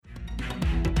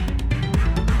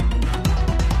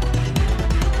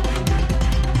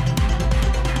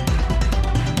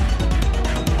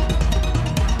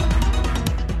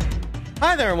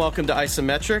Hi there, and welcome to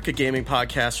Isometric, a gaming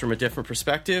podcast from a different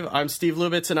perspective. I'm Steve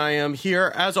Lubitz, and I am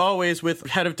here, as always, with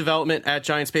Head of Development at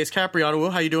Giant Space Cap, Brianna Wu.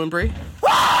 How you doing, Bri?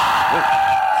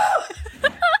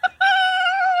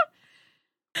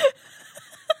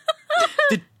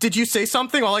 Did you say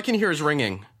something? All I can hear is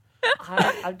ringing.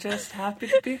 I'm just happy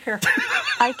to be here.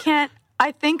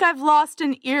 I think I've lost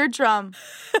an eardrum.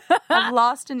 I've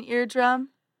lost an eardrum.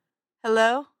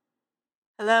 Hello?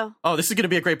 Hello? Oh, this is going to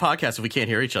be a great podcast if we can't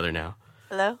hear each other now.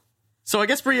 Hello? So I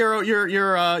guess, Bri,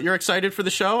 you're excited for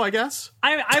the show, I guess?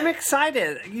 I'm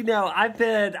excited. You know, I've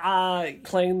been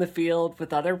playing the field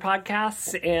with other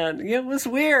podcasts, and it was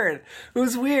weird.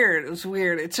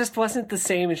 It just wasn't the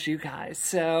same as you guys.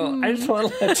 So I just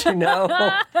want to let you know.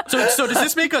 So does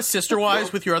this make us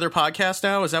sister-wise with your other podcast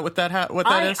now? Is that what that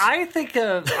is? I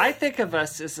think of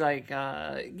us as like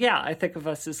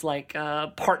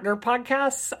partner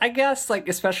podcasts, I guess. Like,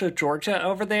 especially with Georgia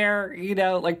over there. You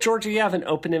know, like, Georgia, you have an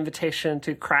open invitation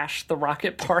to crash the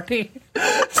rocket party.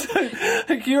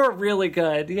 You're really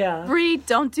good, yeah. Bri,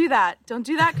 don't do that. Don't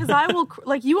do that, because I will,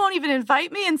 you won't even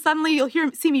invite me, and suddenly you'll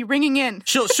see me ringing in.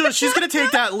 She's going to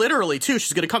take that literally, too.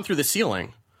 She's going to come through the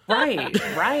ceiling. Right.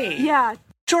 Yeah.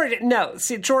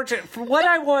 Georgia, what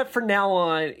I want from now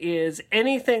on is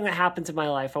anything that happens in my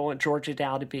life, I want Georgia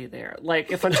Dow to be there.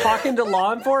 Like, if I'm talking to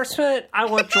law enforcement, I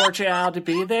want Georgia Dow to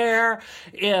be there.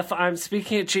 If I'm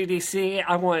speaking at GDC,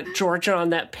 I want Georgia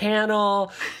on that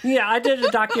panel. Yeah, I did a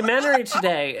documentary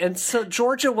today, and so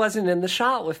Georgia wasn't in the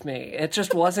shot with me. It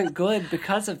just wasn't good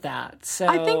because of that. So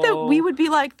I think that we would be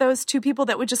like those two people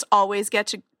that would just always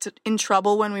get in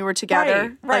trouble when we were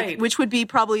together. Right. Which would be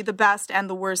probably the best and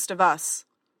the worst of us.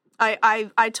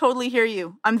 I totally hear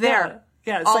you. I'm there.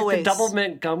 Yeah, it's always. like the Double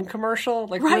Mint gum commercial.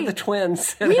 Like, right. We're the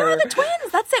twins. We are the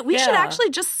twins. That's it. We should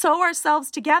actually just sew ourselves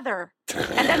together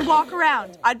and then walk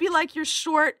around. I'd be like your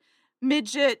short,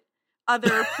 midget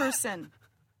other person.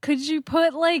 Could you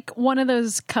put, like, one of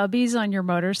those cubbies on your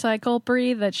motorcycle,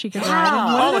 Bri, that she could ride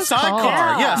in? Oh, a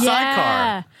sidecar. Yeah,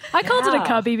 sidecar. I called it a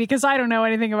cubby because I don't know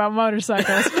anything about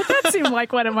motorcycles, but that seemed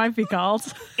like what it might be called.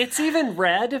 It's even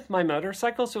red, my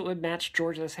motorcycle, so it would match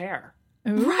Georgia's hair.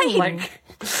 Ooh. Right. Like,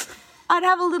 I'd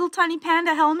have a little tiny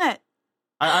panda helmet.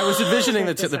 I was envisioning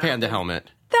the panda helmet.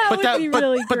 That would be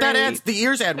really great. But the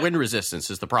ears add wind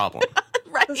resistance is the problem.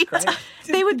 Right.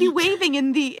 They would be waving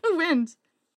in the wind.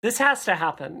 this has to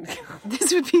happen.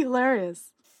 This would be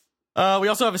hilarious. We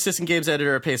also have assistant games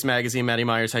editor at Pace Magazine, Maddie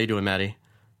Myers. How you doing, Maddie?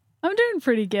 I'm doing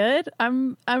pretty good.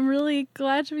 I'm really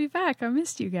glad to be back. I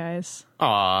missed you guys.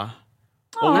 Aw.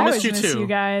 Well, we missed you miss too. You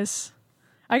guys.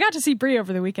 I got to see Bri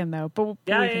over the weekend though, but we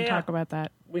can talk about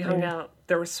that. We hung out.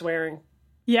 There was swearing.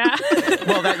 Yeah.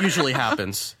 Well, that usually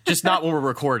happens. Just not when we're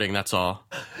recording, that's all.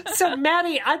 So,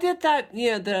 Maddie, I did that,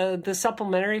 the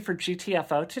supplementary for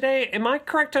GTFO today. Am I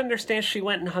correct to understand she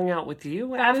went and hung out with you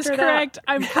That is after correct. that?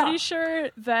 I'm pretty sure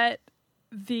that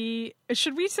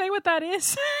should we say what that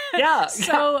is? Yeah.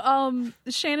 So,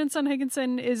 Shannon Sun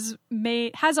Higginson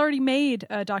has already made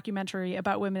a documentary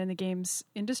about women in the games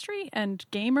industry and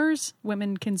gamers,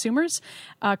 women consumers,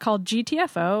 called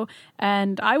GTFO.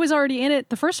 And I was already in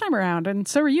it the first time around, and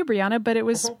so were you, Brianna, but it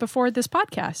was before this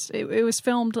podcast. It was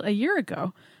filmed a year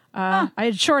ago. I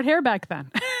had short hair back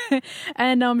then.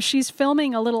 And she's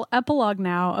filming a little epilogue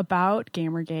now about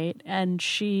Gamergate, and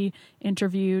she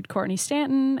interviewed Courtney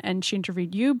Stanton, and she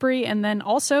interviewed you, Bri, and then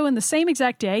also in the same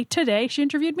exact day, today, she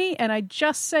interviewed me, and I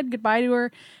just said goodbye to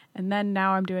her, and then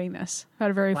now I'm doing this.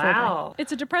 Had a very full day.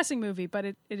 It's a depressing movie, but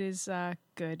it is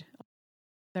good.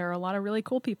 There are a lot of really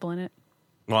cool people in it.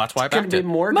 Well, that's why I backed it.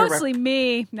 Mostly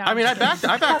me. No, I mean, I backed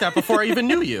that before I even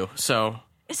knew you, so.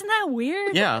 Isn't that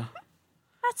weird? Yeah.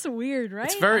 That's weird, right?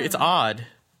 It's odd.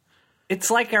 It's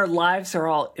like our lives are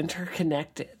all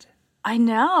interconnected. I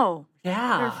know.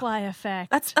 Yeah. Butterfly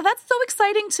effect. That's so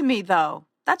exciting to me, though.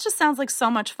 That just sounds like so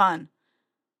much fun.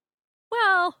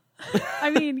 Well, I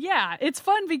mean, yeah, it's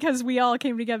fun because we all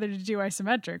came together to do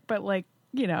Isometric, but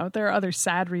there are other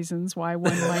sad reasons why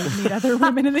one might meet other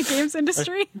women in the games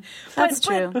industry. That's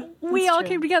true. We all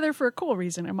came together for a cool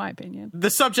reason, in my opinion. The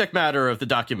subject matter of the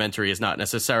documentary is not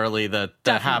necessarily the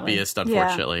happiest,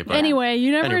 unfortunately. Yeah. But anyway,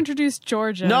 you never introduced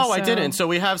Georgia. No, I didn't. So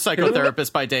we have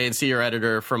psychotherapist by day and senior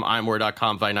editor from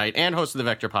imware.com by night and host of the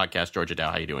Vector podcast, Georgia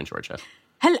Dow. How you doing, Georgia?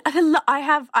 Hello. I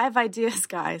have ideas,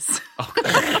 guys.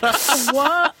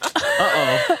 What?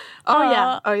 Uh-oh.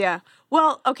 Oh yeah.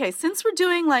 Well, okay, since we're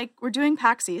doing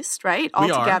PAX East, right? All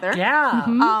together. Yeah.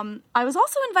 Mm-hmm. I was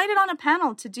also invited on a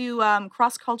panel to do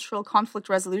cross-cultural conflict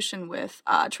resolution with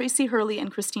Tracy Hurley and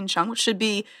Christine Chung, which should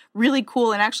be really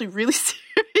cool and actually really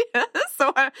serious.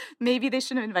 So maybe they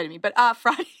shouldn't have invited me. But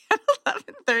Friday at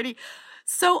 11:30.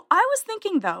 So I was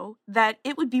thinking, though, that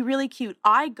it would be really cute.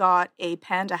 I got a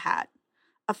panda hat,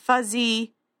 a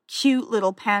fuzzy, cute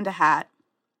little panda hat.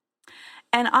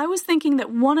 And I was thinking that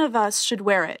one of us should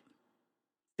wear it.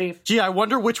 Steve. Gee, I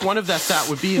wonder which one of that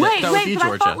would be. Wait, that would be but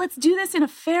Georgia. I thought let's do this in a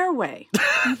fair way.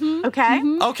 Okay?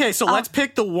 Okay, so let's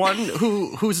pick the one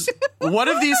who's one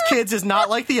of these kids is not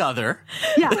like the other.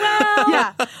 Yeah.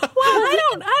 Yeah. Well,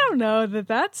 I don't know that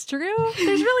that's true.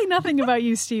 There's really nothing about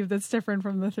you, Steve, that's different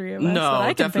from the three of us. No, that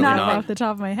I can think definitely of not. off the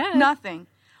top of my head. Nothing.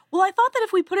 Well, I thought that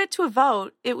if we put it to a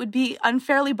vote, it would be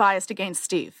unfairly biased against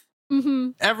Steve.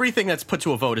 Everything that's put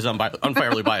to a vote is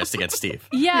unfairly biased against Steve.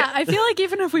 Yeah, I feel like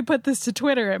even if we put this to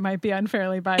Twitter, it might be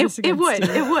unfairly biased It against would.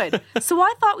 Steve. It would. So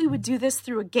I thought we would do this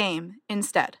through a game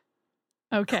instead.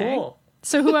 Okay. Cool.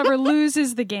 So whoever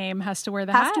loses the game has to wear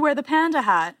the Has hat? to wear the panda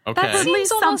hat. Okay. That's at Seems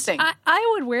least almost- something.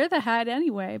 I would wear the hat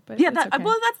anyway, but Yeah, it's that, okay.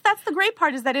 well, that's the great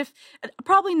part is that if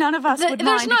probably none of us would There's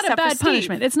mind not a except for bad Steve.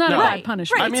 punishment. It's not a No. bad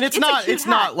punishment. Right. I mean, it's It's a not. cute It's hat.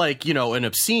 not like an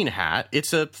obscene hat.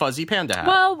 It's a fuzzy panda hat.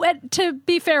 Well, to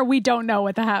be fair, we don't know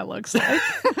what the hat looks like.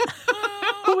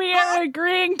 We are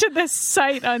agreeing to this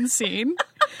sight unseen.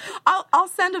 I'll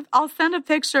send a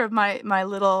picture of my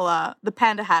little the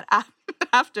panda hat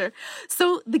after.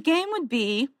 So the game would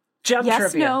be Gem yes,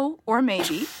 trivia. no, or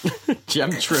maybe.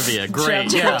 Gem trivia, great.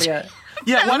 Gem Yeah, trivia.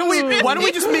 yeah. Why don't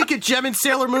we just make it Gem and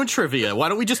Sailor Moon trivia? Why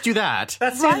don't we just do that?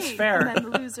 That seems Right, fair. and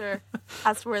then the loser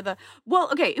has to wear the. Well,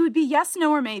 okay, it would be yes,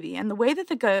 no, or maybe. And the way that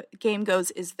the game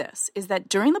goes is this: is that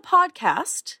during the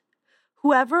podcast,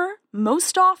 whoever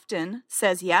most often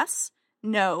says yes,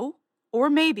 no, or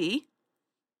maybe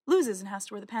loses and has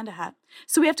to wear the panda hat.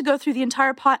 So we have to go through the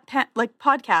entire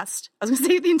podcast. I was going to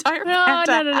say the entire No,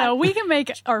 panda hat. no. We can make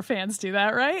our fans do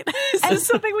that, right? Is this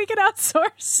something we can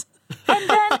outsource?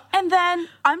 And then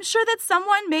I'm sure that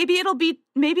someone, maybe it'll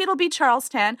be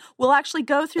Charlestown, will actually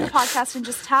go through the podcast and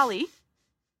just tally.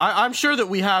 I'm sure that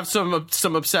we have some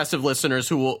obsessive listeners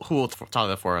who will tell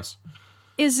that for us.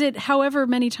 Is it however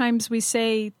many times we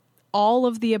say all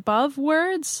of the above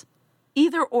words?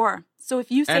 Either or. So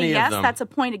if you say Any of yes, them. that's a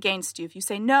point against you. If you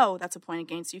say no, that's a point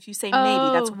against you. If you say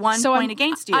maybe, that's one so point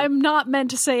against you. I'm not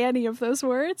meant to say any of those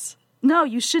words. No,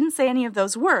 you shouldn't say any of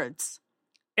those words.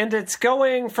 And it's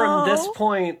going from this Oh.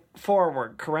 point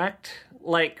forward, correct?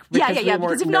 Like, Yeah, because yeah. we Because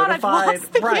weren't if not, I've notified.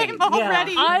 lost the Right, game yeah.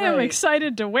 already. I am Right.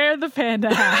 excited to wear the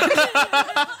panda hat.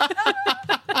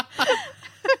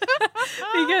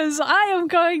 Because I am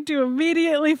going to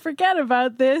immediately forget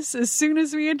about this as soon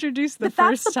as we introduce the But that's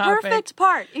first the topic. perfect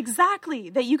part. Exactly.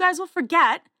 That you guys will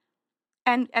forget.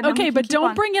 And then we Okay, can but keep don't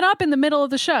on. bring it up in the middle of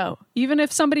the show. Even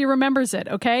if somebody remembers it,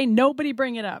 okay? Nobody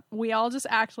bring it up. We all just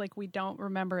act like we don't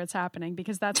remember it's happening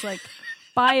because that's like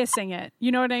biasing it.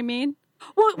 You know what I mean?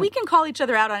 Well, we can call each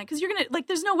other out on it because you're gonna like.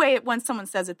 There's no way once someone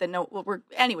says it that no. Well, we're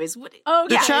anyways. Okay.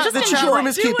 The chat enjoy. room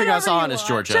is Do keeping us whatever you honest,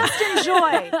 want. Georgia. Just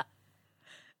enjoy.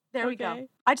 There we go. Okay.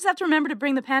 I just have to remember to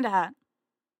bring the panda hat.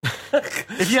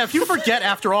 If you forget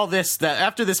after all this, that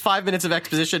after this 5 minutes of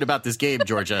exposition about this game,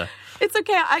 Georgia, It's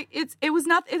okay.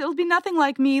 It'll be nothing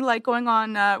like me like going on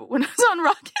when I was on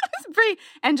Rocket Free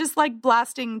and just like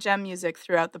blasting gem music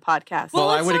throughout the podcast. Well,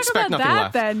 I let's would talk expect about nothing that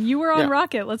left. then. You were on Yeah.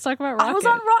 Rocket. Let's talk about Rocket. I was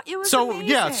on Rocket. It was so amazing.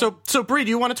 yeah, so Bree, do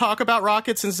you want to talk about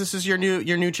Rocket since this is your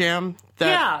new jam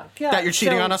that Yeah, that you're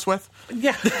cheating so- on us with?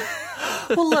 Yeah.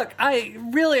 Well, look,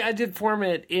 I did form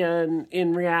it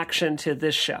in reaction to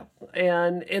this show.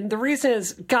 And the reason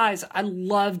is, guys, I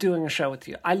love doing a show with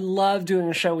you.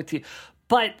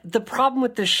 But the problem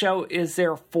with this show is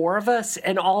there are four of us,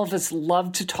 and all of us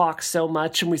love to talk so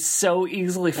much, and we so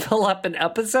easily fill up an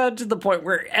episode to the point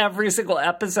where every single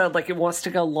episode, like, it wants to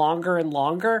go longer and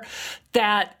longer,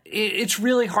 that it's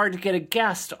really hard to get a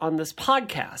guest on this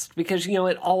podcast because, you know,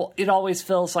 it always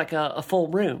feels like a full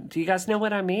room. Do you guys know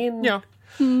what I mean? Yeah.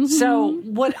 So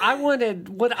what I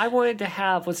wanted to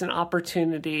have was an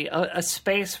opportunity, a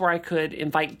space where I could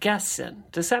invite guests in.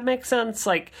 Does that make sense?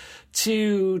 Like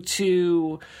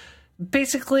to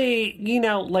basically, you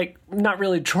know, like not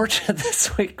really Georgia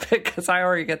this week because I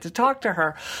already get to talk to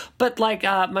her, but like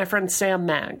my friend Sam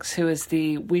Maggs, who is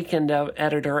the weekend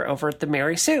editor over at the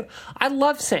Mary Sue. I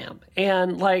love Sam,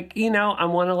 and like, you know, I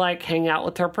want to like hang out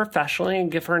with her professionally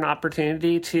and give her an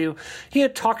opportunity to, you know,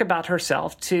 talk about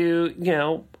herself to, you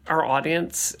know, our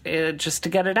audience, just to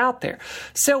get it out there.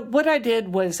 So what I did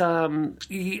was a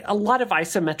lot of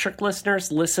isometric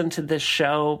listeners listen to this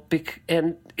show,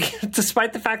 and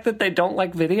despite the fact that they don't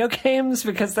like video games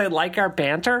because they like our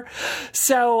banter.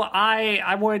 So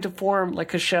I wanted to form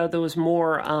like a show that was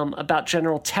more about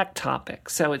general tech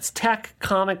topics. So it's tech,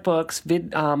 comic books,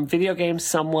 video games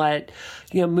somewhat,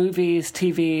 you know, movies,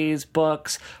 TVs,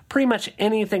 books, pretty much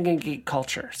anything in geek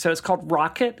culture. So it's called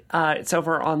Rocket. It's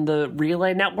over on the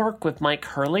Relay Network with Mike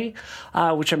Hurley,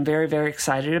 which I'm very, very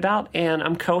excited about. And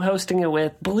I'm co-hosting it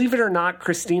with, believe it or not,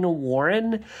 Christina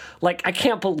Warren. Like, I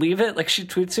can't believe it. Like, she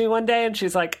tweets me one day and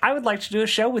she's like, I would like to do a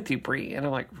show with you, Brie. And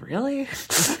I'm like, really?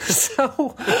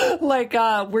 So, like,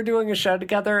 we're doing a show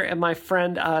together. And my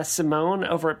friend Simone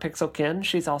over at Pixelkin,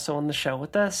 she's also on the show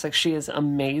with us. Like, she is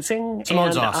amazing.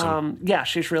 Simone's awesome. Yeah,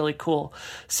 she's really cool.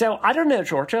 So, I don't know,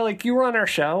 Georgia, like, you were on our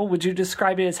show. Would you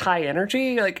describe it as high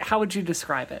energy? Like, how would you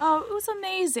describe it? Oh, it was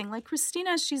amazing. Like,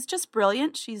 Christina, she's just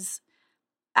brilliant. She's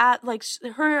at, like,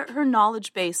 her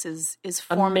knowledge base is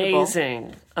formidable.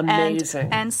 Amazing.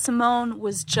 And Simone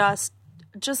was just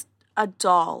a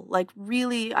doll. Like,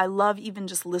 really, I love even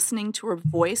just listening to her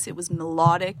voice. It was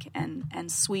melodic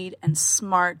and sweet and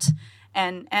smart.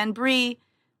 And Brie,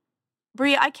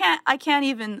 I can't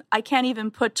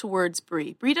even put to words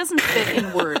Brie. Brie doesn't fit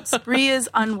in words. Brie is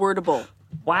unwordable.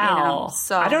 Wow. You know,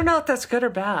 so I don't know if that's good or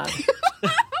bad.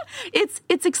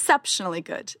 It's exceptionally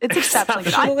good. It's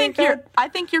exceptionally good. I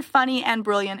think you're funny and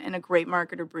brilliant and a great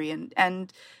marketer, Brie,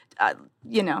 and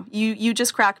you know, you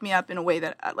just crack me up in a way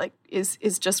that like is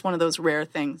just one of those rare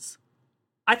things.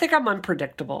 I think I'm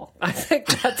unpredictable. I think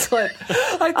that's what.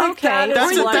 I think Okay,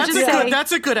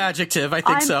 that's a good adjective. I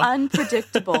think I'm so.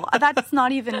 unpredictable. That's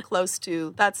not even close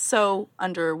to. That's so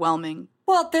underwhelming.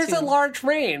 Well, there's a large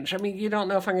range. I mean, you don't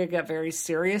know if I'm going to get very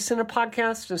serious in a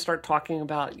podcast and start talking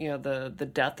about, you know, the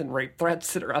death and rape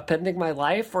threats that are upending my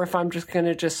life, or if I'm just going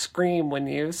to just scream when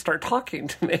you start talking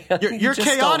to me. You're just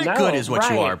chaotic don't know. good is what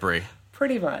you Right. are, Brie.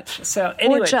 Pretty much. So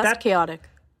anyway, Or just chaotic.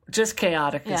 Just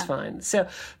chaotic is fine. So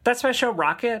that's my show,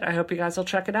 Rocket. I hope you guys will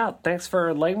check it out. Thanks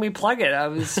for letting me plug it. I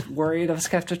was worried I was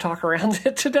going to have to talk around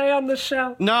it today on the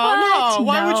show. No.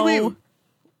 Why would we?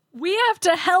 We have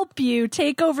to help you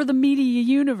take over the media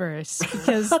universe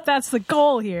because that's the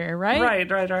goal here, right?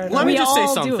 Right. Let me We just say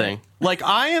all do something. it. Like,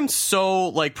 I am so,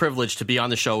 like, privileged to be on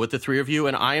the show with the three of you,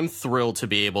 and I am thrilled to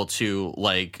be able to,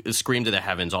 like, scream to the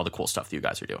heavens all the cool stuff that you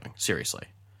guys are doing. Seriously.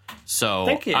 So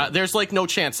Thank you. There's, like, no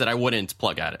chance that I wouldn't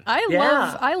plug at it.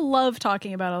 I love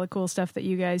talking about all the cool stuff that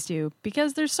you guys do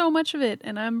because there's so much of it,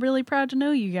 and I'm really proud to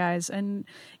know you guys. And,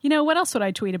 you know, what else would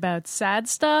I tweet about? Sad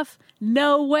stuff?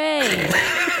 No way.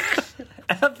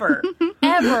 Ever.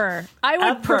 I would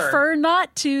Ever. prefer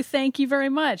not to. Thank you very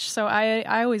much. So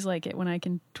I always like it when I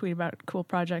can tweet about cool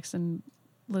projects and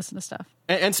listen to stuff.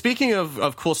 And speaking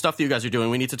of cool stuff that you guys are doing,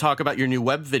 we need to talk about your new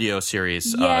web video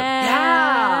series.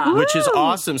 Yeah. Which is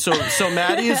awesome. So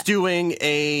Maddie is doing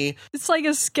It's like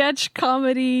a sketch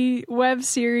comedy web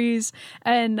series,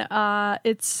 and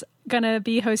it's going to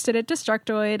be hosted at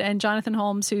Destructoid, and Jonathan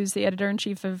Holmes, who's the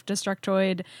editor-in-chief of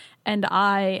Destructoid, and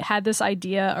I had this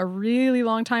idea a really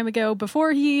long time ago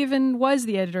before he even was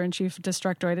the editor-in-chief of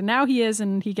Destructoid, and now he is,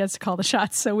 and he gets to call the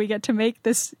shots, so we get to make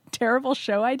this terrible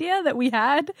show idea that we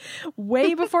had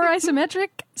way before Isometric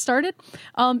started.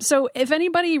 So if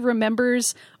anybody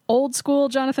remembers old school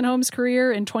Jonathan Holmes'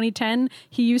 career in 2010,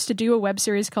 he used to do a web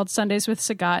series called Sundays with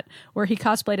Sagat, where he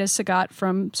cosplayed as Sagat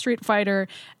from Street Fighter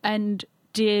and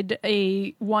did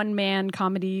a one-man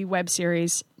comedy web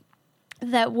series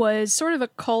that was sort of a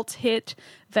cult hit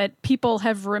that people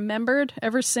have remembered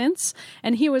ever since.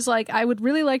 And he was like, I would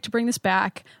really like to bring this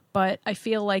back, but I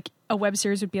feel like a web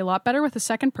series would be a lot better with a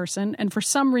second person. And for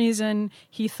some reason,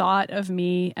 he thought of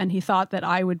me, and he thought that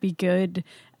I would be good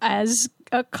as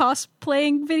a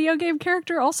cosplaying video game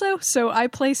character also. So I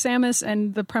play Samus,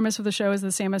 and the premise of the show is that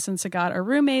Samus and Sagat are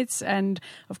roommates, and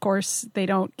of course they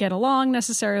don't get along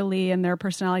necessarily, and their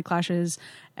personality clashes,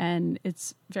 and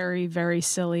it's very, very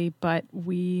silly, but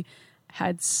we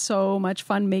had so much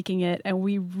fun making it, and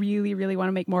we really, really want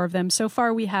to make more of them. So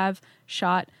far we have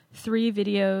shot 3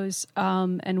 videos,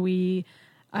 and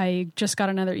I just got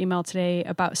another email today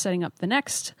about setting up the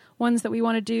next ones that we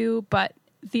want to do, but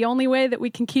the only way that we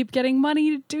can keep getting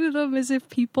money to do them is if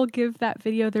people give that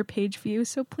video their page view.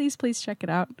 So please check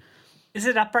it out. Is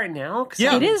it up right now?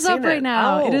 Yeah. It is up right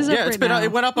now. It is up right now.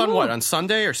 It went up on what? On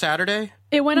Sunday or Saturday?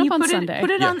 It went Can up you on put Sunday. Put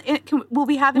it Yeah. on. Will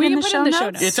we have it We in can the put it show in the show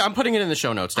notes? notes. I'm putting it in the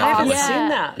show notes. I haven't Definitely. seen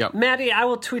that. Yep. Maddie, I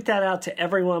will tweet that out to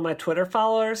every one of my Twitter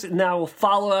followers, and I will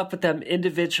follow up with them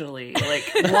individually, like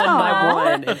one by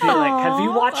one, and be like, have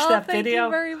you watched that thank video?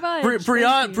 you very much.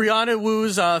 Brianna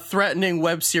Wu's threatening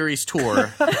web series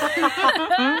tour.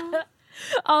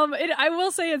 I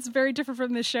will say it's very different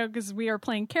from this show because we are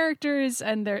playing characters,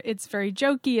 and it's very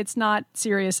jokey. It's not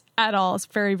serious at all. It's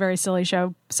a very, very silly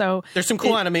show. So There's some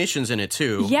cool animations in it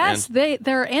too. yes,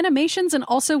 there are animations, and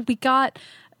also we got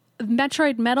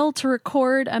Metroid Metal to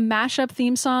record a mashup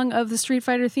theme song of the Street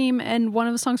Fighter theme and one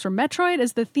of the songs from Metroid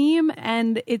as the theme,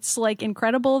 and it's like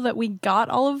incredible that we got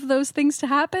all of those things to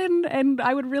happen, and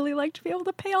I would really like to be able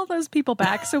to pay all those people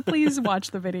back, so please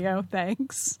watch the video.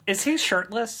 Thanks. Is he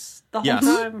shirtless the whole Yes.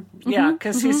 time? Yeah,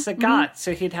 because he's a god,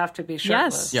 so he'd have to be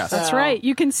shirtless. Yes. That's So- right.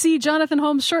 You can see Jonathan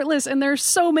Holmes shirtless, and there's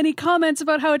so many comments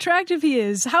about how attractive he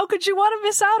is. How could you want to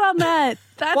miss out on that?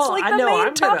 That's like the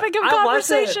main topic of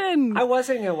conversation. I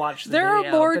wasn't going to watch the There video,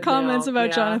 are more but comments now, about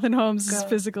yeah. Jonathan Holmes'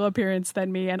 physical appearance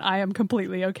than me, and I am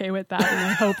completely okay with that, and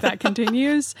I hope that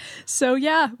continues. So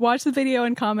yeah, watch the video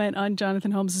and comment on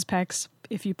Jonathan Holmes' pecs,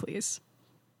 if you please.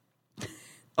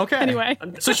 Okay. Anyway.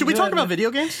 So should we talk about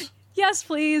video games? Yes,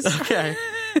 please. Okay.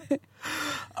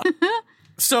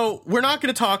 So we're not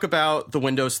going to talk about the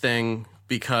Windows thing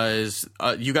because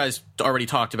you guys already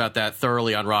talked about that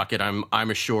thoroughly on Rocket, I'm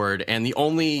assured. And the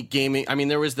only gaming, I mean,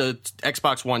 there was the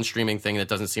Xbox One streaming thing that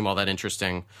doesn't seem all that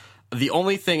interesting. The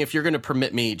only thing, if you're going to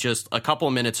permit me just a couple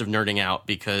of minutes of nerding out,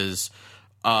 because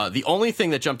the only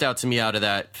thing that jumped out to me out of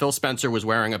that, Phil Spencer was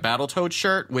wearing a Battletoads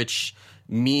shirt, which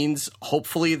means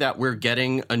hopefully that we're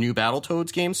getting a new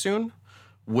Battletoads game soon,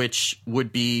 which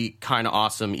would be kind of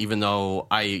awesome, even though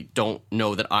I don't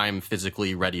know that I'm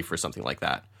physically ready for something like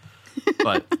that.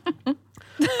 But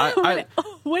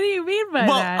What do you mean by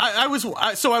well, that? I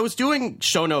was doing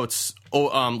show notes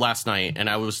last night, and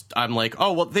I'm like,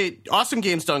 oh well, Awesome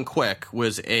Games Done Quick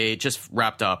was just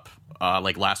wrapped up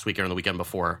like last weekend or the weekend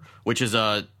before, which is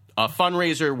a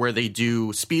fundraiser where they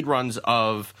do speed runs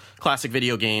of classic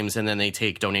video games, and then they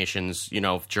take donations,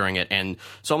 during it. And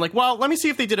so I'm like, well, let me see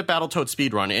if they did a Battletoads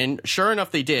speed run, and sure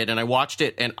enough, they did. And I watched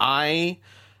it, and I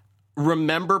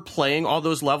remember playing all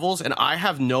those levels, and I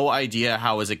have no idea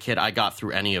how as a kid I got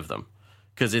through any of them,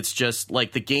 because it's just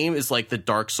like the game is like the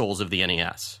Dark Souls of the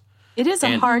NES. It is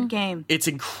a hard game. It's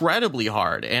incredibly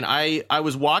hard. And I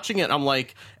was watching it, I'm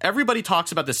like, everybody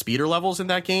talks about the speeder levels in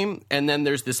that game, and then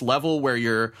there's this level where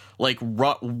you're like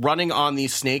running on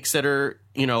these snakes that are,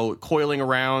 coiling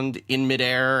around in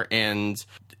midair, and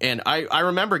I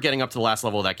remember getting up to the last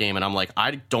level of that game, and I'm like,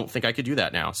 I don't think I could do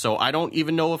that now. So I don't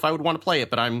even know if I would want to play it,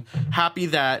 but I'm happy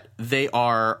that they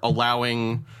are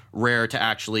allowing Rare to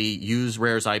actually use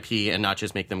Rare's IP and not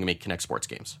just make them make Kinect Sports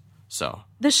games. So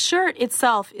The shirt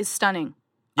itself is stunning.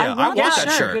 yeah, I want that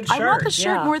shirt. Good I want the shirt,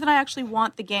 shirt yeah. more than I actually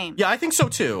want the game. Yeah, I think so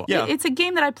too. Yeah. It's a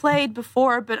game that I played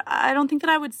before, but I don't think that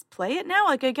I would play it now.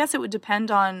 Like, I guess it would depend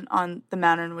on the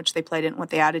manner in which they played it and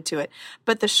what they added to it.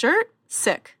 But the shirt,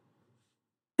 sick.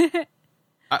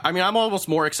 I mean, I'm almost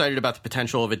more excited about the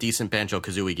potential of a decent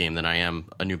Banjo-Kazooie game than I am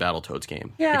a new Battletoads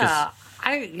game. Yeah,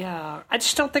 I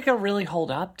just don't think it'll really hold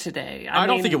up today. I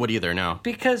don't mean, think it would either, no.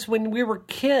 Because when we were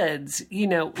kids,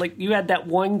 like you had that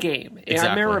one game. And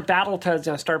Exactly. I remember Battletoads, and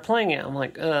I started playing it. I'm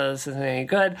like, this isn't any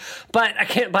good. But I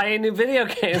can't buy any new video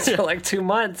games for like 2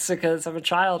 months because I'm a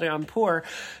child and I'm poor.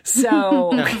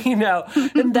 So,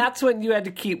 and that's when you had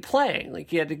to keep playing.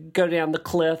 Like you had to go down the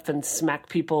cliff and smack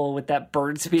people with that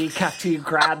bird's beak after you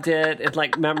grabbed it and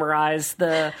like memorize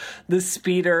the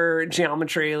speeder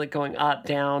geometry, like going up,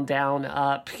 down,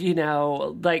 up,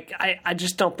 like I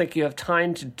just don't think you have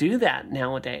time to do that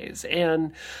nowadays.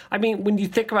 And I mean, when you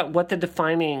think about what the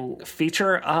defining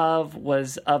feature of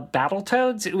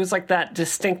Battletoads, it was like that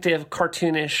distinctive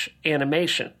cartoonish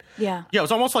animation. Yeah. Yeah, it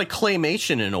was almost like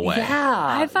claymation in a way. Yeah.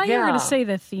 I thought you were going to say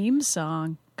the theme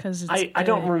song, because I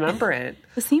don't remember it.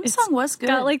 The theme song was good.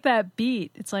 got like that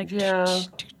beat. It's like Yeah.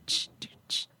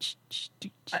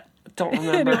 Don't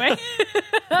remember. Anyway.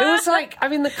 It was like, I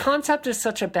mean, the concept is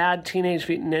such a bad Teenage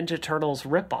Mutant Ninja Turtles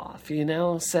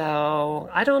ripoff, so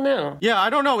I don't know. Yeah, I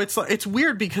don't know. It's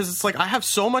weird because it's like I have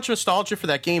so much nostalgia for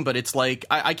that game, but it's like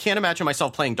I can't imagine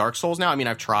myself playing Dark Souls now. I mean,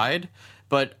 I've tried,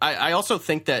 but I also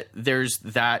think that there's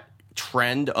that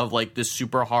trend of like this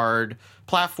super hard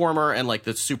platformer and like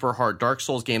the super hard Dark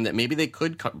Souls game that maybe they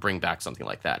could bring back something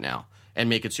like that now and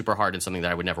make it super hard and something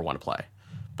that I would never want to play.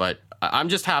 But I'm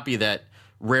just happy that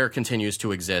Rare continues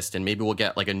to exist, and maybe we'll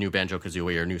get like a new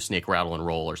Banjo-Kazooie or a new Snake Rattle and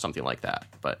Roll or something like that.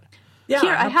 But Yeah,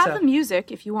 Here, I hope have so. the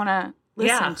music if you want to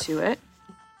listen Yeah. to it.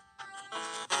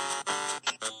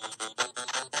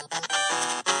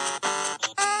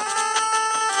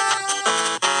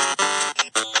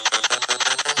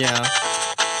 yeah,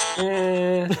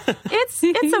 It's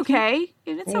okay.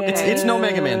 It's okay. it's no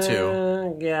Mega Man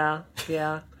 2. Yeah.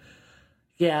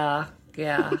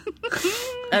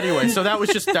 Anyway, so that was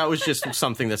just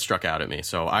something that struck out at me.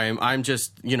 So I'm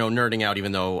just nerding out,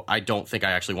 even though I don't think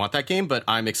I actually want that game, but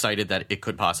I'm excited that it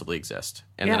could possibly exist,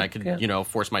 and then Yeah, I could yeah.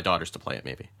 force my daughters to play it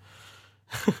maybe.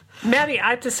 Maddie,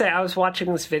 I have to say, I was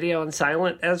watching this video in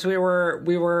silent as we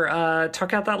were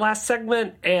talking about that last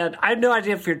segment, and I had no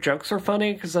idea if your jokes were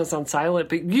funny because I was on silent,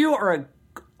 but you are a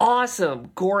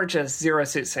awesome, gorgeous Zero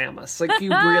Suit Samus. Like,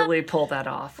 you really pulled that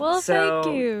off. Well, so,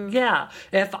 thank you. Yeah.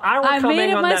 If I were I coming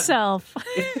made it on myself.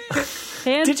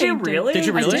 Did you really? Did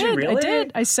you really? I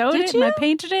did. I sewed it and I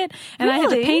painted it, and I had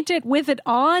to paint it with it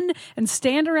on and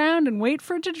stand around and wait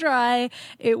for it to dry.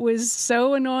 It was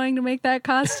so annoying to make that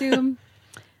costume.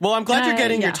 Well, I'm glad you're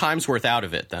getting yeah. your time's worth out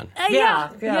of it then.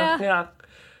 Yeah.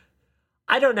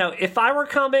 I don't know. If I were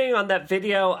commenting on that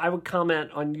video, I would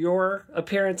comment on your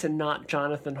appearance and not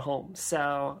Jonathan Holmes.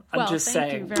 So I'm just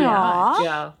thank saying. you very much.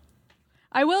 Yeah.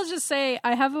 I will just say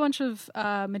I have a bunch of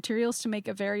materials to make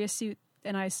a Various suit,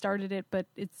 and I started it, but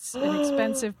it's an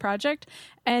expensive project.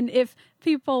 And if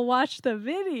people watch the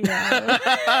video,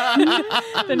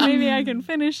 then maybe I can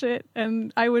finish it.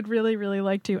 And I would really, really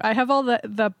like to. I have all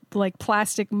the like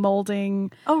plastic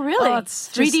molding. Oh, really? It's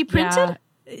 3D printed? Yeah.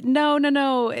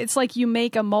 No. It's like you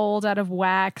make a mold out of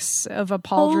wax of a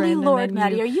pauldron. Holy Lord, and then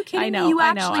Maddie, are you kidding I know, me? You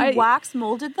I know. actually wax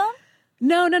molded them?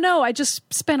 No. I just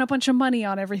spent a bunch of money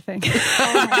on everything.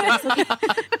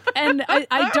 And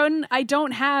I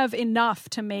don't have enough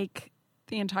to make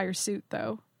the entire suit,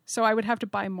 though. So I would have to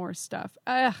buy more stuff.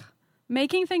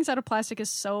 Making things out of plastic is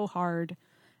so hard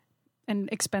and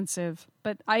expensive.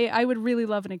 But I would really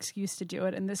love an excuse to do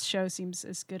it, and this show seems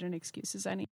as good an excuse as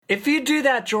any. If you do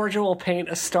that, Georgia will paint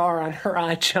a star on her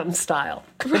iChum style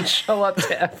and show up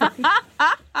to every...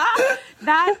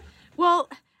 Well,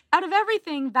 out of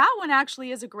everything, that one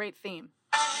actually is a great theme.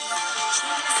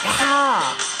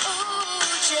 Yeah.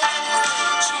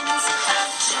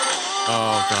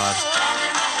 Oh, God.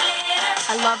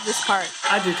 I love this part.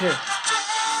 I do too.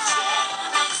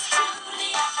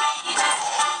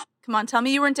 Come on, tell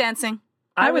me you weren't dancing.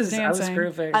 I was was dancing.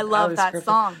 grooving. I love was that grooving.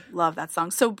 song. Love that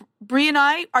song. So, Brie and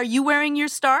I, are you wearing your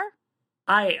star?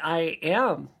 I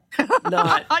am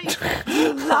not. I'm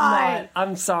not.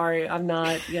 I'm sorry. I'm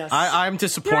not. Yes. I'm Here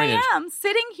disappointed. I am,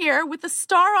 sitting here with a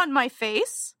star on my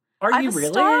face. Are I you have a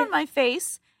really? star on my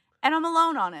face, and I'm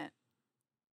alone on it.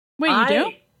 Wait, you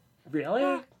do?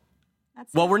 Really?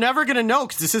 That's Well, we're never going to know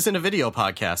because this isn't a video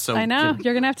podcast. So I know.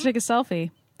 You're going to have to take a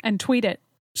selfie and tweet it.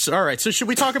 All right. So should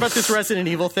we talk about this Resident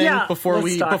Evil thing Yeah, before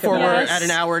let's talk about we're it. at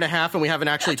an hour and a half and we haven't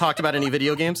actually talked about any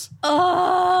video games?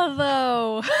 Oh,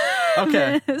 though.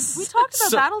 Okay. we talked about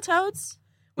So- Battletoads.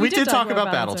 We did talk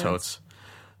about Battletoads. Battletoads.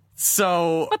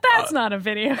 So But that's not a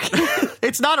video game.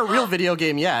 it's not a real video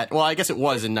game yet. Well, I guess it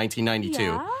was in 1992.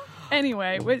 Yeah.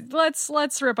 Anyway,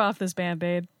 let's rip off this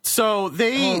Band-Aid. So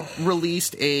they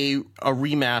released a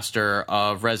remaster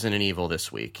of Resident Evil this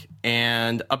week,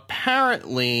 and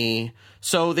apparently,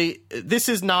 this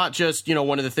is not just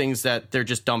one of the things that they're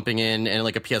just dumping in and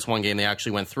like a PS1 game. They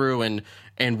actually went through and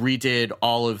redid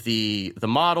all of the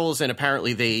models, and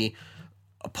apparently they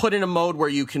put in a mode where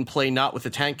you can play not with the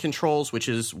tank controls, which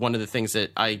is one of the things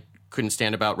that I couldn't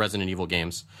stand about Resident Evil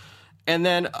games. And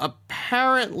then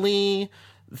apparently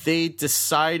they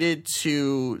decided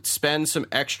to spend some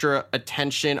extra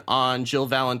attention on Jill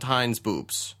Valentine's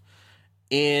boobs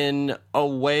in a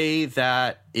way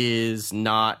that is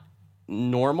not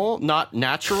normal, not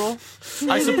natural,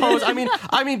 I suppose. I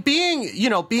mean,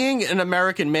 being an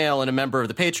American male and a member of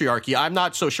the patriarchy, I'm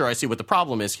not so sure I see what the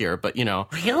problem is here, but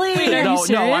Really?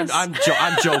 I'm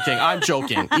joking. I'm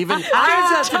joking. Even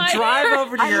I just have to drive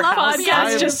over to your love house.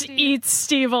 Podcast just eats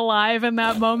Steve alive in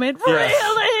that moment.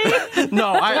 Really? no,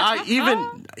 I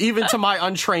even to my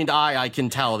untrained eye, I can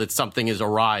tell that something is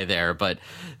awry there, but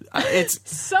it's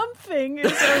Something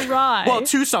is awry. well,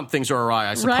 two somethings are awry,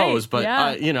 I suppose, Right, but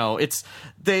yeah. it's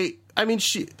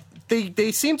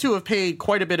they seem to have paid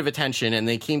quite a bit of attention, and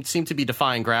they seem to be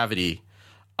defying gravity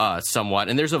somewhat.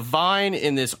 And there's a Vine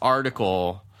in this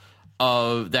article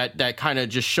of that kind of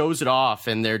just shows it off,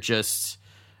 and they're just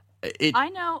I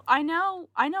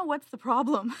know what's the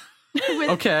problem with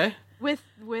okay. with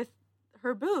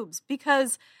her boobs,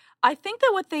 because I think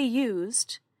that what they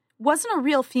used wasn't a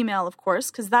real female, of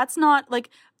course, because that's not like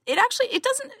it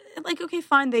doesn't like, okay,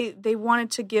 fine, they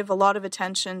wanted to give a lot of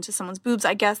attention to someone's boobs.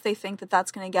 I guess they think that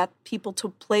that's going to get people to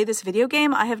play this video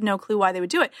game. I have no clue why they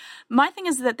would do it. My thing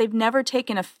is that they've never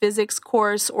taken a physics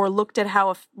course or looked at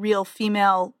how a real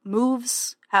female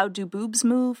moves. How do boobs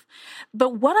move?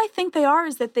 But what I think they are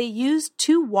is that they used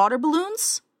 2 water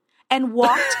balloons and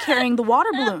walked carrying the water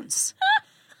balloons.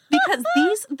 Because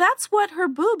that's what her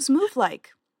boobs move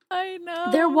like. I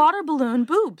know. They're water balloon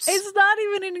boobs. It's not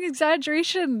even an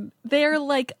exaggeration. They're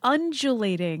like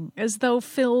undulating as though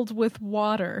filled with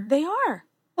water. They are.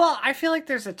 Well, I feel like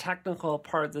there's a technical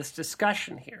part of this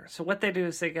discussion here. So what they do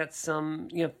is they get some,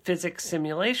 physics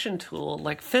simulation tool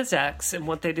like PhysX, and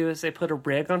what they do is they put a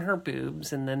rig on her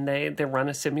boobs, and then they run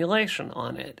a simulation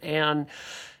on it. And,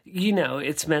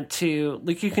 it's meant to,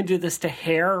 like, you can do this to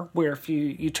hair, where if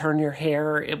you turn your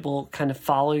hair, it will kind of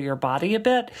follow your body a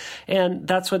bit. And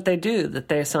that's what they do, that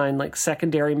they assign, like,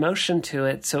 secondary motion to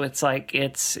it. So it's like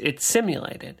it's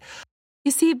simulated.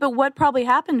 You see, but what probably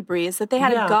happened, Bree, is that they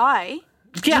had a guy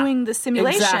doing the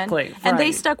simulation, exactly, and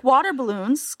they stuck water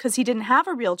balloons because he didn't have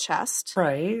a real chest,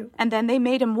 right? And then they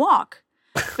made him walk.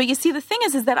 But you see, the thing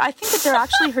is that I think that they're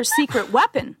actually her secret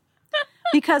weapon,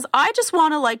 because I just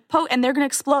want to like poke, and they're going to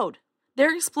explode. They're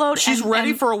going to explode. She's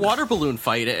ready for a water balloon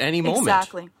fight at any moment.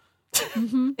 Exactly.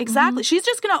 Exactly. She's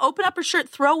just going to open up her shirt,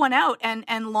 throw one out,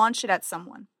 and launch it at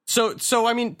someone. So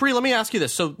I mean, Bree, let me ask you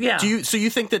this. So you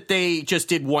think that they just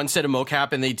did one set of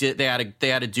mocap, and they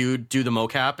had a dude do the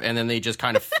mocap, and then they just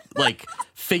kind of like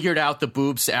figured out the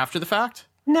boobs after the fact?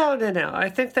 No. I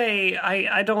think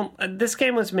I don't. This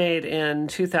game was made in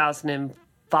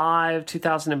 2005,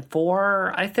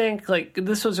 2004. I think like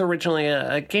this was originally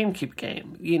a GameCube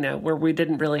game, where we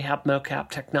didn't really have mocap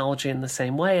technology in the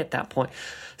same way at that point.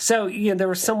 So, there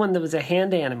was someone that was a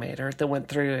hand animator that went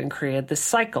through and created this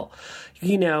cycle.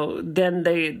 Then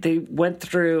they went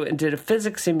through and did a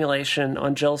physics simulation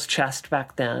on Jill's chest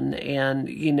back then, and,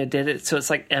 did it so it's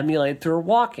like emulated through her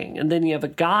walking. And then you have a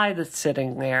guy that's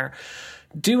sitting there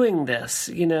doing this,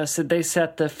 so they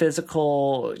set the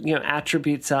physical,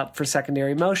 attributes up for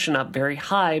secondary motion up very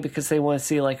high because they want to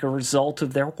see like a result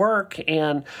of their work.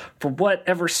 And for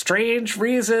whatever strange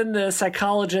reason, the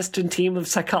psychologist and team of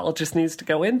psychologists needs to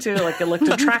go into, like it looked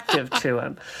attractive to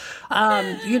him.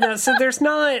 So there's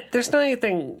not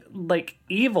anything like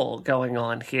evil going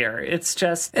on here. It's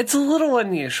a little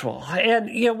unusual. And,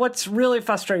 what's really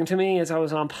frustrating to me is I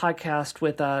was on a podcast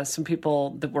with some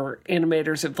people that were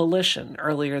animators at Volition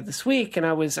earlier this week, and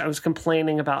I was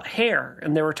complaining about hair,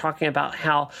 and they were talking about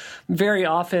how very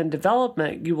often in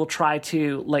development you will try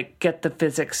to like get the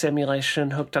physics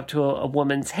simulation hooked up to a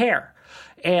woman's hair.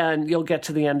 And you'll get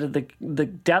to the end of the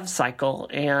dev cycle,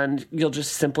 and you'll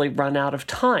just simply run out of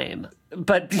time.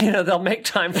 But, they'll make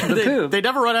time for the boob. They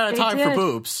never run out of time for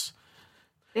boobs.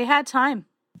 They had time.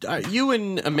 You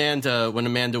and Amanda, when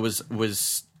Amanda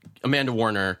was Amanda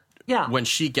Warner, when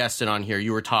she guested on here,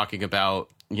 you were talking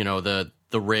about, the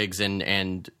rigs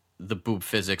and the boob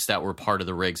physics that were part of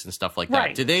the rigs and stuff like that.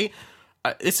 Right. Do they,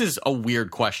 this is a weird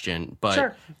question, but...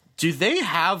 Sure. Do they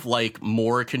have like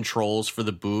more controls for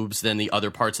the boobs than the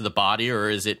other parts of the body, or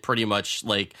is it pretty much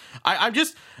like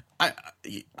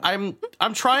I'm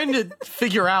trying to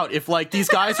figure out if like these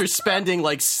guys are spending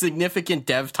like significant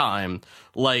dev time,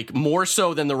 like more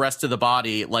so than the rest of the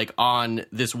body, like on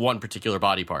this one particular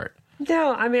body part?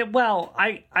 No, I mean, well,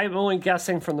 I'm only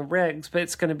guessing from the rigs, but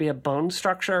it's going to be a bone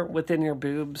structure within your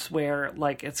boobs where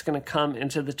like it's going to come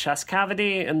into the chest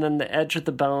cavity, and then the edge of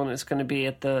the bone is going to be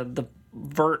at the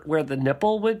vert where the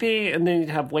nipple would be, and then you'd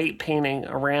have weight painting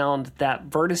around that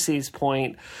vertices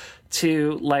point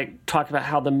to like talk about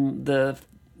how the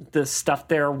stuff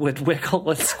there would wiggle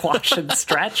and squash and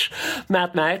stretch.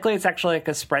 Mathematically, it's actually like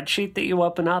a spreadsheet that you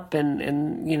open up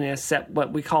and set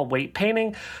what we call weight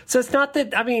painting. So it's not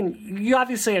that, I mean, you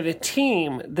obviously have a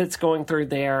team that's going through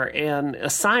there and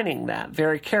assigning that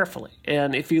very carefully.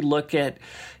 And if you look at,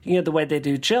 the way they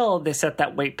do Jill, they set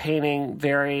that weight painting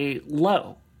very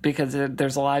low, because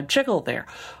there's a lot of jiggle there.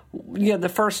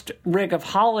 The first rig of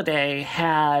Holiday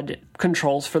had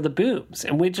controls for the boobs,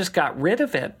 and we just got rid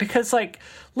of it because, like,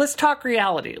 let's talk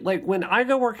reality. Like, when I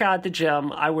go work out at the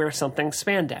gym, I wear something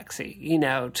spandexy,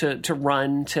 to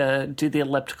run, to do the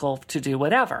elliptical, to do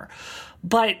whatever.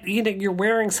 But, you're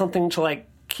wearing something to, like,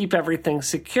 keep everything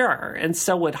secure, and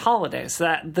so would Holiday. So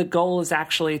that the goal is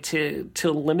actually to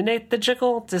eliminate the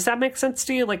jiggle. Does that make sense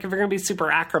to you? Like, if you're going to be super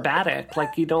acrobatic,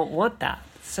 like, you don't want that.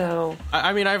 So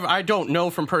I mean, I don't know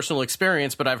from personal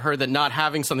experience, but I've heard that not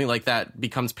having something like that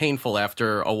becomes painful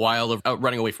after a while of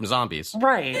running away from zombies.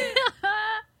 Right.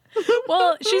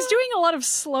 Well, she's doing a lot of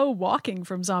slow walking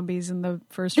from zombies in the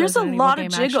first There's Resident a lot Evil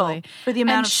of game, jiggle actually. for the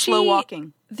amount of slow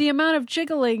walking. The amount of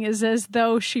jiggling is as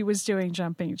though she was doing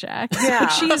jumping jacks. Yeah.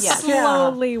 She's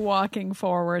slowly walking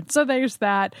forward. So there's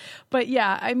that. But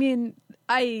yeah, I mean,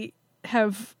 I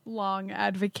have long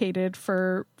advocated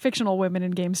for fictional women in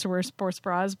games to wear sports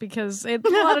bras because a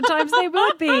lot of times they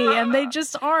would be, and they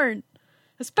just aren't.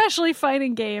 Especially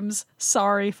fighting games.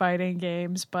 Sorry, fighting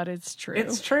games, but it's true.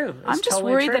 It's true. I'm just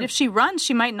worried that if she runs,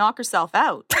 she might knock herself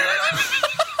out.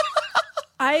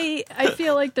 I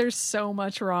feel like there's so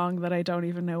much wrong that I don't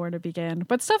even know where to begin.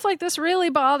 But stuff like this really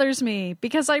bothers me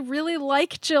because I really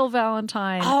like Jill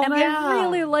Valentine. I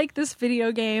really like this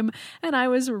video game. And I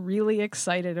was really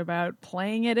excited about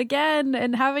playing it again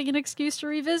and having an excuse to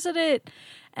revisit it.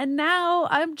 And now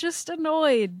I'm just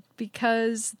annoyed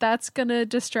because that's going to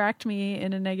distract me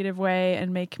in a negative way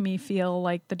and make me feel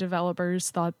like the developers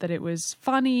thought that it was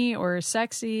funny or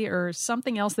sexy or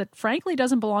something else that frankly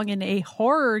doesn't belong in a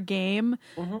horror game.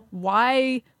 Mm-hmm.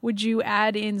 Why would you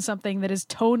add in something that is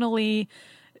tonally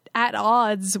at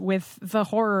odds with the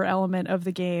horror element of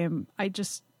the game? I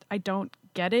don't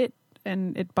get it,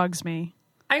 and it bugs me.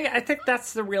 I think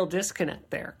that's the real disconnect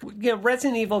there. You know,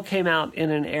 Resident Evil came out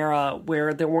in an era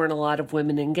where there weren't a lot of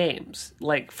women in games,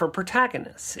 like for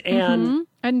protagonists.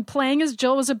 And playing as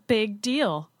Jill was a big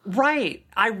deal. Right.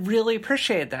 I really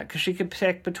appreciate that because she could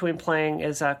pick between playing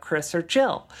as Chris or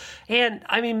Jill. And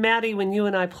I mean, Maddie, when you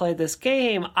and I play this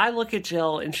game, I look at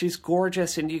Jill and she's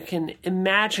gorgeous and you can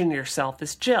imagine yourself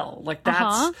as Jill. Like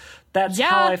that's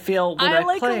how I feel when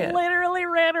I play it. I literally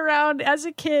ran around as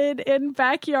a kid in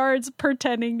backyards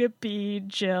pretending to be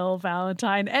Jill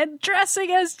Valentine and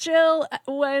dressing as Jill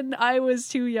when I was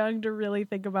too young to really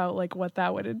think about like what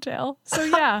that would entail. So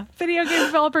yeah, video game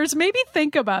developers, maybe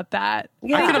think about that.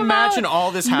 Yeah. I can imagine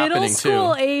all this happening too. Middle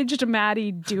school aged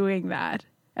Maddie doing that.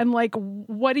 And like,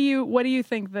 what do you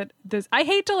think that this? I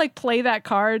hate to like play that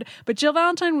card, but Jill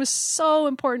Valentine was so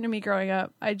important to me growing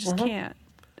up. I just can't.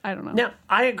 I don't know. No,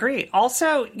 I agree.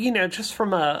 Also, you know, just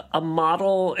from a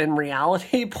model and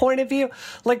reality point of view,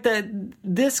 like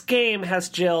this game has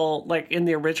Jill, like in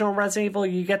the original Resident Evil,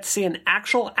 you get to see an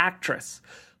actual actress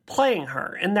playing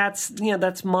her, and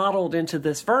that's modeled into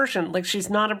this version. Like, she's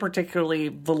not a particularly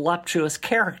voluptuous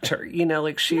character, you know,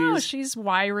 like she's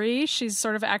wiry, she's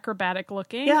sort of acrobatic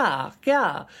looking. Yeah.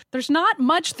 There's not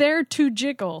much there to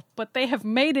jiggle, but they have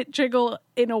made it jiggle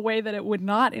in a way that it would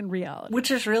not in reality.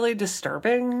 Which is really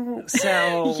disturbing,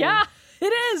 so... Yeah,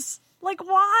 it is. Like,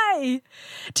 why?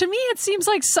 To me, it seems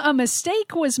like a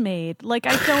mistake was made. Like,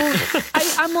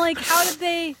 I'm like, how did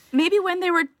they... Maybe when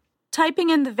they were typing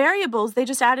in the variables, they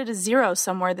just added a 0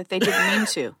 somewhere that they didn't mean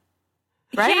to.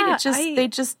 Right? Yeah, they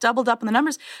just doubled up on the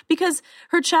numbers because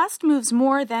her chest moves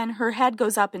more than her head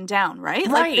goes up and down, right?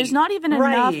 Like there's not even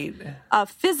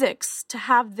enough physics to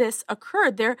have this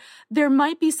occur. There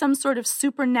might be some sort of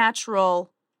supernatural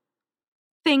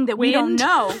thing that we don't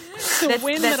know. The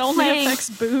wind that only affects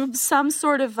boobs. Some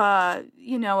sort of a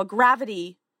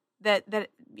gravity that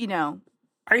you know.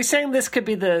 Are you saying this could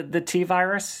be the T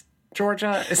virus,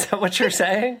 Georgia? Is that what you're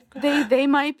saying? They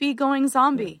might be going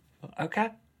zombie.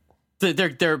 Okay.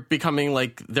 They're becoming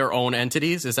like their own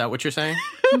entities. Is that what you're saying?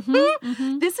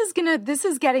 This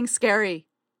is getting scary.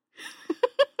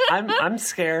 I'm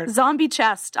scared. Zombie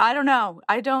chest. I don't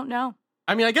know.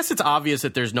 I mean, I guess it's obvious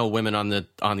that there's no women on the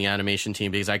animation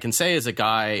team because I can say as a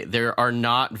guy, there are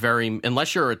not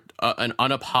unless you're an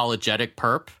unapologetic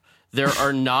perp, there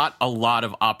are not a lot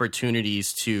of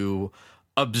opportunities to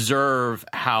observe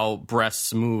how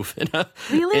breasts move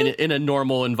in a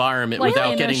normal environment like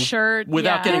without getting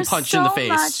getting punched in the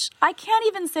face. I can't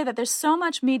even say that. There's so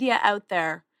much media out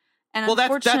there, and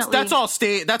unfortunately,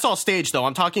 that's all stage though.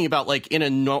 I'm talking about like in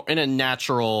a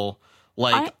natural,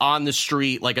 like on the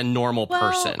street, like a normal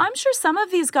person. I'm sure some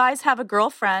of these guys have a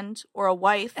girlfriend or a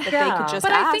wife that they could just.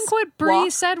 But ask. I think what Bree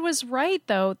said was right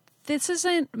though. This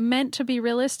isn't meant to be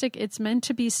realistic. It's meant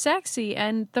to be sexy,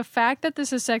 and the fact that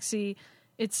this is sexy.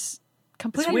 It's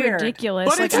completely ridiculous.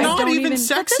 But it's not even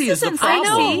sexy is the problem.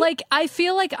 I know, like, I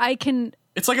feel like I can...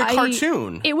 It's like a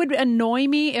cartoon. It would annoy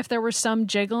me if there were some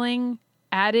jiggling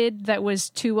added that was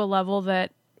to a level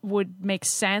that would make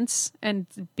sense and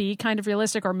be kind of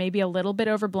realistic or maybe a little bit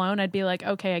overblown. I'd be like,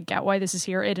 okay, I get why this is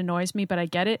here. It annoys me, but I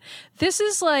get it. This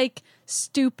is, like,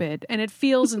 stupid, and it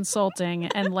feels insulting,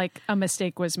 and, like, a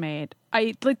mistake was made.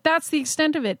 That's the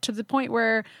extent of it, to the point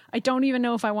where I don't even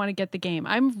know if I want to get the game.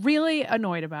 I'm really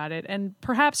annoyed about it, and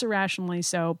perhaps irrationally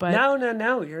so, but...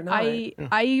 No, you're not.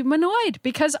 I'm annoyed,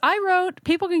 because I wrote...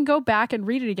 People can go back and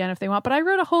read it again if they want, but I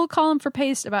wrote a whole column for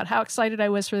Paste about how excited I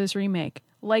was for this remake.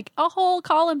 Like, a whole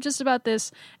column just about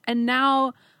this, and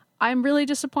now I'm really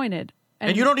disappointed.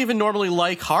 And you don't even normally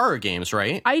like horror games,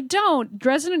 right? I don't.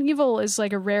 Resident Evil is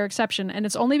like a rare exception, and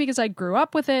it's only because I grew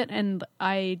up with it, and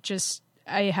I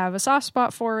have a soft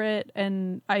spot for it,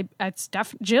 and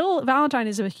Jill Valentine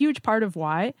is a huge part of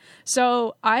why.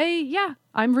 So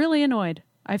I'm really annoyed.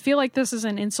 I feel like this is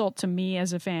an insult to me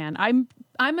as a fan. I'm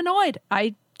annoyed.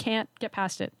 I can't get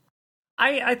past it.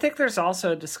 I think there's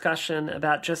also a discussion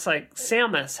about just like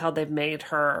Samus, how they've made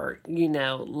her,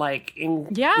 like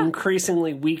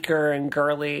increasingly weaker and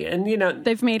girly. And,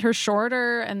 they've made her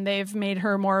shorter and they've made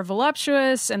her more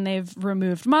voluptuous and they've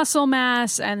removed muscle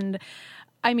mass. And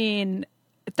I mean,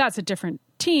 that's a different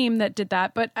team that did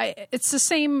that, but it's the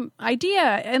same idea.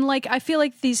 And like, I feel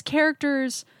like these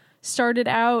characters started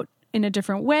out in a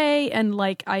different way. And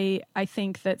like, I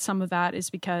think that some of that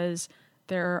is because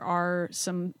there are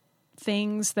some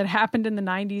things that happened in the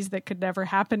 90s that could never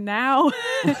happen now.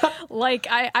 Like,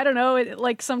 I don't know.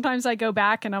 Like sometimes I go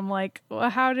back and I'm like, well,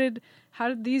 how did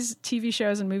these TV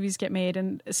shows and movies get made?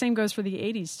 And the same goes for the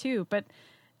 80s too. But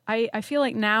I feel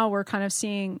like now we're kind of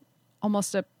seeing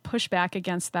almost a pushback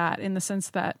against that, in the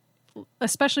sense that,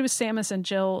 especially with Samus and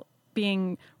Jill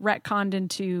being retconned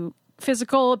into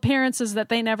physical appearances that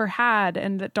they never had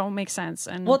and that don't make sense.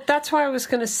 And well, that's why I was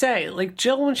going to say, like,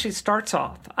 Jill, when she starts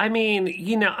off, I mean,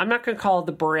 I'm not going to call it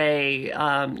the beret,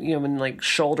 and like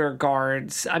shoulder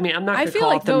guards. I mean, I'm not going to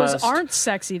call it the most. I feel like those aren't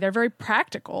sexy. They're very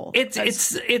practical.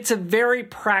 It's a very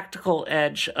practical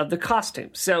edge of the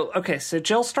costume. So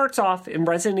Jill starts off in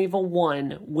Resident Evil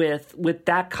 1 with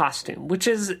that costume, which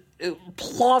is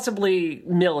plausibly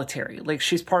military. Like,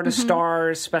 she's part of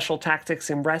STARS, Special Tactics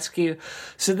and Rescue.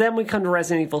 So then we come to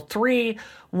Resident Evil 3.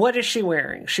 What is she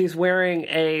wearing? She's wearing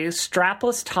a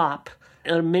strapless top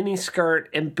and a mini skirt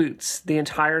and boots the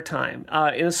entire time,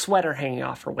 in a sweater hanging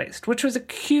off her waist, which was a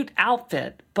cute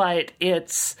outfit, but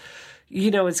it's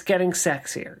getting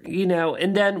sexier,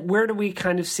 and then where do we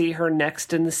kind of see her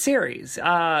next in the series?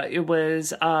 It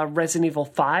was Resident Evil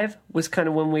 5 was kind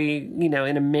of when we, in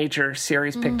a major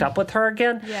series picked up with her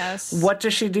again. Yes. What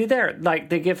does she do there? Like,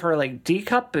 they give her like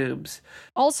D-cup boobs.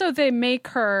 Also, they make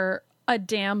her a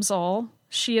damsel.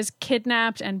 She is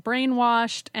kidnapped and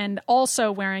brainwashed and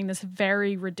also wearing this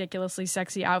very ridiculously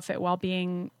sexy outfit while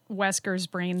being Wesker's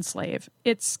brain slave.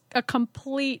 It's a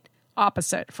complete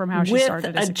opposite from how she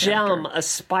started as a gem, a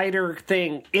spider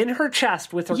thing in her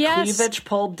chest with her cleavage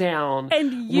pulled down,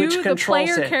 and you, which the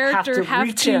player character,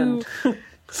 have to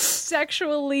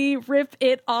sexually rip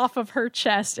it off of her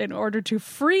chest in order to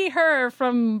free her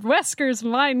from Wesker's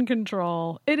mind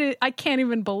control. I can't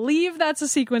even believe that's a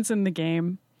sequence in the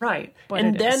game. Right.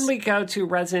 And then we go to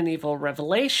Resident Evil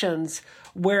Revelations,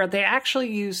 where they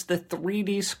actually use the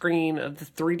 3D screen of the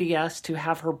 3DS to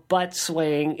have her butt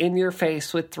swaying in your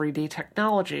face with 3D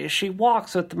technology as she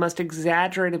walks with the most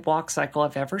exaggerated walk cycle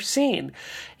I've ever seen.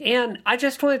 And I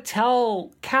just want to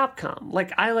tell Capcom,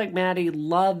 like, I, like Maddie,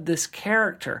 love this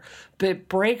character, but it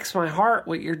breaks my heart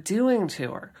what you're doing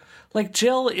to her. Like,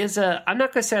 Jill is I'm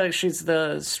not going to say like she's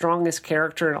the strongest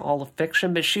character in all of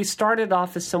fiction, but she started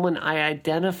off as someone I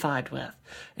identified with.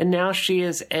 And now she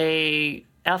is a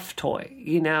F toy,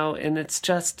 and it's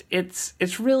just,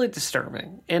 it's really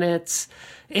disturbing. And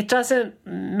it doesn't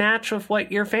match with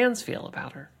what your fans feel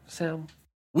about her. So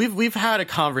we've had a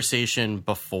conversation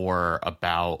before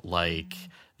about like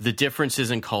the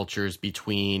differences in cultures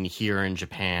between here and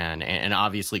Japan. And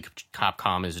obviously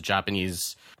Capcom is a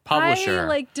Japanese publisher.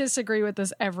 I disagree with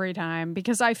this every time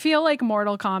because I feel like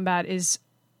Mortal Kombat is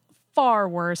far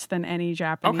worse than any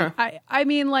Japanese. Okay. I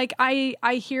mean,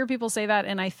 I hear people say that,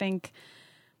 and I think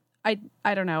I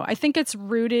don't know. I think it's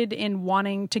rooted in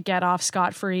wanting to get off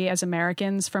scot-free as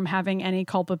Americans from having any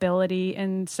culpability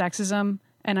in sexism,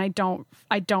 and I don't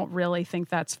really think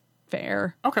that's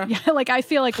fair. Okay. Yeah, I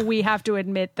feel like we have to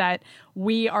admit that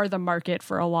we are the market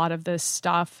for a lot of this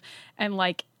stuff, and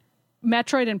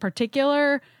Metroid in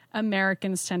particular,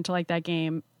 Americans tend to like that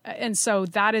game. And so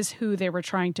that is who they were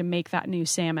trying to make that new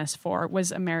Samus for,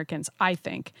 was Americans, I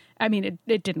think. I mean,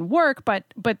 it didn't work, but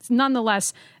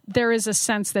nonetheless, there is a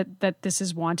sense that this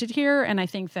is wanted here. And I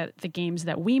think that the games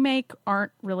that we make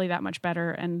aren't really that much better.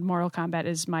 And Mortal Kombat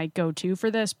is my go-to for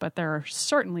this, but there are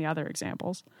certainly other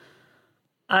examples.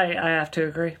 I have to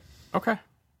agree. Okay.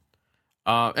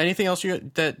 Anything else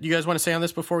that you guys want to say on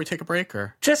this before we take a break,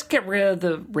 or just get rid of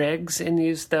the rigs and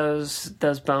use those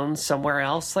bones somewhere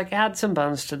else? Like, add some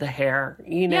bones to the hair.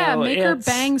 Make her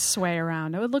bangs sway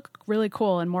around. It would look really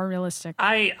cool and more realistic.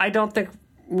 I don't think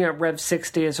Rev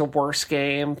 60 is a worse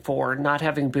game for not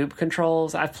having boob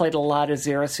controls. I've played a lot of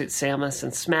Zero Suit Samus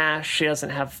and Smash. She doesn't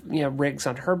have rigs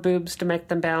on her boobs to make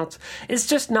them bounce. It's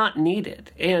just not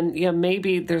needed. And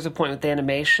maybe there's a point with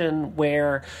animation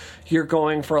where you're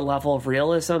going for a level of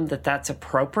realism that's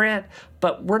appropriate,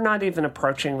 but we're not even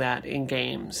approaching that in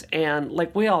games. And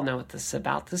we all know what this is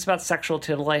about. This is about sexual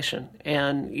titillation,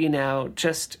 and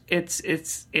just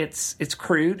it's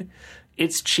crude,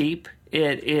 it's cheap.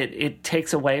 It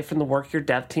takes away from the work your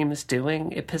dev team is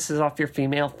doing. It pisses off your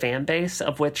female fan base,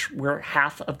 of which we're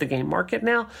half of the game market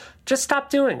now. Just stop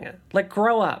doing it. Like,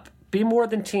 grow up. Be more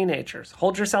than teenagers.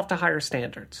 Hold yourself to higher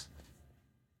standards.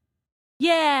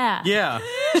 Yeah. Yeah.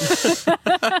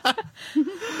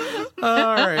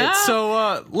 All right.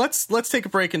 So let's take a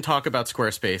break and talk about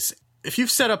Squarespace. If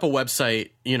you've set up a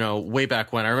website, way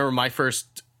back when, I remember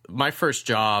my first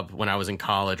job when I was in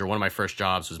college, or one of my first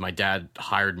jobs, was my dad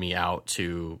hired me out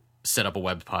to set up a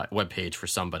web page for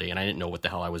somebody, and I didn't know what the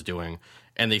hell I was doing.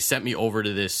 And they sent me over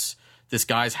to this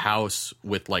guy's house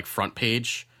with like front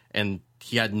page, and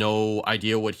he had no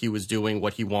idea what he was doing,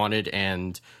 what he wanted,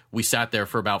 and we sat there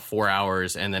for about 4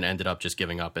 hours and then ended up just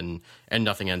giving up, and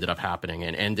nothing ended up happening.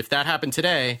 And if that happened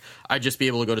today, I'd just be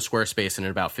able to go to Squarespace, and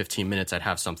in about 15 minutes, I'd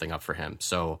have something up for him.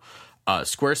 So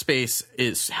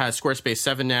Squarespace has Squarespace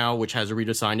 7 now, which has a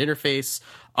redesigned interface.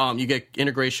 You get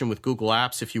integration with Google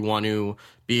Apps if you want to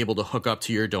be able to hook up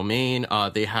to your domain.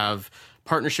 They have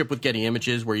partnership with Getty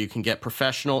Images, where you can get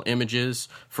professional images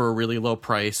for a really low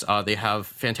price. They have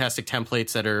fantastic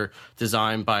templates that are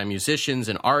designed by musicians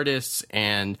and artists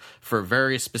and for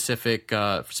various specific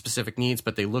needs,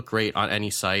 but they look great on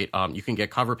any site. You can get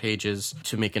cover pages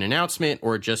to make an announcement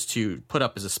or just to put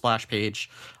up as a splash page.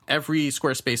 Every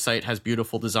Squarespace site has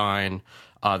beautiful design.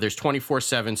 There's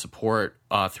 24/7 support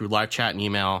through live chat and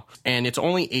email, and it's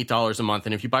only $8 a month.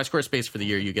 And if you buy Squarespace for the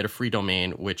year, you get a free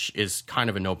domain, which is kind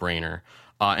of a no-brainer.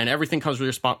 And everything comes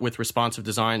with responsive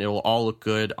design. It will all look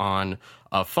good on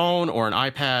a phone or an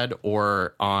iPad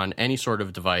or on any sort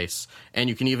of device. And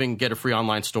you can even get a free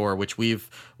online store, which we've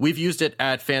used it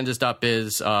at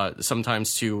fandas.biz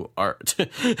sometimes to a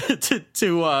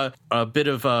bit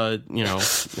of I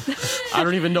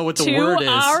don't even know what the word is.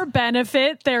 To our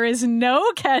benefit, there is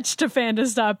no catch to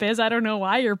fandas.biz. I don't know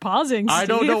why you're pausing, Steve. I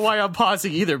don't know why I'm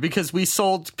pausing either, because we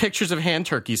sold pictures of hand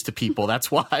turkeys to people.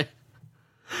 That's why.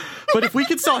 But if we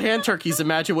could sell hand turkeys,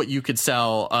 imagine what you could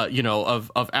sell,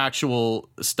 of actual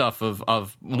stuff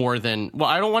of more than, well,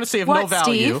 I don't want to say of no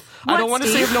value. I don't want to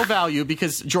say of no value,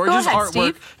 because George's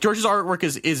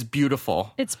artwork is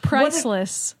beautiful. It's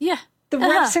priceless. Yeah. The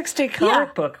Rev 60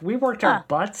 comic book, we worked our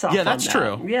butts off. Yeah, that's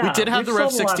true. Yeah, we did have the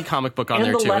Rev 60 comic book on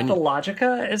there too. And the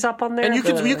Lethologica is up on there. And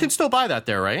you can still buy that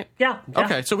there, right? Yeah.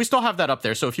 Okay, so we still have that up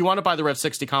there. So if you want to buy the Rev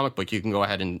 60 comic book, you can go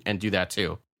ahead and do that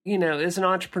too. As an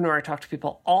entrepreneur, I talk to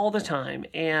people all the time,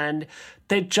 and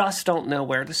they just don't know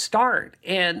where to start.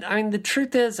 And I mean, the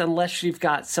truth is, unless you've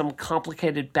got some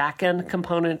complicated back-end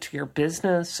component to your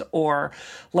business, or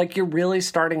like you're really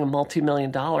starting a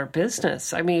multi-million-dollar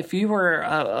business. I mean, if you were,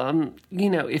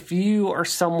 if you are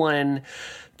someone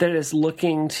that is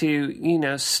looking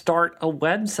to, start a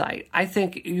website, I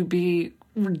think you'd be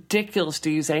ridiculous to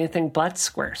use anything but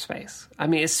Squarespace. I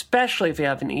mean, especially if you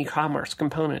have an e-commerce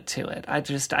component to it. I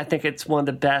think it's one of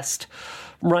the best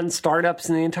run startups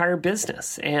in the entire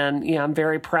business. And, I'm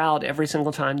very proud every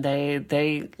single time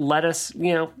they let us,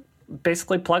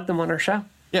 basically plug them on our show.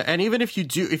 Yeah, and even if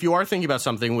you are thinking about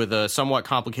something with a somewhat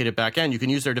complicated back end, you can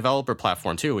use their developer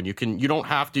platform too, and you don't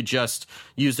have to just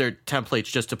use their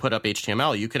templates just to put up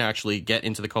HTML. You can actually get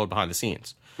into the code behind the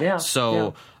scenes. Yeah.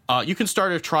 So you can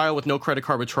start a trial with no credit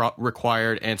card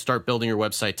required and start building your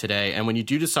website today. And when you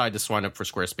do decide to sign up for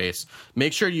Squarespace,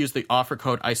 make sure to use the offer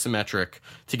code Isometric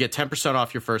to get 10%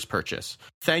 off your first purchase.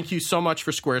 Thank you so much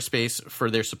for Squarespace for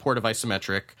their support of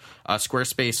Isometric.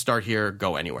 Squarespace, start here,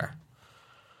 go anywhere.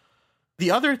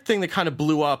 The other thing that kind of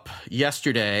blew up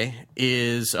yesterday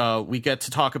is we get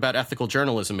to talk about ethical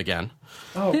journalism again.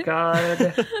 Oh,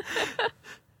 God.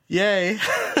 Yay.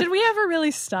 Did we ever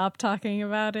really stop talking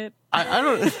about it? I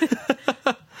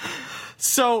don't.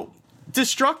 So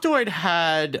Destructoid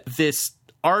had this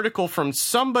article from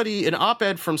somebody, an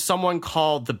op-ed from someone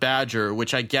called The Badger,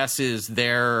 which I guess is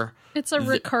their... It's a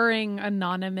recurring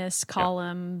anonymous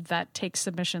column that takes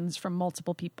submissions from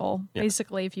multiple people. Yeah.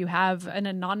 Basically, if you have an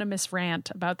anonymous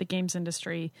rant about the games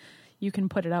industry, you can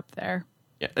put it up there.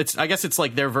 Yeah, I guess it's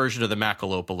like their version of the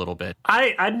Macalope a little bit.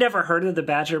 I'd never heard of the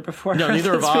Badger before. No,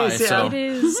 neither have I. So. It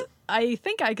is, I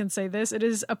think I can say this, it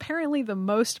is apparently the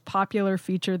most popular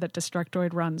feature that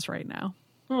Destructoid runs right now.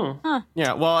 Huh.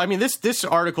 Yeah, well, I mean, this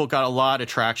article got a lot of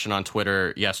traction on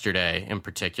Twitter yesterday in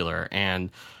particular,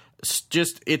 and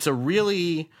it's a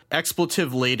really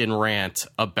expletive-laden rant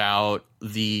about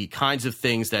the kinds of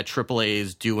things that AAA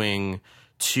is doing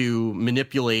to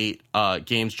manipulate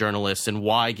games journalists, and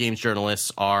why games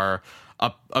journalists are,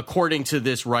 according to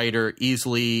this writer,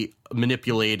 easily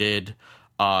manipulated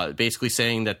basically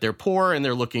saying that they're poor and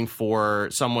they're looking for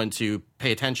someone to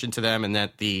pay attention to them, and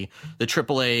that the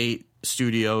AAA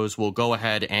studios will go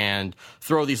ahead and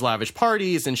throw these lavish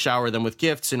parties and shower them with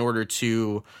gifts in order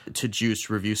to juice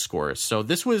review scores. So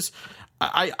this was,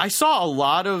 I saw a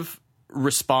lot of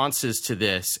responses to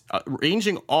this,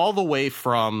 ranging all the way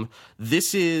from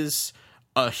this is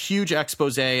a huge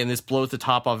expose and this blows the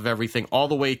top off of everything, all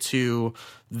the way to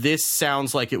this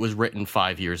sounds like it was written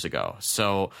 5 years ago.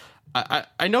 So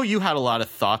I know you had a lot of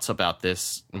thoughts about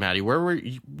this, Maddie.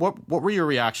 What were your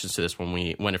reactions to this when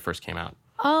it first came out?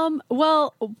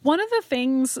 Well, one of the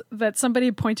things that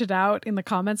somebody pointed out in the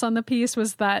comments on the piece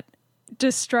was that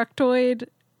Destructoid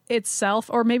itself,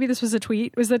 or maybe this was a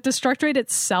tweet, was that Destructoid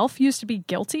itself used to be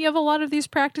guilty of a lot of these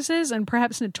practices, and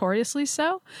perhaps notoriously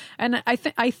so. And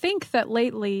I think that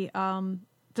lately,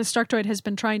 Destructoid has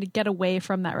been trying to get away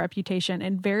from that reputation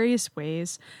in various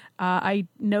ways. I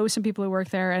know some people who work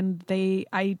there, and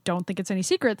I don't think it's any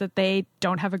secret that they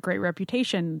don't have a great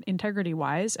reputation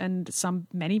integrity-wise, and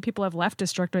many people have left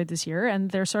Destructoid this year,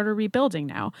 and they're sort of rebuilding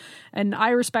now. And I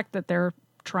respect that they're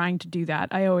trying to do that.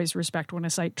 I always respect when a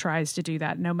site tries to do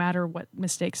that, no matter what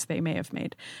mistakes they may have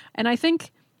made. And I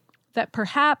think that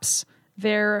perhaps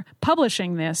their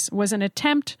publishing this was an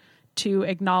attempt to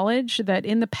acknowledge that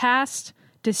in the past,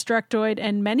 Destructoid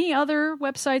and many other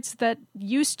websites that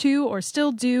used to or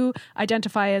still do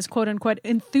identify as quote-unquote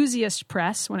enthusiast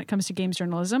press when it comes to games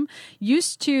journalism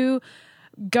used to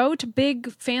go to big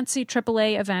fancy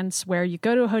AAA events where you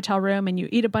go to a hotel room and you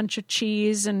eat a bunch of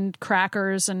cheese and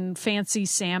crackers and fancy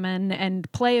salmon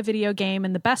and play a video game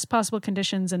in the best possible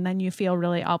conditions, and then you feel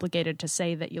really obligated to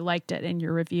say that you liked it in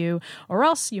your review, or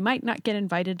else you might not get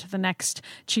invited to the next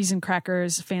cheese and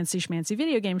crackers fancy schmancy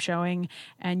video game showing,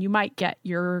 and you might get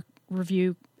your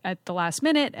review at the last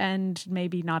minute and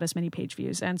maybe not as many page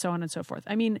views, and so on and so forth.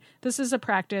 I mean, this is a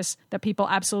practice that people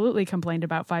absolutely complained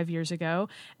about 5 years ago,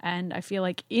 and I feel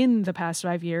like in the past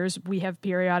 5 years, we have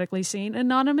periodically seen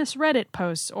anonymous Reddit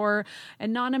posts or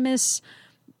anonymous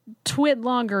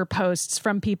Twitlonger posts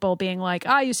from people being like,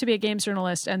 I used to be a games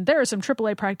journalist, and there are some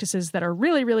AAA practices that are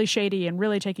really, really shady and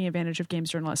really taking advantage of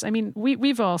games journalists. I mean,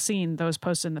 we've all seen those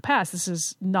posts in the past. This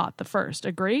is not the first.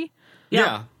 Agree?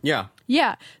 Yeah.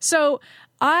 So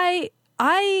I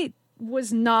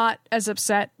was not as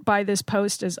upset by this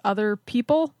post as other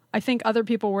people. I think other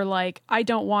people were like, I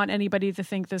don't want anybody to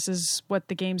think this is what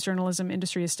the games journalism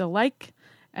industry is still like.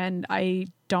 And I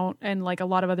don't, and like a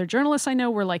lot of other journalists I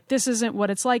know were like, this isn't what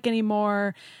it's like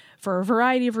anymore, for a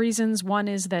variety of reasons. One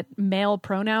is that male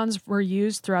pronouns were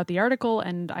used throughout the article.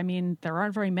 And I mean, there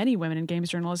aren't very many women in games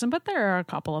journalism, but there are a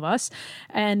couple of us.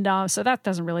 And so that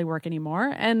doesn't really work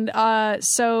anymore. And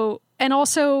also,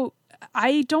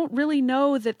 I don't really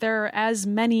know that there are as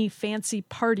many fancy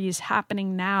parties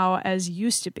happening now as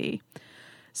used to be.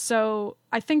 So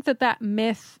I think that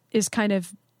myth is kind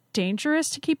of dangerous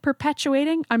to keep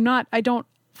perpetuating. I don't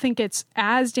think it's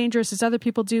as dangerous as other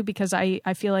people do, because I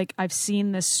feel like I've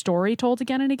seen this story told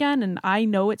again and again, and I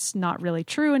know it's not really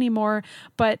true anymore,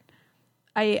 but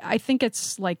I think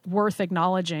it's like worth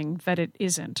acknowledging that it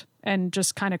isn't, and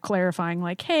just kind of clarifying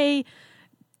like, hey,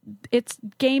 it's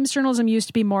games journalism used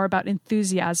to be more about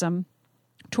enthusiasm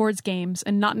towards games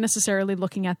and not necessarily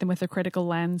looking at them with a critical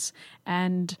lens.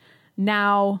 And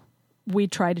now we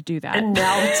try to do that. And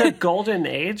now it's a golden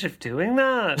age of doing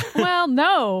that. Well,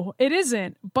 no, it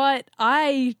isn't. But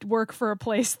I work for a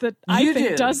place that I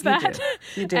think does that.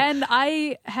 You do. And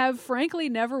I have frankly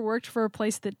never worked for a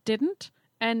place that didn't.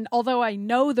 And although I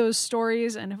know those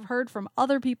stories and have heard from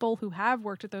other people who have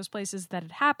worked at those places that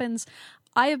it happens,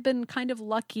 I have been kind of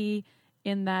lucky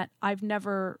in that I've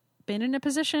never been in a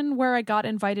position where I got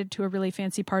invited to a really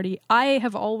fancy party. I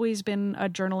have always been a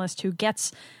journalist who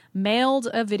gets mailed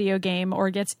a video game or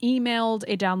gets emailed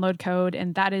a download code,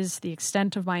 and that is the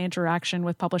extent of my interaction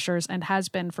with publishers and has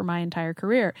been for my entire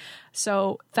career.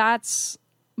 So that's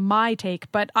my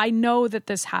take, but I know that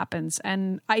this happens,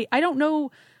 and I don't know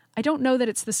that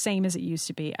it's the same as it used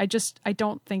to be. I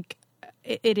don't think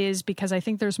it is, because I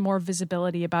think there's more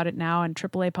visibility about it now, and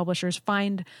AAA publishers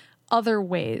find other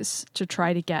ways to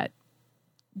try to get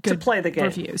good to play the game.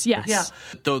 Reviews. Yes. Yeah.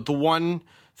 The one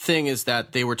thing is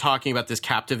that they were talking about this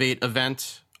Captivate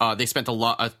event. They spent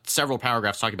several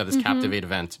paragraphs talking about this Captivate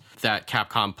event that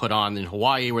Capcom put on in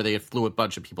Hawaii, where they flew a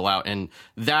bunch of people out, and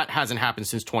that hasn't happened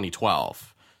since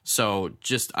 2012. So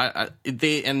just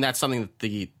and that's something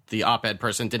that the op-ed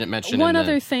person didn't mention. One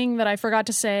other thing that I forgot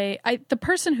to say, the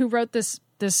person who wrote this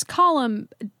column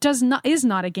is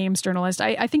not a games journalist.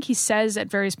 I think he says at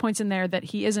various points in there that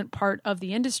he isn't part of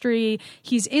the industry.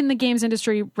 He's in the games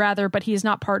industry rather, but he is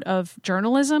not part of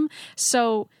journalism.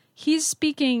 So he's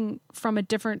speaking from a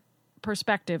different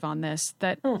perspective on this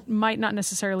that might not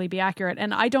necessarily be accurate.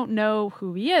 And I don't know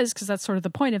who he is, because that's sort of the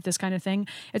point of this kind of thing.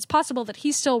 It's possible that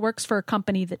he still works for a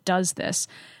company that does this.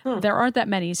 There aren't that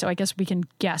many, so I guess we can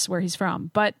guess where he's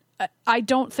from. But I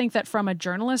don't think that from a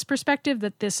journalist perspective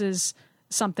that this is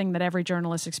something that every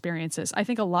journalist experiences. I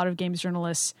think a lot of games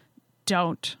journalists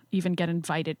don't even get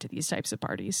invited to these types of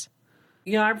parties.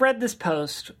 I read this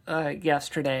post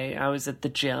yesterday. I was at the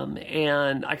gym,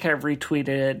 and I kind of retweeted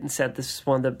it and said this is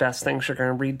one of the best things you're going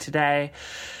to read today.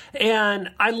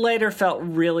 And I later felt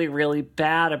really, really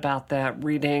bad about that,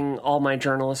 reading all my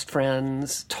journalist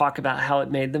friends talk about how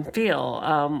it made them feel.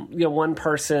 One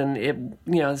person,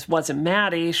 this wasn't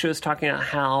Maddie. She was talking about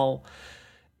how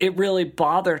it really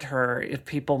bothered her if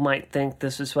people might think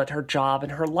this is what her job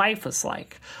and her life was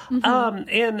like.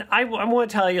 And I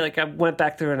want to tell you, I went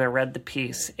back through and I read the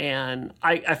piece, and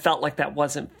I felt like that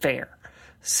wasn't fair.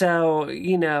 So,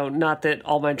 not that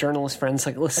all my journalist friends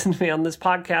listen to me on this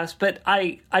podcast, but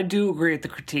I do agree with the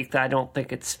critique that I don't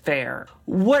think it's fair.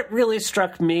 What really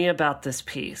struck me about this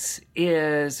piece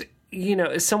is,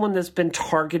 as someone that's been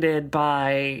targeted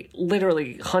by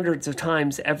literally hundreds of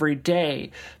times every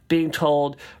day, being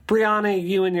told, Brianna,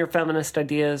 you and your feminist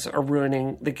ideas are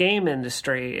ruining the game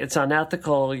industry. It's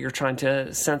unethical. You're trying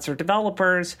to censor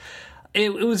developers.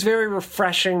 It was very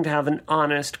refreshing to have an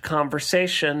honest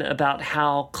conversation about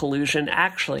how collusion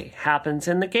actually happens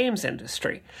in the games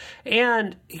industry.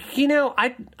 And,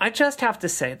 I just have to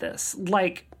say this,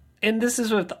 and this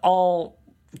is with all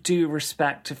due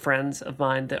respect to friends of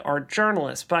mine that are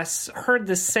journalists, but I heard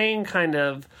this same kind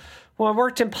of, I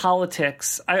worked in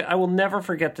politics. I will never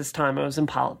forget this time I was in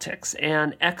politics,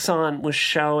 and Exxon was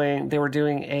showing, they were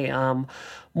doing a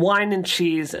wine and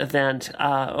cheese event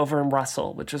over in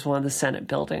Russell, which is one of the Senate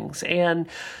buildings. And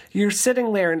you're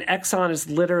sitting there, and Exxon is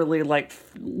literally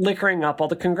liquoring up all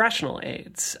the congressional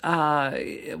aides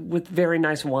with very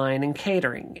nice wine and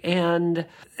catering. And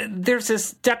there's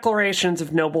this declarations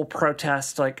of noble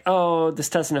protest, oh, this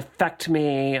doesn't affect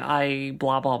me, I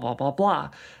blah, blah, blah, blah,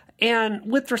 blah.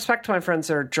 And with respect to my friends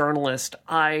that are journalists,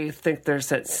 I think there's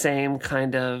that same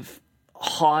kind of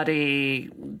haughty,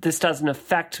 this doesn't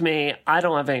affect me, I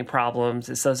don't have any problems,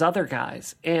 it's those other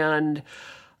guys. And,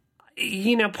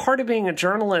 part of being a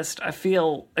journalist, I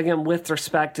feel, again, with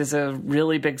respect, is a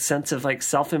really big sense of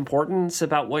self-importance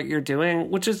about what you're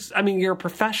doing, which is, you're a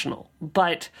professional.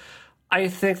 But I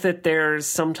think that there's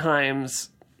sometimes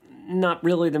not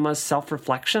really the most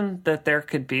self-reflection that there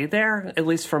could be there, at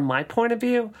least from my point of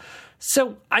view.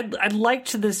 So I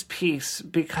liked this piece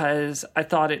because I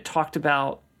thought it talked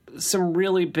about some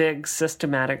really big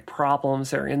systematic problems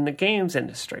that are in the games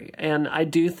industry. And I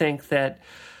think that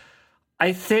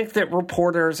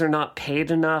reporters are not paid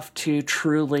enough to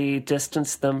truly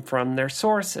distance them from their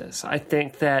sources. I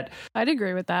think that I'd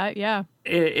agree with that, yeah.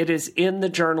 It is in the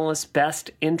journalist's best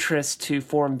interest to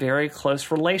form very close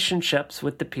relationships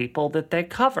with the people that they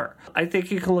cover. I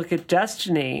think you can look at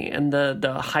Destiny and the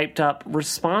hyped up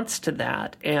response to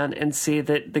that and see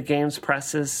that the games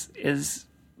press is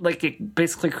it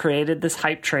basically created this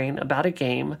hype train about a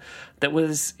game that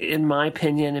was, in my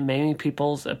opinion, and many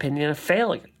people's opinion, a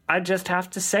failure. I just have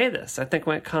to say this. I think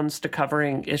when it comes to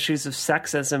covering issues of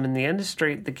sexism in the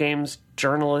industry, the games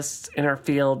journalists in our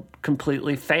field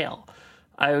completely fail.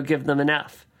 I would give them an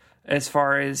F. As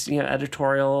far as,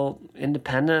 editorial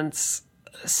independence,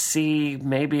 C,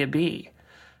 maybe a B.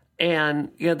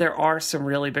 And, there are some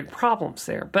really big problems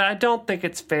there. But I don't think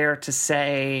it's fair to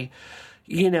say,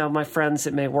 my friends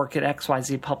that may work at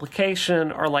XYZ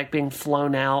publication are being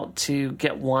flown out to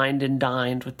get wined and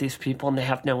dined with these people and they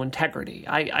have no integrity.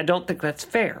 I don't think that's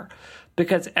fair,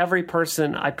 because every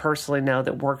person I personally know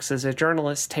that works as a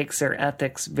journalist takes their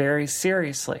ethics very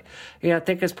seriously. I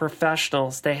think as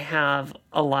professionals, they have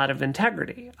a lot of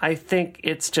integrity. I think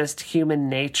it's just human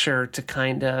nature to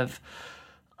kind of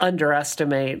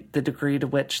underestimate the degree to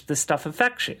which this stuff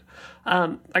affects you.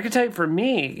 I can tell you for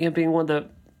me, being one of the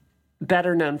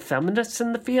better known feminists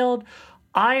in the field,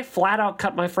 I flat out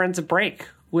cut my friends a break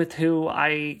with who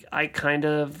I kind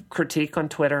of critique on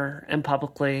Twitter and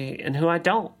publicly and who I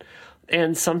don't.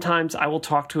 And sometimes I will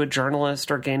talk to a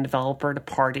journalist or game developer at a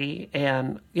party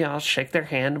and, I'll shake their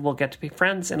hand, we'll get to be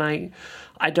friends, and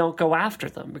I don't go after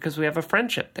them because we have a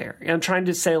friendship there. And I'm trying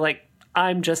to say,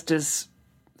 I'm just as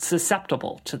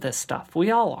susceptible to this stuff. We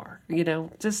all are,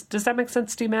 Does that make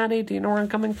sense to you, Maddie? Do you know where I'm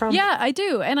coming from? Yeah, I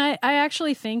do. And I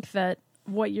actually think that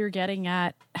what you're getting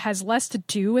at has less to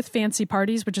do with fancy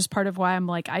parties, which is part of why I'm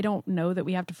I don't know that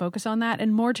we have to focus on that,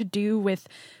 and more to do with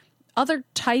other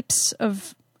types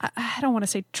of, I don't want to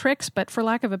say tricks, but for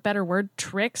lack of a better word,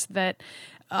 tricks that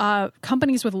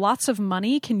companies with lots of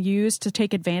money can use to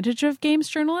take advantage of games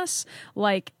journalists.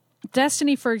 Like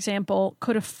Destiny, for example,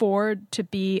 could afford to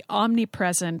be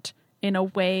omnipresent in a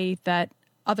way that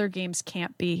other games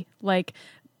can't be. Like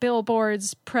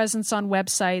billboards, presence on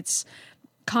websites,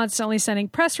 constantly sending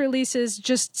press releases,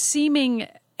 just seeming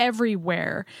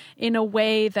everywhere in a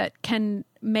way that can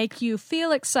make you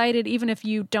feel excited even if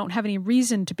you don't have any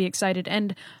reason to be excited.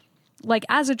 And like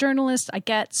as a journalist, I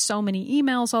get so many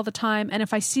emails all the time, and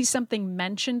if I see something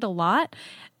mentioned a lot,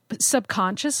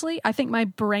 subconsciously, I think my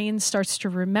brain starts to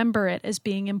remember it as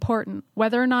being important,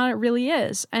 whether or not it really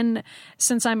is. And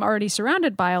since I'm already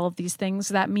surrounded by all of these things,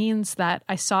 that means that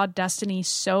I saw Destiny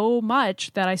so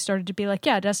much that I started to be like,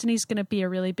 yeah, Destiny's going to be a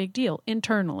really big deal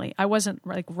internally. I wasn't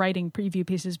like writing preview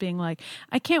pieces being like,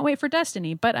 I can't wait for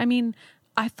Destiny. But I mean,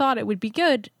 I thought it would be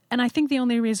good. And I think the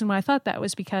only reason why I thought that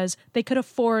was because they could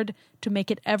afford to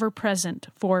make it ever present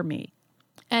for me.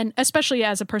 And especially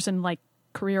as a person like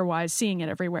career-wise, seeing it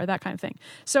everywhere, that kind of thing.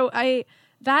 So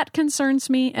that concerns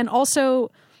me. And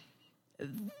also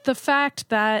the fact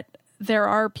that there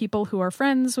are people who are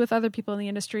friends with other people in the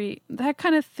industry, that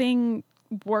kind of thing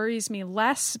worries me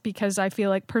less, because I feel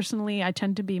like personally I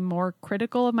tend to be more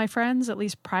critical of my friends, at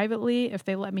least privately. If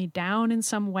they let me down in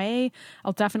some way,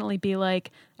 I'll definitely be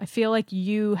like, I feel like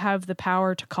you have the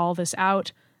power to call this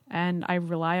out, and I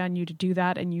rely on you to do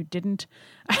that, and you didn't.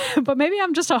 But maybe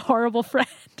I'm just a horrible friend.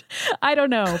 I don't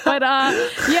know. But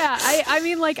yeah, I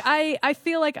mean, like, I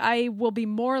feel like I will be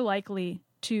more likely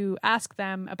to ask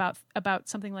them about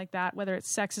something like that, whether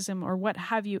it's sexism or what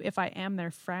have you, if I am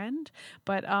their friend.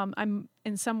 But I'm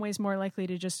in some ways more likely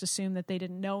to just assume that they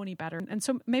didn't know any better. And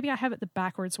so maybe I have it the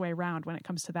backwards way around when it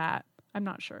comes to that. I'm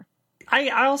not sure. I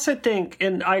also think,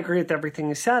 and I agree with everything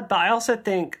you said, but I also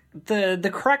think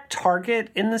the correct target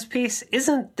in this piece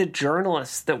isn't the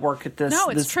journalists that work at this,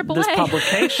 this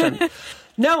publication.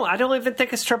 No, I don't even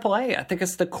think it's AAA. I think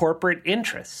it's the corporate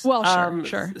interests. Well,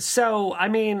 sure. So, I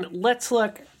mean, let's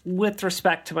look with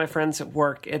respect to my friends at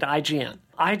work at IGN.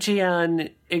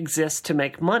 IGN exists to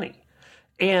make money.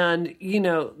 And, you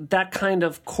know, that kind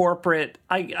of corporate,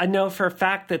 I know for a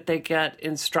fact that they get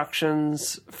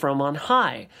instructions from on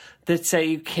high that say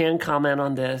you can comment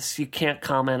on this, you can't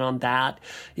comment on that.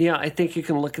 You know, I think you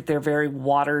can look at their very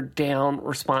watered down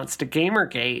response to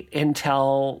Gamergate and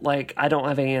tell, like, I don't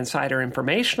have any insider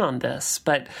information on this,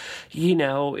 but, you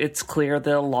know, it's clear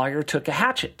the lawyer took a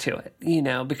hatchet to it, you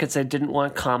know, because they didn't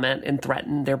want to comment and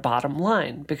threaten their bottom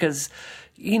line. Because,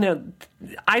 you know,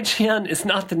 IGN is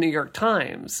not the New York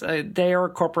Times. They are a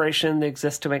corporation. They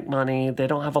exist to make money. They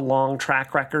don't have a long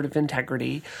track record of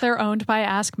integrity. They're owned by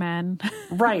AskMen.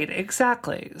 Right,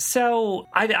 exactly. So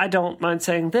I don't mind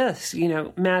saying this. You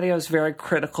know, Mattio's very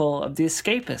critical of The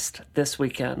Escapist this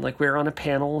weekend. Like, we were on a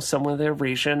panel with someone in their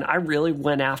region. I really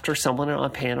went after someone on a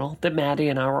panel that Maddie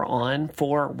and I were on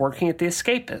for working at The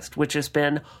Escapist, which has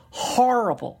been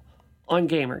horrible on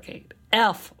Gamergate.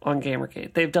 F on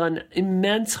Gamergate. They've done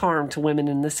immense harm to women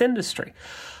in this industry.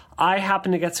 I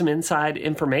happened to get some inside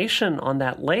information on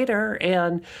that later,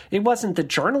 and it wasn't the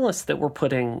journalists that were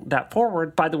putting that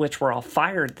forward, by the which we're all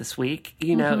fired this week.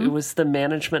 You know, It was the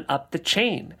management up the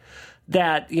chain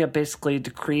that, you know, basically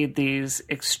decreed these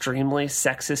extremely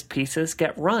sexist pieces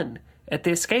get run at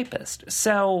The Escapist.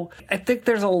 So I think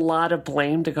there's a lot of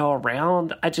blame to go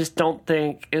around. I just don't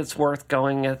think it's worth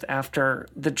going after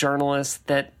the journalists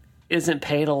that isn't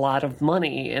paid a lot of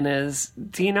money and is,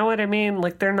 do you know what I mean?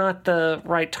 Like, they're not the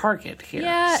right target here.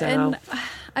 Yeah, so. And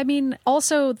I mean,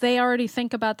 also, they already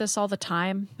think about this all the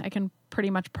time. I can pretty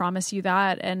much promise you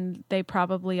that, and they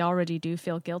probably already do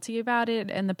feel guilty about it,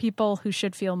 and the people who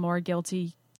should feel more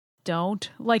guilty don't.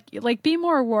 Like be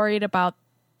more worried about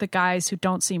the guys who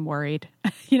don't seem worried,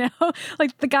 you know,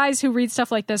 like the guys who read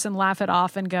stuff like this and laugh it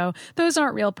off and go, those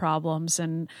aren't real problems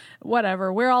and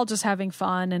whatever. We're all just having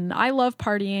fun. And I love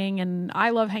partying and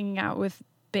I love hanging out with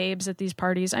babes at these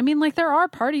parties. I mean, like, there are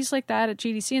parties like that at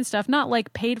GDC and stuff, not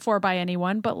like paid for by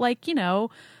anyone, but like, you know,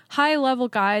 high level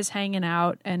guys hanging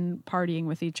out and partying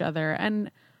with each other. And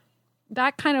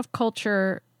that kind of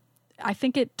culture, I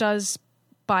think it does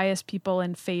bias people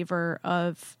in favor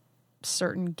of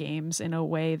certain games in a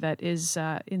way that is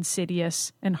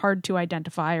insidious and hard to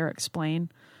identify or explain.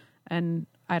 And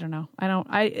I don't know.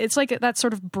 It's like that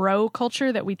sort of bro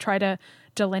culture that we try to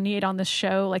delineate on this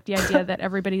show. Like the idea that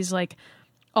everybody's like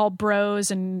all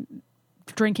bros and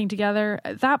drinking together.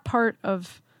 That part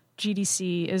of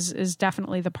GDC is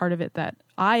definitely the part of it that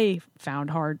I found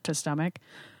hard to stomach.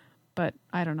 But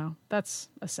I don't know. That's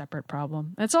a separate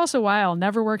problem. That's also why I'll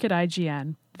never work at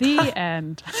IGN. The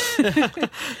end.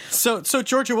 So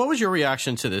Georgia, what was your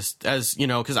reaction to this? As you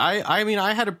know, because I mean,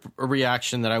 I had a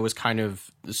reaction that I was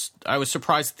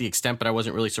surprised at the extent, but I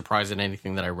wasn't really surprised at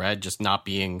anything that I read, just not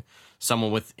being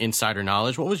someone with insider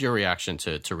knowledge. What was your reaction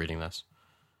to reading this?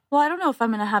 Well, I don't know if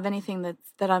I'm going to have anything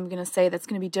that I'm going to say that's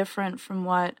going to be different from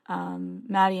what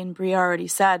Maddie and Brie already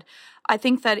said. I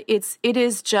think that it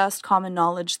is just common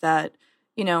knowledge that,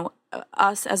 you know,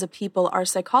 us as a people, our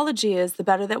psychology is the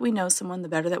better that we know someone, the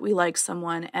better that we like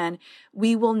someone, and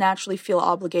we will naturally feel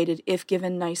obligated if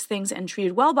given nice things and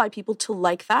treated well by people to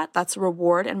like that. That's a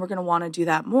reward, and we're going to want to do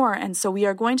that more. And so we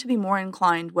are going to be more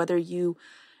inclined, whether you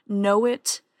know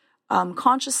it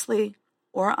consciously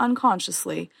or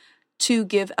unconsciously, to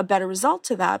give a better result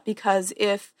to that. Because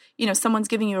if, you know, someone's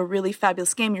giving you a really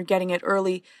fabulous game, you're getting it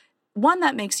early, one,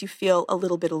 that makes you feel a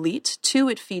little bit elite. Two,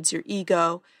 it feeds your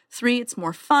ego. Three, it's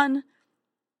more fun.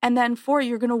 And then four,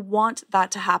 you're going to want that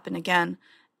to happen again.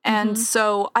 And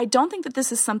so I don't think that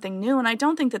this is something new, and I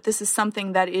don't think that this is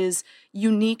something that is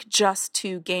unique just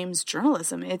to games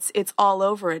journalism. It's all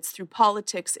over. It's through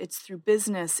politics. It's through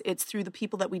business. It's through the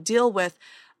people that we deal with.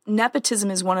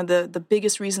 Nepotism is one of the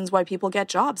biggest reasons why people get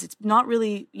jobs. It's not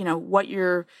really, you know, what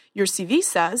your CV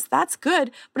says. That's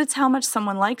good, but it's how much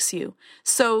someone likes you.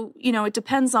 So, you know, it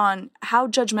depends on how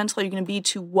judgmental you're going to be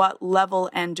to what level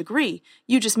and degree.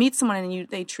 You just meet someone and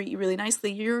they treat you really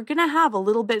nicely. You're going to have a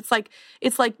little bit.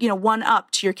 It's like, you know, one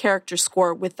up to your character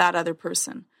score with that other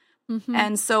person.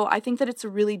 And so I think that it's a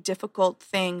really difficult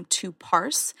thing to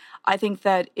parse. I think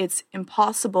that it's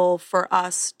impossible for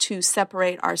us to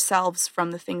separate ourselves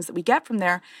from the things that we get from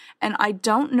there. And I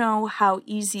don't know how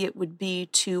easy it would be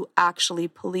to actually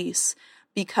police,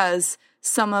 because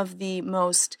some of the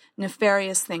most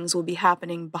nefarious things will be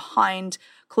happening behind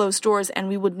closed doors, and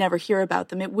we would never hear about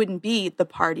them. It wouldn't be the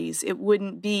parties. It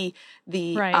wouldn't be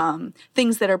the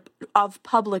things that are of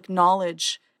public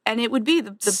knowledge. And it would be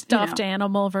the stuffed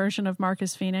animal version of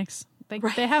Marcus Phoenix.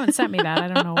 They haven't sent me that. I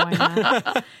don't know why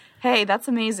not. Hey, that's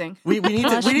amazing. We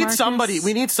need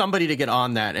somebody to get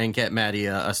on that and get Maddie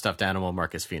a stuffed animal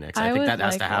Marcus Phoenix. I think that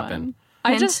has to happen. One.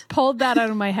 I just pulled that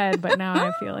out of my head, but now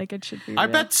I feel like it should be real. I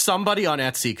bet somebody on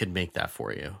Etsy could make that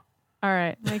for you. All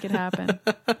right, make it happen.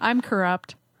 I'm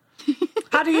corrupt.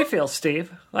 How do you feel,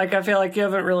 Steve? Like, I feel like you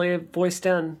haven't really voiced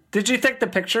in. Did you think the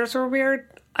pictures were weird?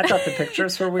 I thought the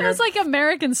pictures were weird. It was like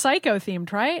American Psycho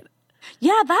themed, right?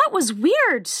 Yeah, that was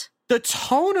weird. The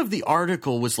tone of the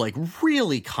article was like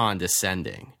really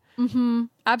condescending.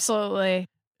 Absolutely.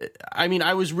 I mean,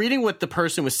 I was reading what the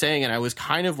person was saying, and I was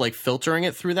kind of like filtering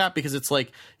it through that, because it's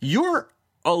like, you're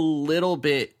a little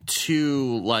bit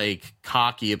too like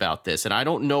cocky about this, and I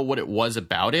don't know what it was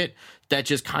about it that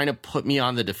just kind of put me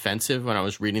on the defensive when I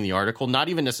was reading the article. Not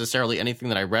even necessarily anything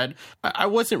that I read. I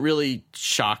wasn't really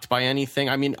shocked by anything.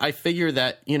 I mean, I figure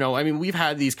that, you know, I mean, we've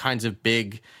had these kinds of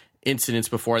big incidents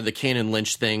before. The Kane and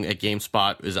Lynch thing at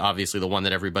GameSpot is obviously the one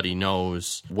that everybody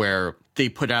knows, where they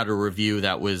put out a review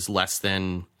that was less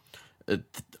than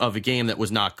of a game that was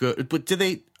not good. But did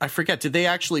they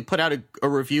actually put out a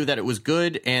review that it was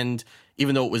good, and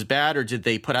even though it was bad, or did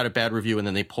they put out a bad review and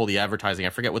then they pull the advertising? I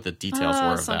forget what the details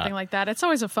were of that. Something like that. It's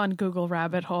always a fun Google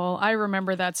rabbit hole. I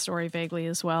remember that story vaguely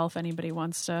as well, if anybody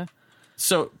wants to.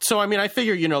 So I mean, I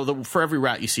figure, you know, for every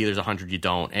rat you see, there's 100 you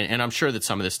don't. And I'm sure that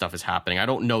some of this stuff is happening. I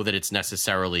don't know that it's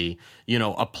necessarily, you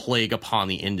know, a plague upon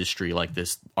the industry like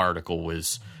this article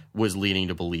was leading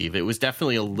to believe. It was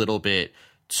definitely a little bit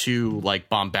too like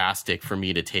bombastic for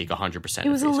me to take 100%. It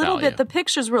was a little bit. The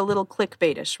pictures were a little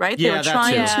clickbaitish, right? Yeah, they were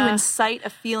trying to incite a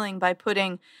feeling by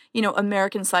putting, you know,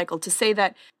 American Cycle, to say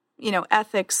that, you know,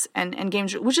 ethics and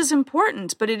games, which is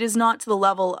important, but it is not to the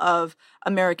level of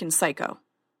American Psycho.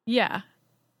 Yeah,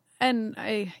 and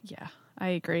I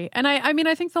agree. And I mean,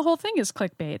 I think the whole thing is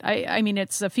clickbait. I mean,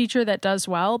 it's a feature that does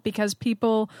well because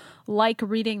people like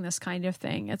reading this kind of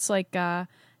thing. It's like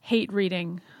hate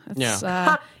reading. It's,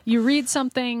 you read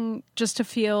something just to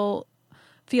feel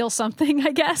something,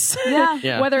 I guess.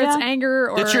 Yeah. Whether it's anger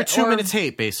or it's your 2 minutes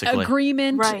hate, basically.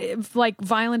 Agreement, right. Like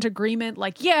violent agreement,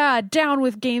 like, yeah, down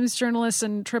with games journalists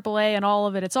and AAA and all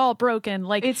of it. It's all broken.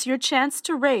 Like, it's your chance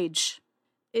to rage.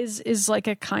 Is like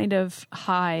a kind of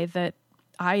high that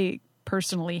I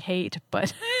personally hate,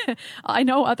 but I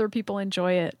know other people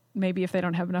enjoy it. Maybe if they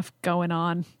don't have enough going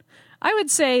on. I would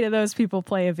say to those people,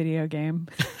 play a video game.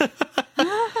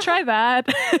 Try that.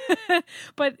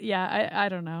 But yeah, I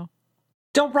don't know.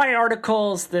 Don't write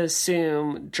articles that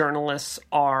assume journalists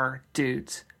are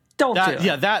dudes. Don't do it.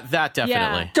 Yeah, that definitely.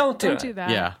 Yeah, don't do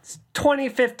that. Yeah.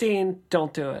 2015,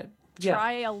 don't do it. Yeah.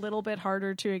 Try a little bit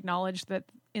harder to acknowledge that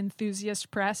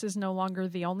enthusiast press is no longer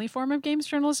the only form of games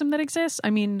journalism that exists.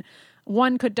 I mean,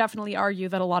 one could definitely argue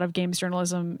that a lot of games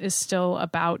journalism is still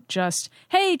about just,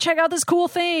 hey, check out this cool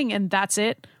thing, and that's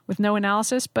it, with no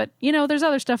analysis. But there's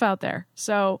other stuff out there.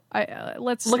 So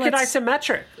let's look at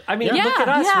Isometric. I mean, Yeah. look at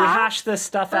us. Yeah. We hash this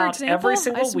stuff out example, every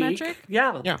single Isometric. week.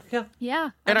 Yeah. Yeah.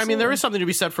 And I mean, there absolutely. is something to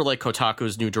be said for like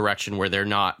Kotaku's new direction, where they're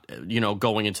not,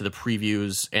 going into the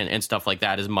previews and stuff like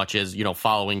that as much as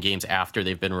following games after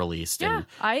they've been released. Yeah, And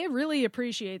I really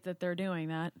appreciate that they're doing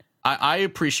that. I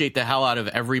appreciate the hell out of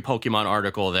every Pokemon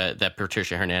article that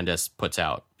Patricia Hernandez puts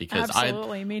out, because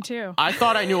Absolutely, me too. I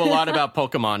thought I knew a lot about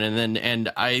Pokemon,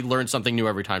 and I learned something new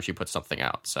every time she puts something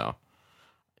out. So,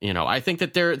 I think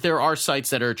that there are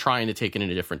sites that are trying to take it in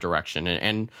a different direction,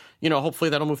 and hopefully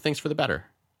that'll move things for the better.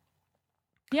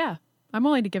 Yeah, I'm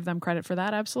willing to give them credit for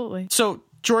that. Absolutely. So,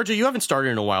 Georgia, you haven't started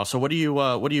in a while. So, what are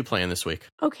you playing this week?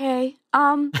 Okay.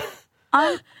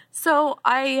 So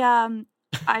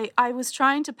I was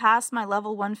trying to pass my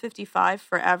level 155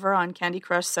 forever on Candy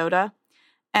Crush Soda,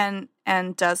 and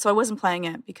so I wasn't playing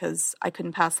it because I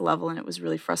couldn't pass the level, and it was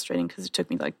really frustrating because it took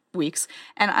me like weeks,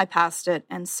 and I passed it,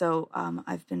 and so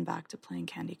I've been back to playing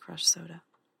Candy Crush Soda.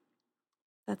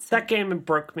 That's That it. game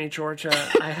broke me, Georgia.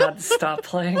 I had to stop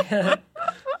playing it.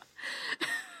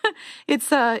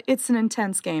 It's an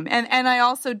intense game, and I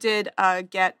also did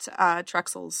get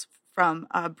Trexels from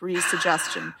Bree's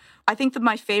suggestion. I think that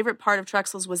my favorite part of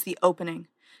Trexels was the opening,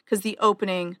 because the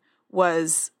opening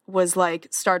was like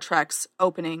Star Trek's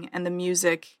opening, and the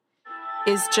music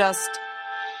is just,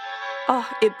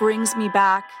 it brings me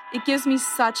back. It gives me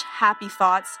such happy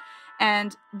thoughts,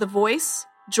 and the voice,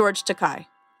 George Takei.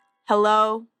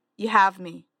 Hello, you have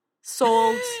me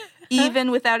sold,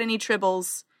 even without any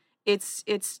tribbles. It's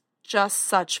just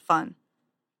such fun.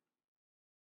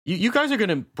 You guys are going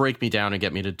to break me down and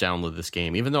get me to download this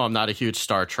game, even though I'm not a huge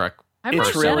Star Trek. I've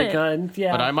It's not really said it. good.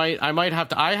 Yeah. But I might have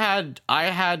to. I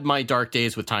had my dark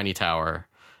days with Tiny Tower,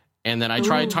 and then I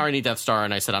tried Tiny Death Star,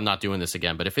 and I said I'm not doing this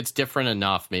again. But if it's different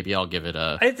enough, maybe I'll give it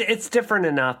a. It's different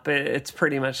enough, but it's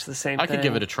pretty much the same I thing. could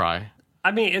give it a try.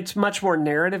 I mean, it's much more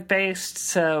narrative based,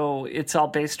 so it's all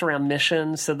based around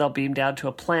missions. So they'll beam down to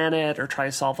a planet or try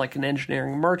to solve like an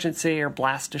engineering emergency or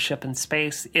blast a ship in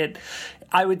space.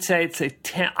 I would say it's a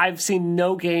 10. I've seen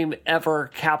no game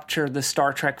ever capture the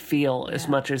Star Trek feel as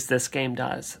much as this game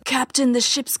does. Captain, the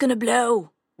ship's gonna blow.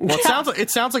 Well, it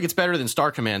sounds like it's better than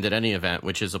Star Command at any event,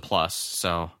 which is a plus.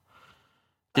 So,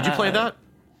 did you play that?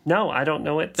 No, I don't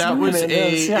know what That was Command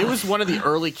is. Yeah. It was one of the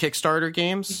early Kickstarter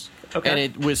games, Okay. and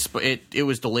it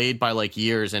was delayed by like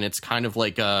years, and it's kind of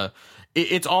like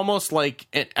it's almost like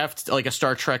like a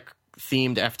Star Trek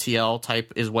themed FTL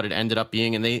type is what it ended up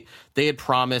being, and they had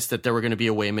promised that there were going to be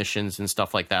away missions and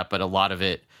stuff like that, but a lot of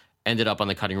it ended up on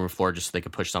the cutting room floor just so they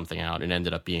could push something out, and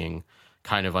ended up being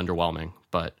kind of underwhelming.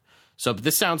 But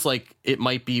this sounds like it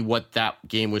might be what that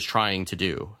game was trying to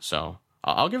do, so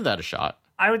I'll give that a shot.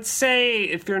 I would say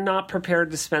if you're not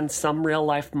prepared to spend some real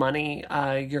life money,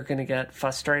 you're going to get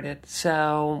frustrated.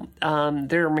 So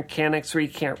there are mechanics where you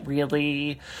can't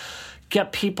really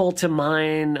get people to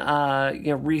mine,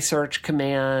 research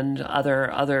command,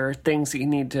 other things that you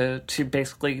need to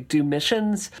basically do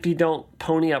missions. If you don't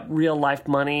pony up real life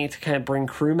money to kind of bring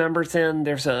crew members in,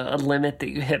 there's a limit that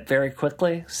you hit very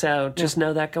quickly. So just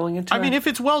know that going into it. I mean, if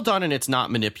it's well done and it's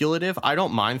not manipulative, I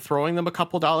don't mind throwing them a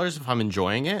couple dollars if I'm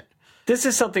enjoying it. This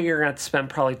is something you're going to have to spend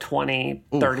probably $20,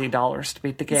 $30 to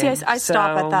beat the game. See, I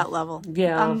stop at that level.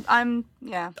 Yeah.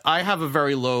 Yeah. I have a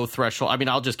very low threshold. I mean,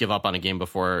 I'll just give up on a game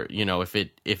before, if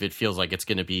it feels like it's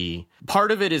going to be.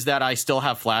 Part of it is that I still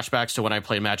have flashbacks to when I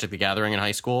played Magic the Gathering in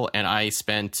high school, and I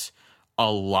spent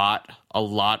a lot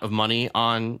of money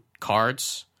on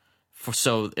cards.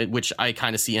 Which I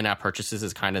kind of see in-app purchases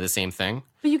as kind of the same thing.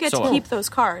 But you get to keep those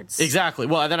cards. Exactly.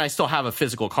 Well, then I still have a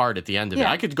physical card at the end of it.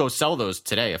 Yeah. I could go sell those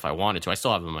today if I wanted to. I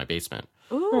still have them in my basement.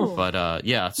 Ooh. But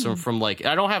so from like,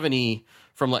 I don't have any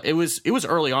from like, it was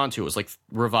early on too. It was like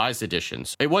revised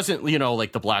editions. It wasn't,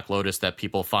 like the Black Lotus that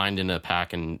people find in a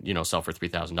pack and, sell for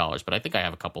 $3,000. But I think I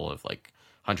have a couple of like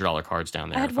 $100 cards down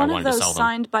there. I had if one I of wanted to those sell them.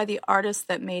 signed by the artist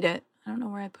that made it. I don't know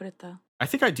where I put it though. I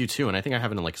think I do too. And I think I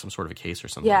have it in like some sort of a case or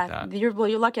something like Yeah, that. you're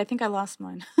lucky. I think I lost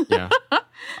mine. Yeah.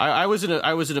 I was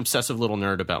an obsessive little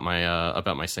nerd about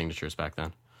my signatures back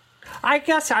then. I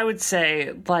guess I would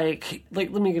say, like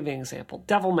let me give you an example.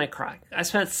 Devil May Cry. I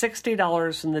spent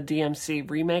 $60 when the DMC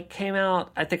remake came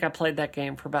out. I think I played that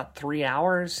game for about 3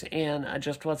 hours, and I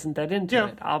just wasn't that into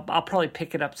it. I'll probably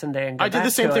pick it up someday and go back to it. I did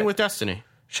the same thing with Destiny.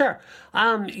 Sure.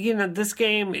 This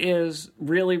game is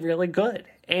really, really good.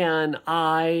 and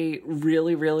I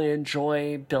really, really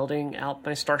enjoy building out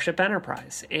my Starship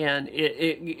Enterprise. And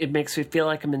it makes me feel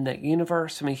like I'm in that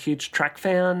universe. I'm a huge Trek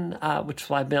fan, which is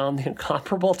why I've been on The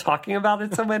Incomparable talking about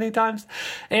it so many times.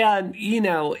 And,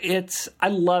 I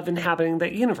love inhabiting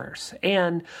that universe.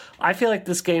 And I feel like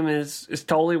this game is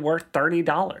totally worth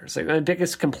 $30. Like, my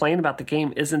biggest complaint about the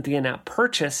game isn't the in-app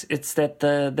purchase. It's that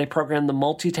they program the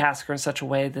multitasker in such a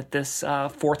way that this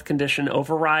fourth condition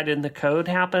override in the code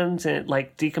happens, and it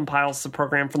like decompiles the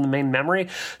program from the main memory.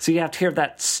 So you have to hear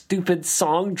that stupid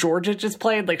song Georgia just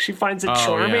played. Like, she finds it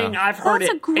charming. Yeah. I've heard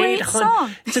That's it. a great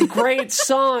song. It's a great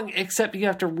song, except you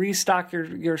have to restock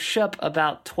your ship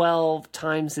about 12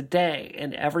 times a day.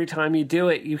 And every time you do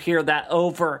it, you hear that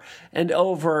over and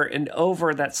over and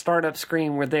over, that startup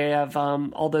screen where they have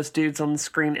all those dudes on the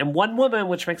screen and one woman,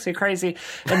 which makes me crazy.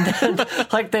 And then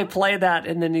like they play that,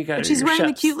 and then you go. She's wearing ships.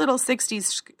 the cute little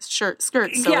 60s skirt. So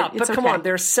yeah, it's but come okay. on,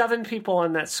 there's 7 people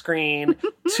on that screen.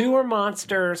 2 are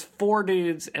monsters, 4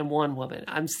 dudes, and 1 woman.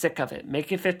 I'm sick of it.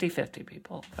 Make it 50-50,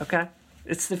 people. Okay?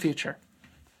 It's the future.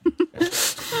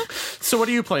 So what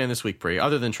are you playing this week, Brie,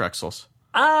 other than Trexels?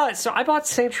 So I bought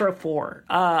Saints Row 4.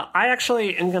 I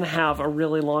actually am going to have a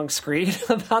really long screed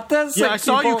about this. Yeah, Like, I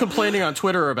saw you people- complaining on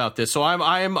Twitter about this, so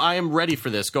I am ready for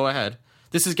this. Go ahead.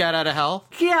 This is Gat Out of Hell?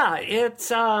 Yeah, it's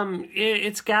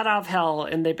Gat Out of Hell,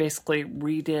 and they basically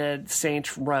redid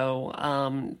Saints Row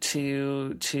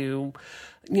to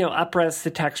up-res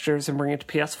the textures and bring it to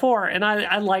PS4. And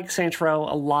I like Saints Row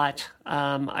a lot.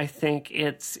 I think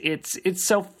it's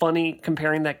so funny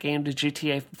comparing that game to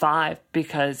GTA 5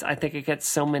 because I think it gets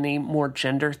so many more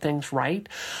gender things right.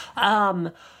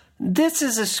 This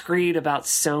is a screed about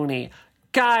Sony.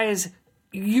 Guys,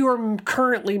 you are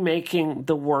currently making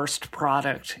the worst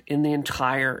product in the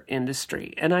entire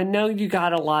industry. And I know you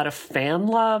got a lot of fan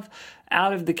love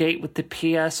out of the gate with the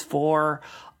PS4.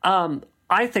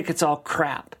 I think it's all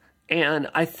crap. And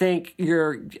I think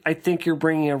you're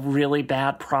bringing a really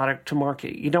bad product to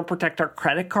market. You don't protect our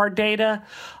credit card data.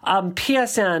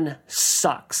 PSN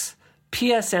sucks.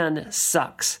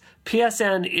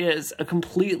 PSN is a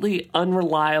completely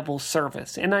unreliable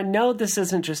service. And I know this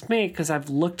isn't just me because I've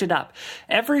looked it up.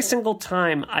 Every single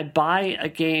time I buy a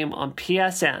game on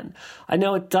PSN, I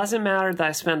know it doesn't matter that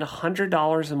I spend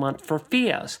 $100 a month for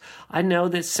FiOS. I know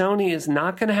that Sony is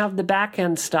not going to have the back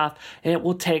end stuff, and it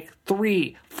will take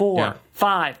 3, 4,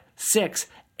 5, 6,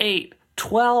 8,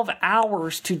 12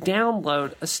 hours to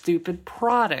download a stupid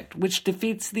product, which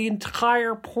defeats the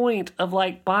entire point of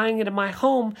like buying it in my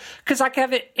home because I can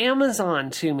have it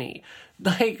Amazon to me,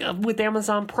 like with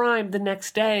Amazon Prime the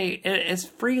next day as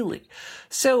freely.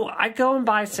 So I go and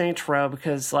buy Saints Row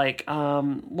because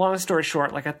long story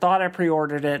short, I thought I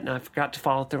pre-ordered it and I forgot to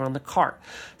follow through on the cart.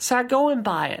 So I go and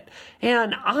buy it,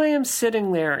 and I am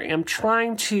sitting there and I'm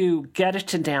trying to get it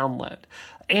to download.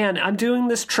 And I'm doing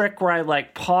this trick where I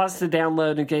pause the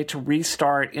download and get to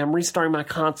restart. And I'm restarting my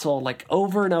console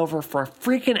over and over for a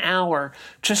freaking hour,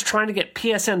 just trying to get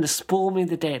PSN to spool me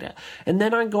the data. And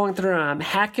then I'm going through and I'm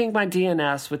hacking my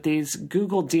DNS with these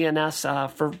Google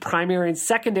DNS for primary and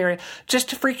secondary, just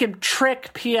to freaking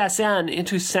trick PSN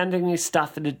into sending me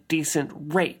stuff at a decent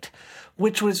rate,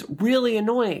 which was really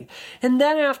annoying. And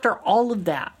then after all of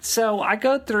that, so I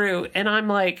go through and I'm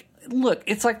like, look,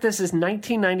 it's like this is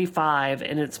 1995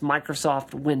 and it's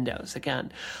Microsoft Windows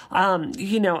again. I'm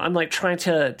trying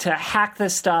to hack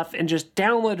this stuff and just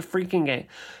download a freaking game.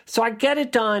 So I get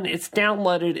it done. It's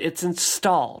downloaded. It's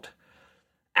installed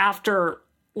after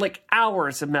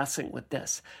hours of messing with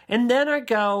this. And then I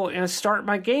go and I start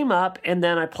my game up and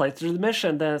then I play through the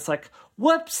mission. Then it's like,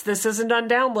 whoops, this isn't done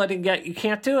downloading yet. You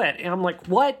can't do it. And I'm like,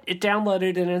 what? It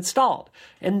downloaded and installed.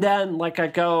 And then I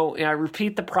go and I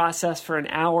repeat the process for an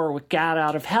hour with Gat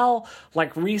Out of Hell,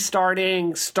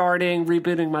 restarting, starting,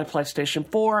 rebooting my PlayStation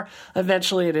 4.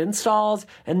 Eventually it installs.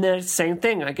 And then it's the same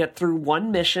thing. I get through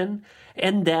one mission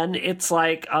and then it's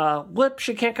whoops,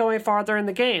 you can't go any farther in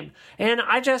the game. And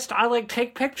I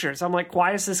take pictures. I'm like,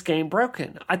 why is this game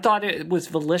broken? I thought it was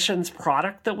Volition's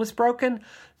product that was broken.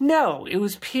 No, it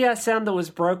was PSN that was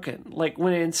broken.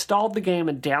 When it installed the game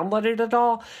and downloaded it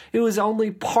all, it was only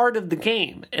part of the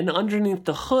game. And underneath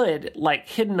the hood,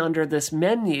 hidden under this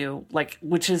menu,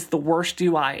 which is the worst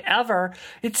UI ever,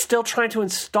 it's still trying to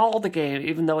install the game,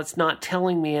 even though it's not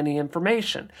telling me any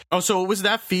information. Oh, so it was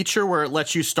that feature where it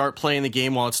lets you start playing the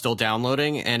game while it's still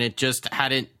downloading, and it just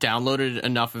hadn't downloaded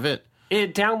enough of it?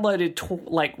 It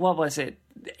downloaded,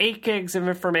 8 gigs of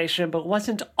information, but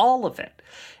wasn't all of it.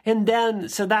 And then,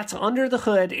 so that's under the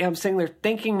hood, and I'm sitting there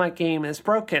thinking my game is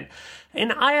broken.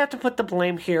 And I have to put the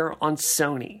blame here on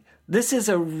Sony. This is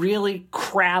a really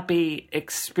crappy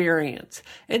experience.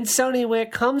 And Sony, when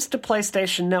it comes to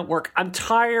PlayStation Network, I'm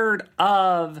tired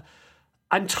of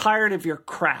your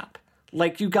crap.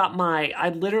 Like,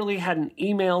 I literally had an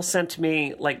email sent to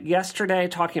me like yesterday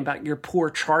talking about your poor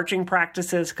charging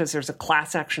practices because there's a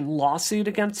class action lawsuit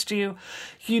against you.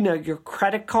 Your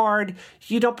credit card,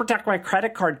 you don't protect my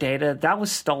credit card data. That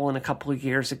was stolen a couple of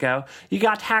years ago. You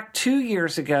got hacked 2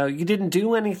 years ago. You didn't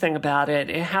do anything about it.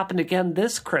 It happened again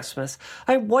this Christmas.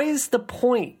 What is the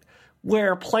point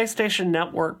where PlayStation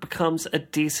Network becomes a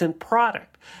decent product?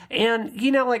 And,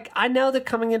 I know that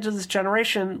coming into this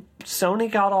generation, Sony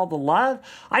got all the love.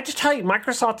 I just tell you,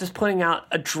 Microsoft is putting out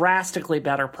a drastically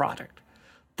better product.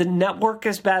 The network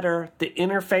is better. The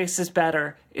interface is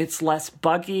better. It's less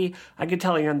buggy. I can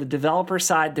tell you on the developer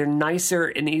side, they're nicer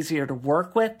and easier to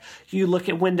work with. You look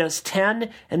at Windows 10,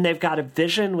 and they've got a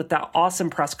vision with that awesome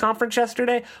press conference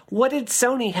yesterday. What did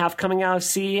Sony have coming out of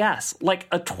CES? Like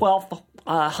a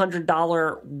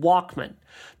 $1,200 Walkman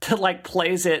that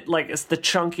plays it like it's the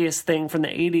chunkiest thing from the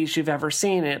 80s you've ever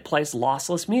seen, and it plays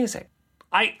lossless music.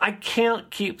 I can't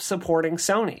keep supporting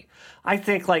Sony. I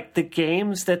think the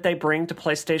games that they bring to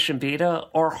PlayStation Vita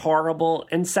are horrible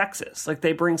and sexist.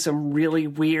 They bring some really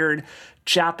weird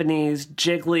Japanese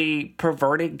jiggly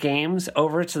perverted games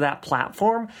over to that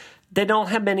platform. They don't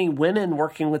have many women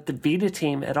working with the Vita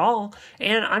team at all,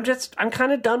 and I'm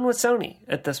kind of done with Sony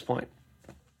at this point.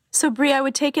 So, Brie, I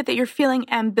would take it that you're feeling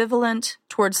ambivalent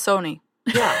towards Sony.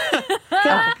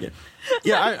 Yeah.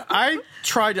 Yeah, I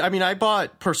tried. I mean, I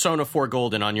bought Persona 4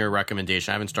 Golden on your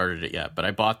recommendation. I haven't started it yet, but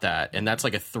I bought that, and that's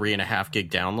like a 3.5 gig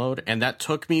download, and that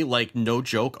took me, no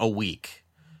joke, a week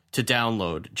to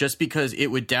download, just because it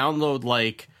would download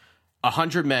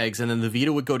 100 megs, and then the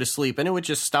Vita would go to sleep, and it would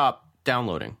just stop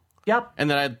downloading. Yep.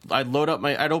 And then I'd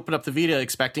open up the Vita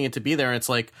expecting it to be there, and it's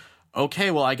like,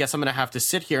 okay, well, I guess I'm going to have to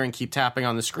sit here and keep tapping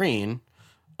on the screen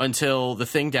until the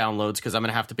thing downloads, because I'm going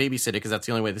to have to babysit it, because that's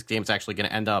the only way this game's actually going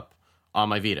to end up on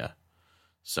my Vita.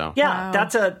 So yeah,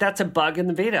 wow. That's a bug in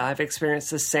the Vita. I've experienced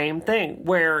the same thing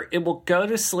where it will go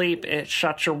to sleep and it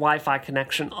shuts your Wi-Fi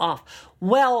connection off.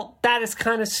 Well, that is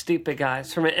kind of stupid,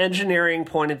 guys. From an engineering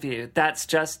point of view, that's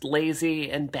just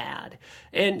lazy and bad.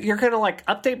 And you're going to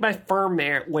update my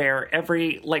firmware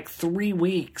every 3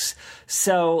 weeks.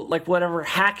 So whatever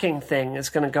hacking thing is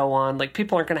going to go on,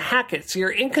 people aren't going to hack it. So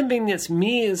you're inconveniencing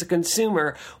me as a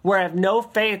consumer, where I have no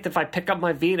faith if I pick up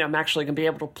my Vita, I'm actually going to be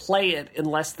able to play it in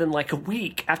less than a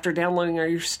week after downloading all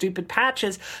your stupid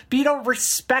patches. But you don't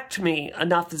respect me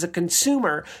enough as a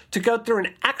consumer to go through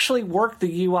and actually work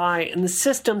the UI and the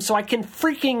system so I can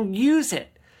freaking use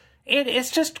it.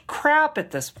 It's just crap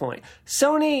at this point.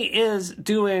 Sony is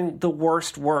doing the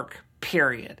worst work,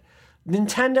 period.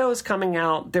 Nintendo is coming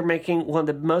out. They're making one of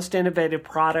the most innovative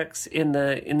products in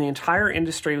the entire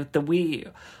industry with the Wii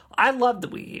U. I love the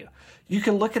Wii U. You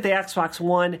can look at the Xbox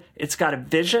One. It's got a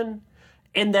vision.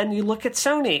 And then you look at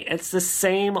Sony. It's the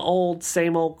same old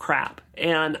crap.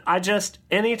 And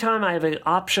anytime I have an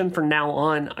option from now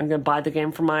on, I'm going to buy the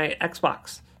game for my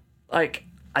Xbox. I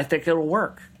think it'll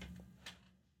work.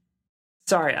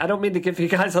 Sorry, I don't mean to give you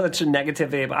guys a bunch of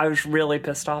negativity, but I was really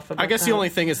pissed off about that. I guess the only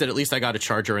thing is that at least I got a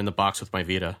charger in the box with my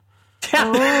Vita.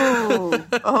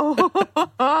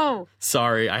 Oh.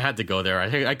 Sorry, I had to go there.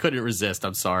 I couldn't resist.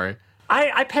 I'm sorry.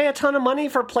 I pay a ton of money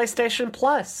for PlayStation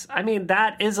Plus. I mean,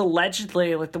 that is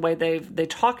allegedly, the way they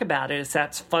talk about it, is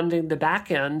that's funding the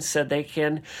back end so they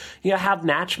can, have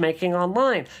matchmaking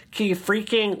online. Can you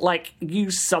freaking,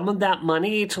 use some of that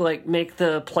money to, make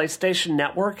the PlayStation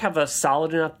Network have a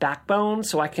solid enough backbone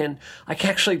so I can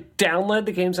actually download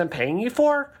the games I'm paying you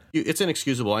for? It's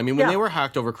inexcusable. I mean, when they were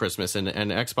hacked over Christmas and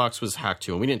Xbox was hacked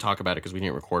too, and we didn't talk about it because we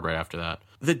didn't record right after that,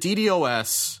 the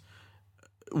DDoS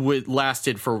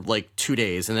lasted for 2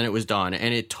 days, and then it was done,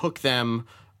 and it took them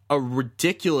a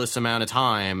ridiculous amount of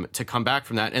time to come back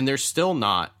from that, and they're still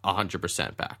not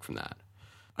 100% back from that.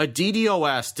 A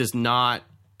DDoS does not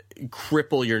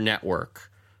cripple your network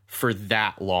for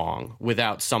that long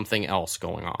without something else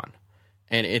going on.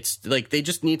 And it's they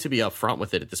just need to be upfront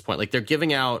with it at this point. They're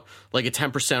giving out a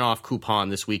 10% off coupon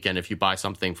this weekend if you buy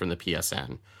something from the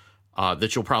PSN.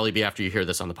 That you'll probably be, after you hear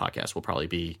this on the podcast, will probably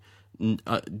be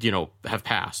have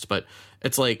passed. But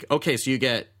it's okay, so you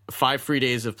get 5 free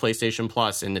days of PlayStation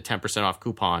Plus and the 10% off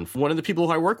coupon. One of the people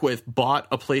who I work with bought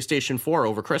a PlayStation 4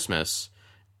 over Christmas,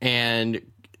 and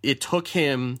it took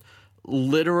him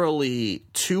literally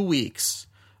 2 weeks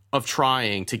of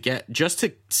trying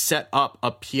to set up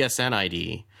a PSN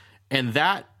ID. And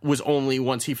that was only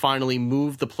once he finally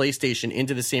moved the PlayStation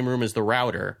into the same room as the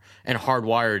router and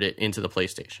hardwired it into the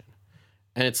PlayStation.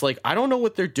 And it's like, I don't know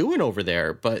what they're doing over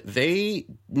there, but they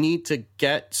need to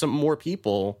get some more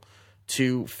people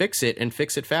to fix it and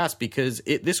fix it fast, because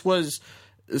this was,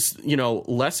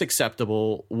 less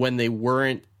acceptable when they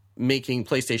weren't making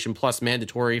PlayStation Plus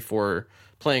mandatory for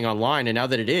playing online. And now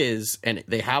that it is, and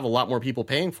they have a lot more people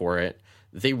paying for it,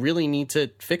 they really need to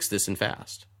fix this and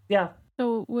fast. Yeah.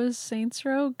 So was Saints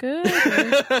Row good?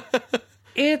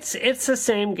 It's the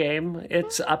same game.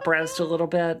 It's up-resed a little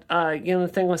bit. The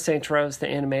thing with Saints Row is the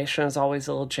animation is always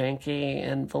a little janky,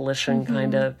 and Volition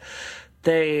kind of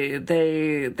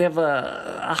they have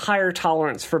a higher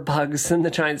tolerance for bugs than the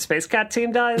Giant Space Cat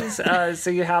team does. So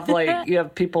you have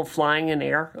people flying in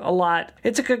air a lot.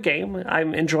 It's a good game.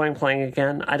 I'm enjoying playing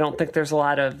again. I don't think there's a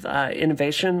lot of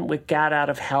innovation with Gat Out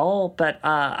of Hell, but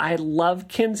I love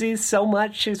Kinsey so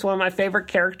much. She's one of my favorite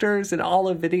characters in all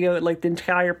of video, like the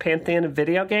entire pantheon of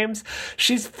video games.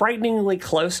 She's frighteningly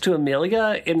close to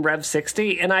Amelia in Rev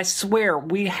 60, and I swear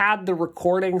we had the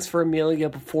recordings for Amelia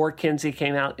before Kinsey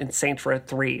came out in Saints Row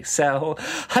 3. So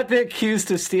I've been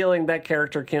accused of stealing that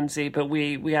character, Kinsey, but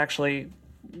we actually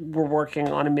were working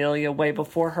on Amelia way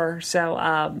before her.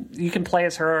 So you can play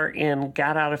as her in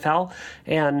Gat Out of Hell,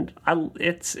 and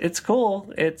it's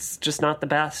cool. It's just not the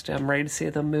best. I'm ready to see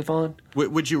them move on.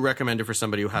 Would you recommend it for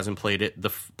somebody who hasn't played it the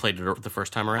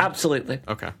first time around? Absolutely.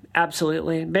 Okay.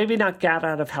 Absolutely. Maybe not Gat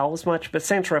Out of Hell as much, but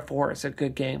Saints Row 4 is a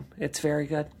good game. It's very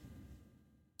good.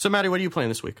 So, Maddie, what are you playing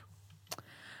this week?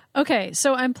 Okay,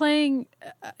 so I'm playing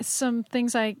some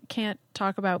things I can't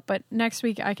talk about, but next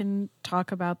week I can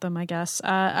talk about them, I guess.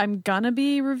 I'm gonna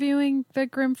be reviewing the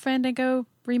Grim Fandango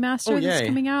remaster that's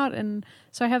coming out, and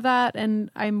so I have that, and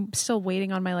I'm still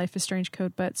waiting on my Life is Strange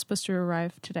code, but it's supposed to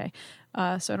arrive today.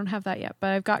 So I don't have that yet, but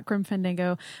I've got Grim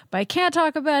Fandango, but I can't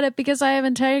talk about it because I have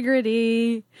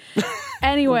integrity.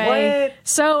 Anyway,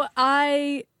 so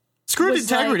Screw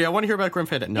integrity. I want to hear about Grim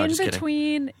Fandango. No, just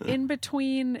kidding. In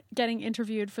between getting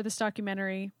interviewed for this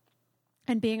documentary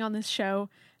and being on this show,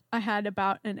 I had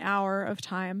about an hour of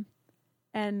time,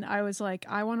 and I was like,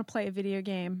 I want to play a video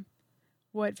game.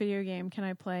 What video game can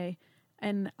I play?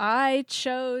 And I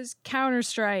chose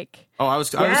Counter-Strike. Oh, I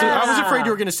was afraid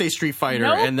you were going to say Street Fighter,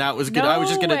 and that was good. I was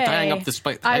just going to hang up the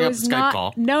Skype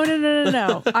call. No.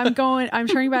 I'm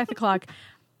turning back the clock.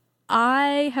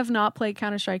 I have not played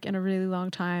Counter-Strike in a really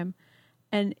long time,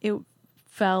 and it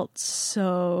felt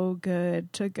so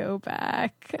good to go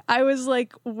back. I was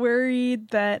like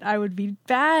worried that I would be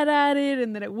bad at it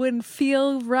and that it wouldn't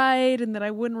feel right and that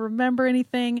I wouldn't remember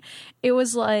anything. It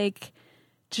was like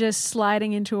just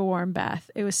sliding into a warm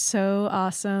bath. It was so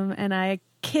awesome, and I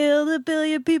killed 1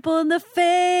 billion people in the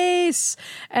face,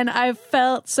 and I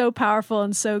felt so powerful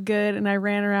and so good, and I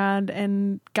ran around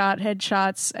and got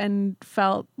headshots and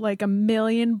felt like $1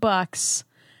 million,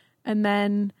 and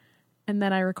then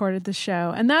I recorded the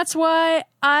show, and that's why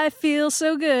I feel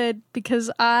so good, because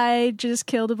I just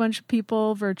killed a bunch of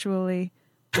people virtually.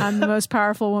 I'm the most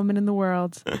powerful woman in the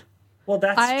world. Well,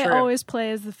 that's I true. always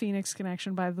play as the Phoenix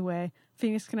Connection, by the way.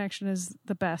 Phoenix Connection is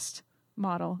the best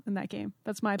model in that game.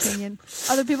 That's my opinion.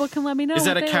 Other people can let me know. Is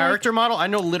that a character model? I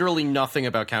know literally nothing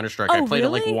about Counter-Strike. Oh, I played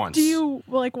really? it like once. Do you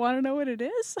want to know what it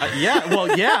is?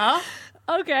 Yeah.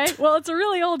 Okay. Well, it's a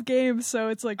really old game, so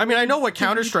it's like. I mean, I know what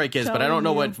Counter-Strike is, but I don't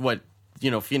know what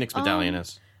Phoenix Battalion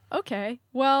is. Okay.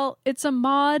 Well, it's a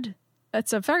mod.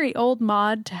 It's a very old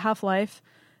mod to Half-Life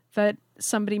that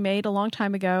somebody made a long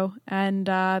time ago, and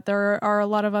there are a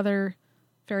lot of other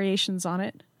variations on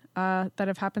it that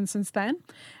have happened since then.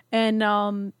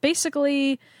 And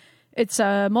basically, it's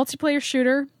a multiplayer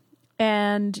shooter,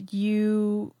 and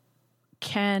you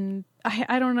can...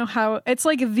 I don't know how... It's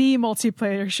like the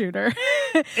multiplayer shooter.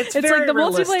 It's like very the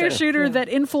realistic. multiplayer shooter that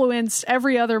influenced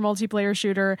every other multiplayer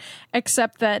shooter,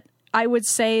 except that I would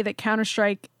say that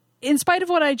Counter-Strike, in spite of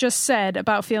what I just said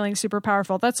about feeling super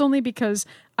powerful, that's only because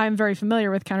I'm very familiar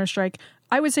with Counter-Strike.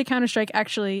 I would say Counter-Strike,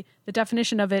 actually, the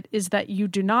definition of it is that you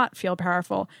do not feel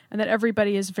powerful, and that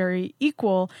everybody is very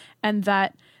equal, and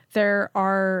that there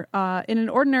are, in an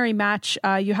ordinary match,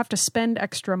 you have to spend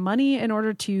extra money in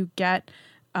order to get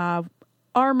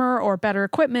armor or better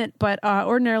equipment, but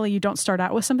ordinarily you don't start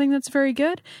out with something that's very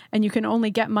good, and you can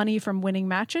only get money from winning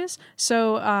matches.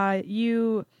 So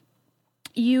you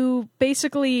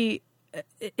basically,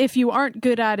 if you aren't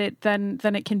good at it, then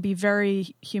it can be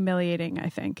very humiliating, I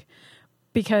think.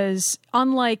 Because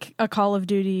unlike a Call of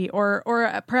Duty or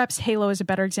perhaps Halo is a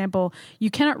better example, you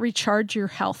cannot recharge your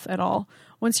health at all.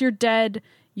 Once you're dead,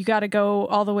 you got to go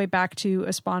all the way back to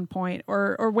a spawn point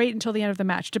or wait until the end of the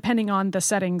match, depending on the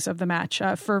settings of the match.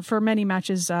 For many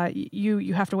matches,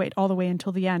 you have to wait all the way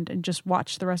until the end and just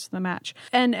watch the rest of the match.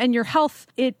 And your health,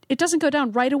 it doesn't go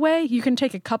down right away. You can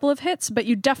take a couple of hits, but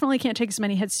you definitely can't take as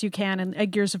many hits as you can in a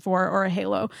Gears of War or a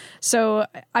Halo. So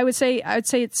I would say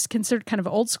it's considered kind of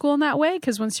old school in that way,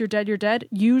 because once you're dead, you're dead.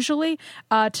 Usually,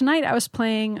 tonight I was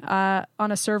playing on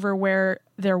a server where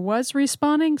there was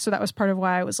respawning, so that was part of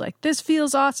why I was like, this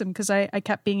feels awesome, because I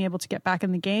kept being able to get back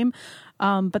in the game.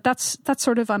 But that's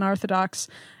sort of unorthodox.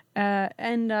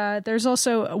 And there's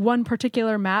also one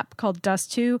particular map called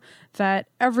Dust 2 that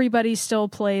everybody still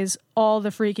plays all the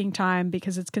freaking time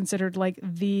because it's considered like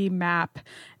the map.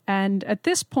 And at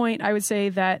this point, I would say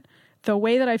that the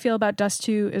way that I feel about Dust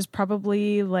 2 is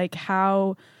probably like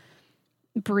how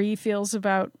Bree feels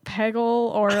about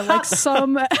Peggle, or like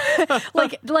some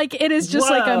like it is just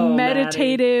like a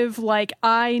meditative, Maddie. Like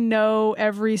I know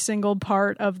every single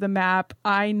part of the map.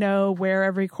 I know where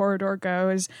every corridor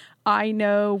goes. I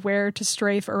know where to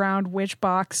strafe around which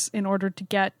box in order to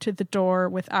get to the door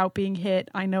without being hit.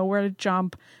 I know where to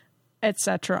jump,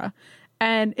 etc.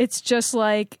 And it's just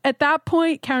like, at that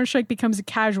point, Counter-Strike becomes a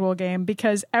casual game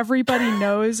because everybody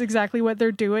knows exactly what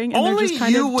they're doing. And only they're just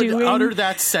kind you of would doing... utter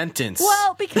that sentence.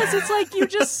 Well, because it's like you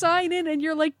just sign in and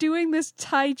you're like doing this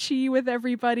Tai Chi with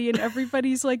everybody, and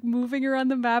everybody's like moving around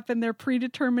the map in their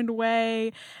predetermined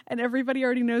way, and everybody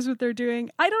already knows what they're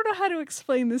doing. I don't know how to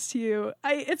explain this to you.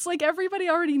 It's like everybody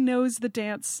already knows the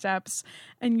dance steps,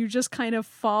 and you just kind of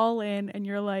fall in and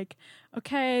you're like,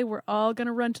 okay, we're all going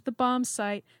to run to the bomb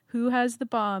site. Who has the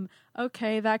bomb?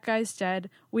 Okay, that guy's dead.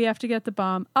 We have to get the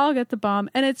bomb. I'll get the bomb.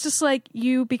 And it's just like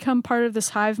you become part of this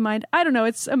hive mind. I don't know.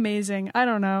 It's amazing. I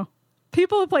don't know.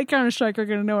 People who play Counter-Strike are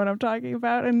going to know what I'm talking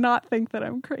about and not think that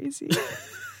I'm crazy.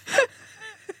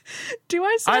 Do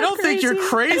I sound I don't crazy? think you're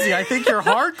crazy. I think you're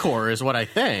hardcore is what I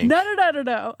think.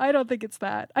 No. I don't think it's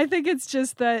that. I think it's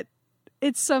just that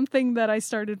it's something that I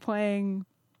started playing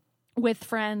with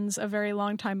friends a very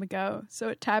long time ago. So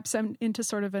it taps into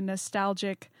sort of a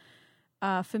nostalgic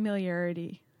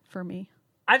familiarity for me.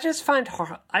 I find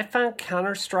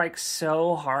Counter-Strike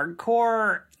so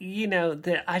hardcore,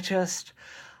 that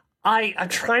I'm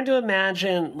trying to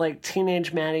imagine like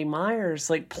teenage Maddie Myers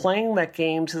like playing that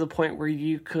game to the point where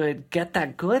you could get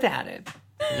that good at it.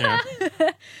 Yeah.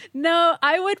 No,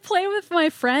 I would play with my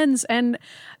friends, and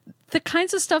the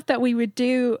kinds of stuff that we would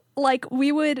do, like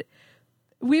we would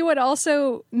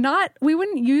also we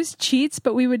wouldn't use cheats,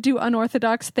 but we would do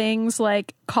unorthodox things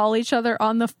like call each other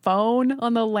on the phone,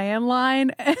 on the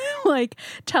landline, and like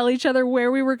tell each other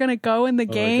where we were going to go in the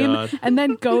game and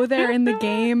then go there in the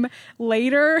game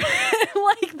later.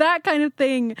 Like that kind of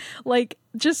thing. Like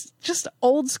just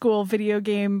old school video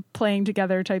game playing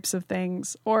together types of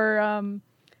things. Or,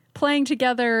 playing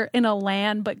together in a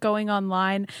LAN but going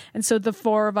online, and so the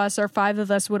 4 of us or 5 of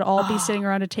us would all be sitting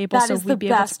around a table, so we'd be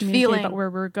able to communicate about where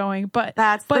we were going, but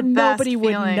nobody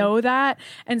would know that,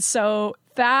 and so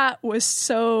that was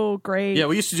so great. Yeah,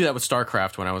 we used to do that with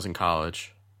StarCraft when I was in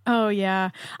college. Oh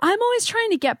yeah, I'm always trying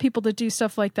to get people to do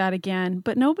stuff like that again,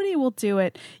 but nobody will do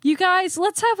it. You guys,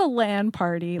 let's have a LAN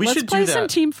party. Let's play some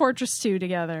Team Fortress 2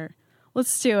 together.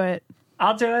 Let's do it.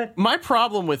 I'll do it. My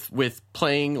problem with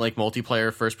playing like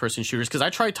multiplayer first-person shooters, because I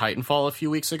tried Titanfall a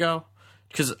few weeks ago,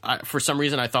 because for some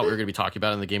reason I thought we were going to be talking about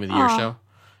it in the Game of the Year show,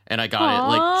 and I got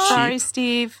it like cheap. Sorry,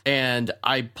 Steve. And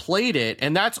I played it,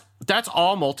 and that's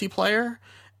all multiplayer.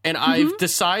 And I've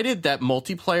decided that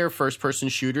multiplayer first-person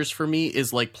shooters for me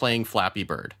is like playing Flappy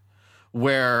Bird,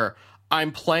 where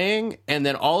I'm playing, and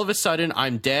then all of a sudden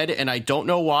I'm dead, and I don't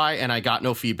know why, and I got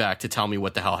no feedback to tell me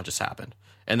what the hell just happened,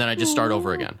 and then I just start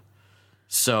over again.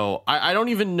 So I don't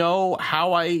even know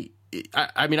how I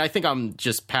mean, I think I'm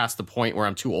just past the point where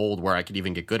I'm too old where I could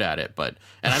even get good at it. But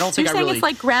and I don't think I really. It's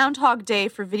like Groundhog Day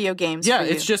for video games. Yeah, for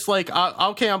you. It's just like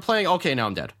okay, I'm playing. Okay, now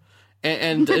I'm dead,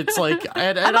 and it's like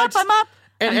and I'm up.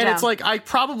 And it's like I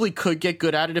probably could get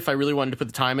good at it if I really wanted to put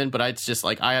the time in, but it's just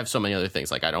like I have so many other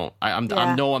things. Like I know I'm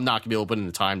not gonna be able to put in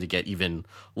the time to get even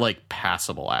like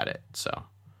passable at it. So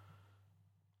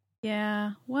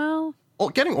yeah, well.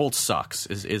 Getting old sucks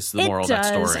is the moral of that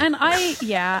story. And I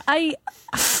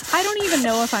don't even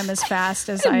know if I'm as fast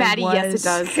as I Maddie, was. yes, it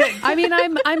does. I mean,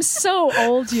 I'm so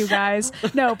old, you guys.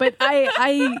 No, but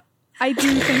I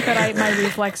do think that my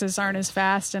reflexes aren't as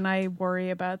fast, and I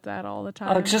worry about that all the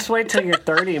time. Oh, just wait till you're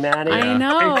 30, Maddie. I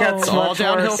know. It gets all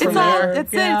downhill from there.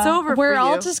 It's over. We're for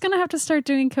all you. just gonna have to start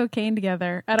doing cocaine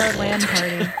together at our LAN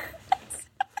party,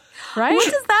 right?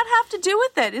 What does that have to do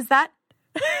with it? Is that?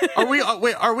 Are we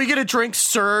going to drink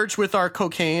Surge with our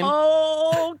cocaine?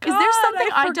 Oh, God, Is there something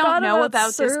I don't know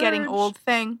about Surge. this getting old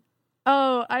thing?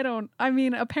 Oh,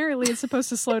 apparently it's supposed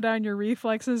to slow down your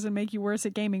reflexes and make you worse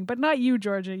at gaming, but not you,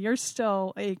 Georgia. You're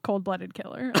still a cold-blooded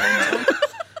killer.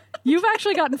 You've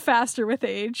actually gotten faster with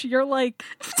age. You're like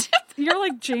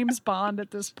James Bond at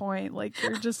this point. Like,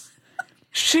 you're just...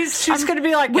 She's going to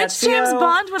be like which Ezio, James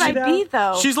Bond would I be,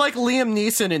 though? She's like Liam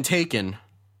Neeson in Taken.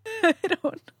 I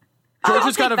don't...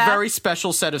 Georgia's got a that. very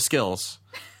special set of skills.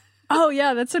 Oh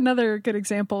yeah, that's another good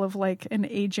example of like an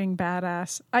aging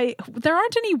badass. There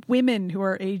aren't any women who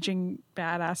are aging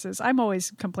badasses. I'm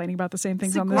always complaining about the same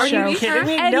things on this Are show. you kidding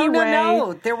me? Anyway.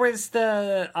 No. There was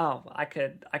I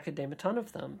could name a ton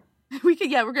of them. We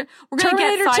could, we're gonna get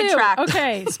Terminator 2. sidetracked.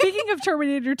 Okay, speaking of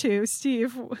Terminator 2,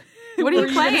 Steve, What are you were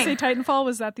playing? Gonna say Titanfall?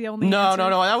 Was that the only? No.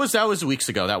 answer? That was weeks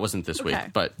ago. That wasn't this week.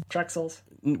 But Drexels.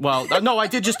 well, no, I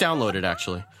did just download it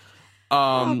actually.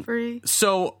 Free.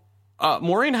 So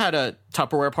Maureen had a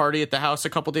Tupperware party at the house a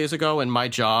couple days ago, and my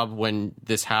job when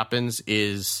this happens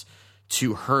is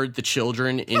to herd the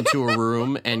children into a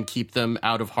room and keep them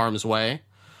out of harm's way.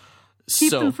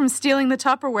 Keep them from stealing the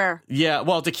Tupperware. Yeah,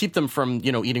 well, to keep them from,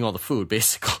 eating all the food,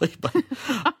 basically. But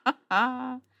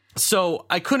so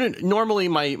I couldn't. Normally,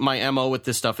 my MO with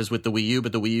this stuff is with the Wii U,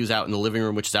 but the Wii U's out in the living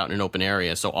room, which is out in an open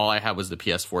area. So all I had was the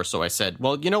PS4. So I said,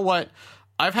 well, you know what?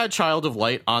 I've had Child of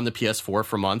Light on the PS4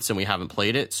 for months, and we haven't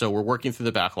played it. So we're working through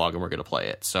the backlog, and we're going to play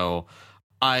it. So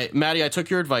Maddie, I took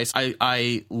your advice.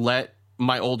 I let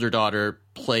my older daughter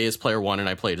play as player 1, and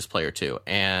I played as player 2,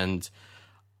 and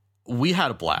we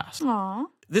had a blast. Aww.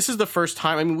 This is the first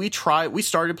time. I mean, we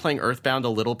started playing Earthbound a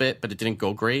little bit, but it didn't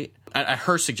go great. At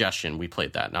her suggestion, we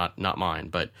played that, not mine.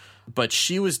 But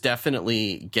she was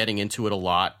definitely getting into it a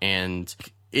lot, and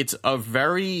it's a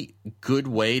very good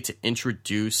way to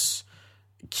introduce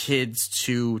kids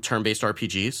to turn-based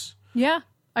RPGs. Yeah,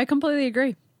 I completely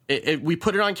agree. We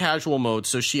put it on casual mode,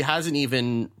 so she hasn't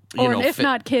even... if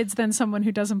not kids, then someone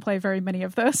who doesn't play very many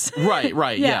of those.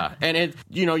 Right, yeah. And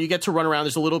you get to run around.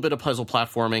 There's a little bit of puzzle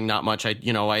platforming, not much.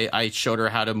 I showed her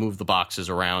how to move the boxes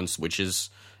around, which is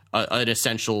an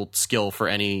essential skill for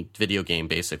any video game,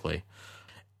 basically.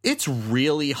 It's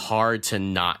really hard to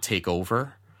not take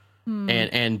over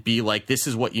and be like, this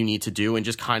is what you need to do, and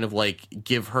just kind of like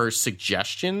give her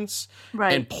suggestions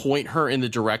and point her in the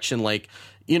direction, like,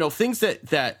 things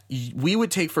that we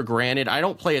would take for granted. I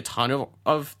don't play a ton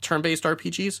of turn-based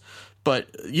RPGs,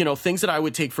 but, things that I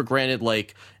would take for granted,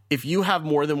 like if you have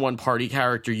more than one party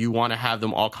character, you want to have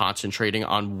them all concentrating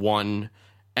on one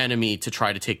enemy to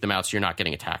try to take them out so you're not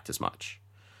getting attacked as much.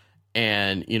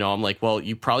 And, I'm like, well,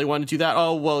 you probably want to do that.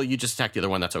 Oh, well, you just attack the other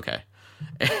one. That's okay.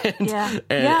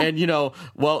 And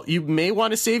well, you may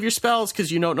want to save your spells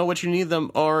because you don't know what you need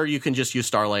them, or you can just use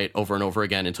Starlight over and over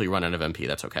again until you run out of MP.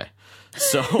 That's okay.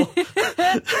 So,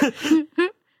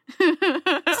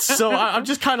 so I'm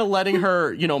just kind of letting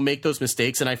her, make those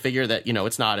mistakes, and I figure that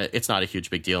it's not a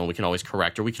huge big deal, and we can always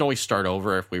correct her. We can always start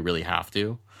over if we really have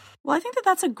to. Well, I think that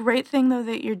that's a great thing, though,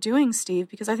 that you're doing, Steve,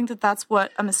 because I think that that's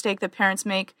what a mistake that parents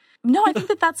make. No, I think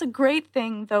that that's a great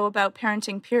thing, though, about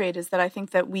parenting, period, is that I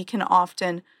think that we can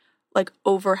often,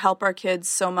 overhelp our kids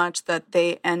so much that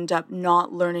they end up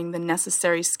not learning the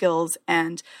necessary skills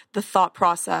and the thought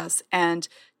process, and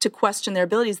to question their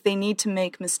abilities, they need to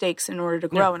make mistakes in order to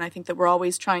grow. Yeah. And I think that we're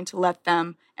always trying to let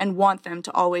them and want them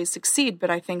to always succeed.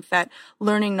 But I think that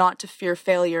learning not to fear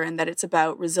failure, and that it's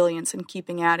about resilience and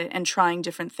keeping at it and trying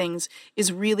different things,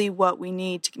 is really what we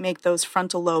need to make those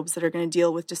frontal lobes that are going to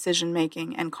deal with decision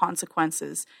making and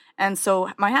consequences. And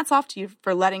so my hat's off to you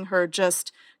for letting her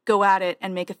just go at it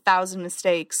and make 1,000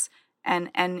 mistakes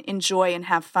and enjoy and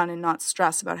have fun and not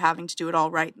stress about having to do it all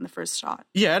right in the first shot.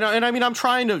 Yeah, and I mean, I'm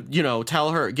trying to,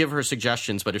 tell her, give her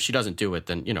suggestions, but if she doesn't do it,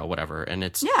 then, whatever. And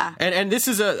it's... Yeah. And this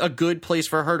is a good place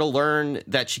for her to learn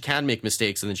that she can make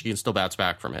mistakes and then she can still bounce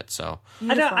back from it, so...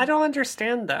 I don't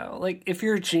understand, though. Like, if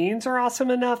your genes are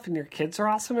awesome enough and your kids are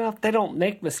awesome enough, they don't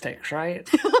make mistakes, right?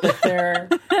 They're...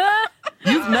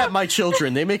 You've met my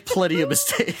children. They make plenty of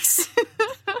mistakes.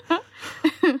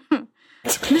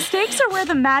 Mistakes are where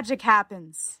the magic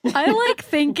happens. I like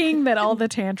thinking that all the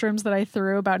tantrums that I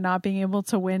threw about not being able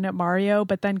to win at Mario,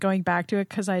 but then going back to it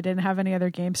because I didn't have any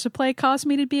other games to play, caused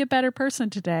me to be a better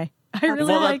person today. I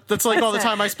really that's like all the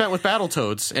time I spent with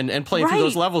Battletoads and playing through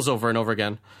those levels over and over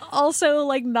again. Also,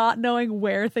 not knowing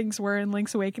where things were in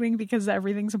Link's Awakening because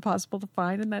everything's impossible to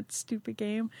find in that stupid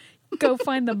game. Go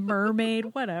find the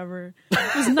mermaid, whatever.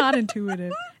 It was not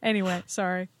intuitive. Anyway,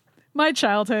 sorry. My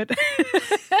childhood.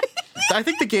 I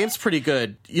think the game's pretty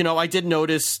good. I did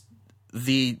notice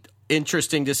the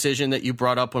interesting decision that you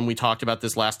brought up when we talked about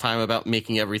this last time about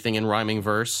making everything in rhyming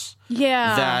verse.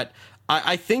 Yeah. That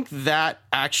I think that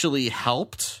actually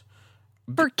helped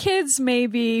For kids,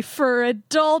 maybe. For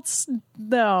adults,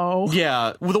 no.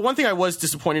 Yeah. Well, the one thing I was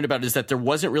disappointed about is that there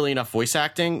wasn't really enough voice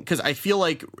acting, because I feel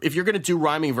like if you're going to do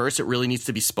rhyming verse, it really needs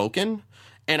to be spoken.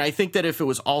 And I think that if it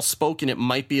was all spoken, it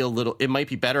might be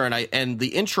better. And the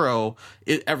intro,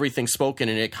 everything's spoken,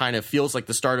 and it kind of feels like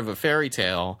the start of a fairy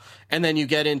tale. And then you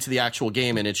get into the actual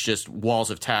game, and it's just walls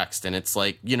of text. And it's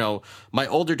like, my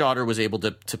older daughter was able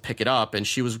to pick it up, and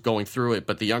she was going through it,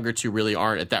 but the younger two really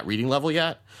aren't at that reading level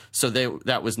yet. So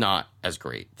that was not as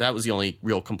great. That was the only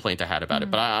real complaint I had about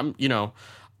it. But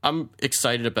I'm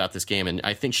excited about this game, and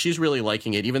I think she's really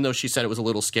liking it, even though she said it was a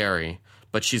little scary.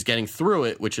 But she's getting through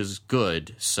it, which is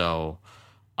good. So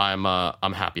I'm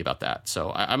happy about that. So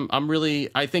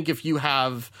I think if you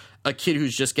have a kid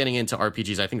who's just getting into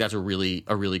RPGs, I think that's a really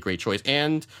great choice.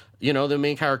 And the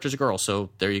main character's a girl, so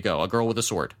there you go, a girl with a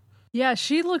sword. Yeah,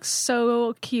 she looks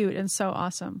so cute and so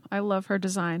awesome. I love her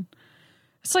design.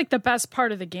 It's like the best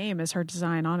part of the game is her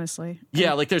design, honestly.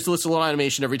 Yeah, like there's this little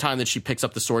animation every time that she picks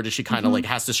up the sword, and she kind of like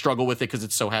has to struggle with it because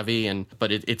it's so heavy.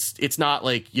 But it's not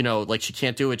like like she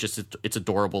can't do it. Just it's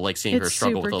adorable, like seeing her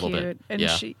struggle with a little bit. And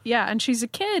and she's a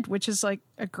kid, which is like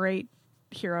a great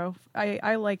hero.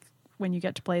 I like when you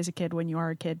get to play as a kid when you are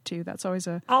a kid too. That's always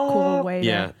a cool way.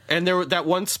 Yeah, and there that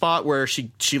one spot where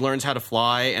she learns how to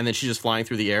fly, and then she's just flying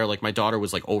through the air. Like my daughter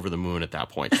was like over the moon at that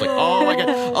point. She's like,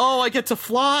 I get to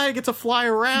fly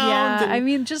around. Yeah, I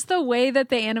mean, just the way that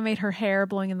they animate her hair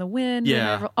blowing in the wind.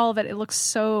 Yeah, and all of it looks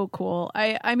so cool.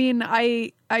 I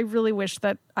really wish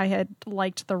that I had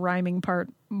liked the rhyming part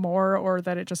more, or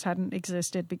that it just hadn't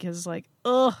existed, because Yeah,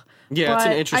 but it's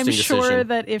an interesting decision. I'm sure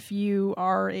that if you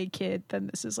are a kid, then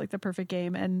this is like the perfect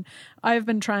game. And I've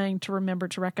been trying to remember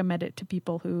to recommend it to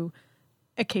people who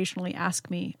occasionally ask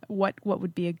me what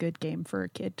would be a good game for a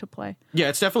kid to play. Yeah,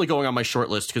 it's definitely going on my short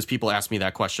list, because people ask me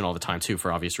that question all the time too,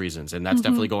 for obvious reasons. And that's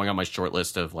definitely going on my short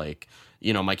list of like,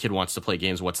 my kid wants to play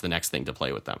games. What's the next thing to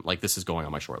play with them? Like, this is going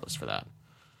on my short list for that.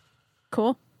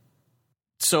 Cool.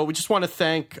 So we just want to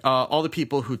thank all the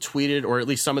people who tweeted, or at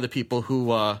least some of the people who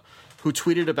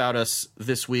tweeted about us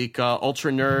this week.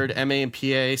 Ultra Nerd, MA and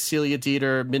PA, Celia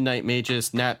Dieter, Midnight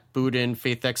Magus, Nat Boudin,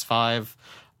 FaithX5,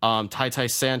 Tai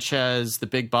Sanchez, The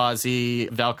Big Bozzy,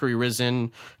 Valkyrie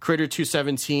Risen, Critter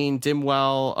 217,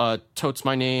 Dimwell, Totes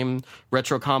My Name,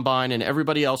 Retro Combine, and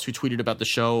everybody else who tweeted about the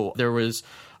show. There was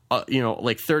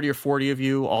like 30 or 40 of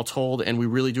you all told, and we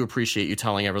really do appreciate you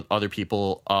telling other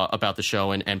people about the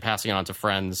show and passing it on to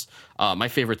friends. My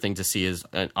favorite thing to see is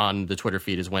on the Twitter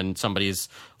feed is when somebody's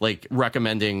like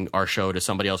recommending our show to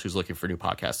somebody else who's looking for new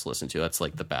podcasts to listen to. That's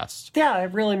like the best. Yeah,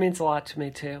 it really means a lot to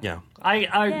me too. Yeah.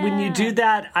 When you do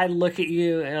that, I look at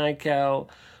you and I go,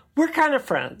 we're kind of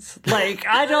friends. Like,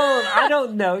 I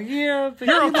don't know you, but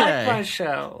you like my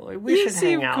show. We should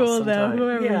hang out cool sometime. Though,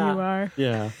 whoever you are.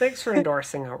 Yeah. Thanks for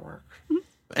endorsing our work.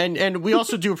 And we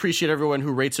also do appreciate everyone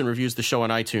who rates and reviews the show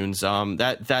on iTunes.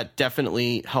 That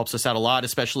definitely helps us out a lot,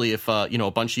 especially if a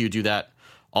bunch of you do that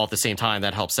all at the same time.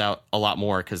 That helps out a lot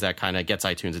more, because that kind of gets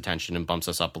iTunes attention and bumps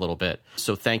us up a little bit.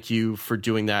 So thank you for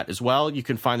doing that as well. You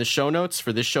can find the show notes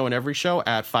for this show and every show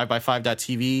at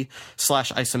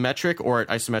 5by5.tv/isometric or at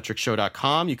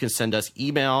isometricshow.com. You can send us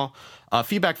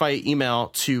feedback via email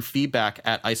to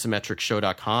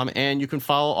feedback@isometricshow.com. And you can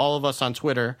follow all of us on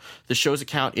Twitter. The show's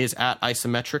account is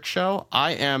 @isometricshow.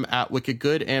 I am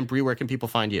 @wickedgood. And Bree, where can people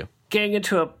find you? Getting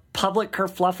into a public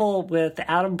kerfluffle with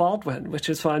Adam Baldwin, which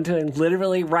is what I'm doing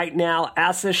literally right now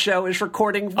as this show is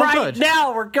recording right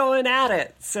now. We're going at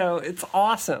it. So it's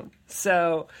awesome.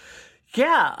 So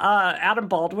yeah, Adam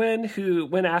Baldwin, who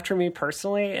went after me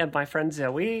personally and my friend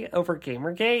Zoe over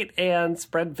Gamergate and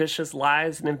spread vicious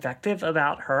lies and invective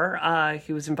about her.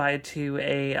 He was invited to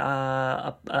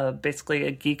basically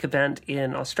a geek event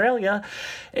in Australia,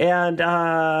 and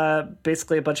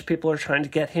basically a bunch of people are trying to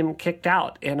get him kicked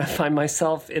out. And I find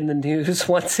myself in the news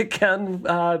once again,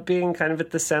 being kind of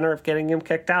at the center of getting him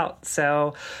kicked out.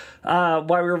 So while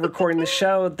we were recording the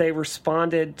show, they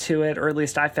responded to it, or at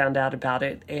least I found out about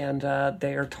it, and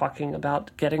they are talking about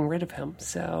getting rid of him.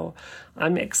 So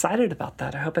I'm excited about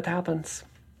that. I hope it happens.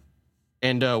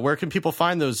 And where can people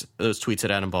find those tweets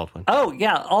at Adam Baldwin? Oh,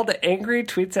 yeah. All the angry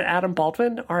tweets at Adam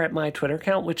Baldwin are at my Twitter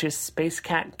account, which is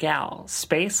SpaceCatGal.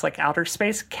 Space, like outer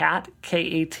space, cat,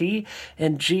 K-A-T,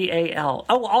 and G-A-L.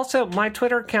 Oh, also, my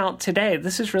Twitter account today,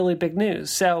 this is really big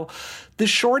news. So The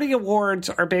Shorty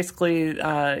Awards are basically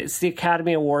it's the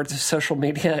Academy Awards of social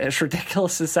media, as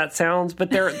ridiculous as that sounds, but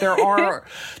there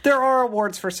are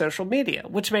awards for social media,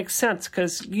 which makes sense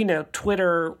because, you know,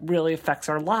 Twitter really affects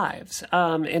our lives.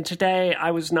 And today I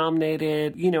was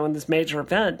nominated, you know, in this major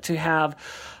event to have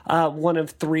I was one of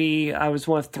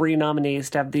three nominees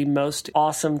to have the most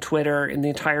awesome Twitter in the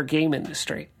entire game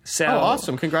industry. So,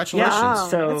 awesome. Congratulations. Yeah,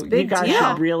 so you guys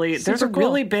should really, there's a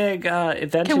really big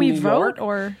event in New York. Can we vote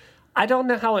or? I don't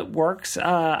know how it works.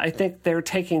 I think they're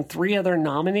taking 3 other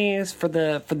nominees for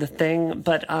the thing,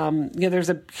 but there's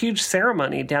a huge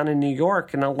ceremony down in New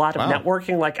York and a lot of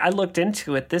networking. Like, I looked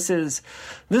into it. This is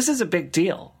a big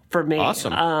deal for me.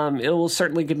 Awesome. It will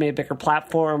certainly give me a bigger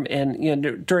platform, and you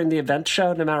know, during the event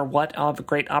show, no matter what, I'll have a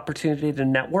great opportunity to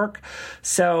network.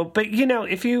 So, but you know,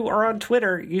 if you are on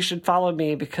Twitter, you should follow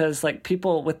me because like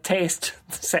people with taste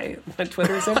say my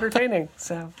Twitter is entertaining.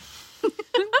 So.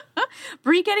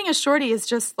 Brie getting a shorty is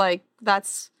just like,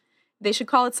 they should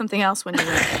call it something else when you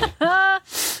win.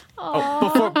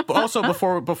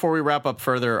 Before we wrap up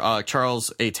further,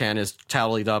 Charles A10 has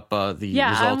tallied up the results.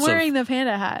 Yeah, I'm wearing the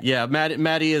panda hat. Yeah,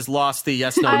 Maddie has lost the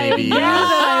yes, no, maybe.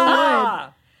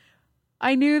 I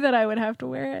knew that I would have to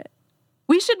wear it.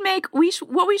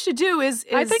 What we should do is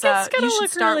I think it's going to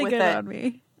look really good on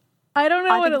me. I don't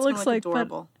know what it looks like,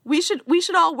 adorable. But we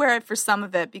should all wear it for some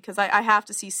of it because I have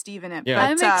to see Steve in it. Yeah.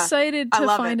 I'm excited to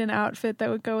find an outfit that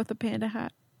would go with the panda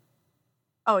hat.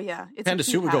 Oh yeah, it's panda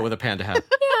suit would go with a panda hat. Yeah,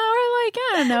 or like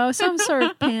I don't know, some sort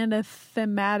of panda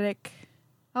thematic.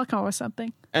 I'll come up with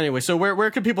something. Anyway, so where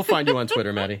can people find you on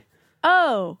Twitter, Maddie?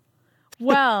 Oh,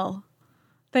 well,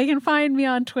 they can find me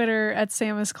on Twitter at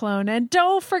Samus Clone, and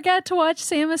don't forget to watch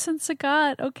Samus and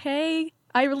Sagat. Okay.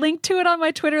 I linked to it on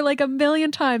my Twitter like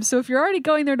 1,000,000 times, so if you're already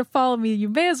going there to follow me, you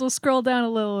may as well scroll down a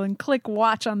little and click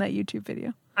watch on that YouTube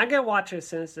video. I'm going to watch it as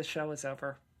soon as the show is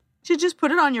over. You should just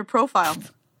put it on your profile.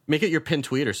 Make it your pinned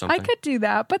tweet or something. I could do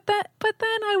that, but then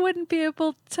I wouldn't be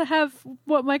able to have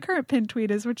what my current pinned tweet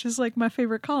is, which is like my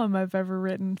favorite column I've ever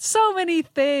written. So many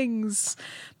things.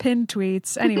 Pinned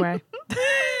tweets. Anyway.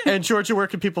 And Georgia, where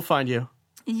can people find you?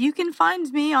 You can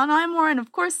find me on iMore, and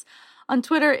of course on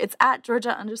Twitter, it's at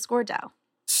Georgia_Dow.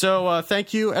 So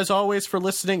thank you, as always, for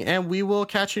listening, and we will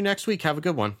catch you next week. Have a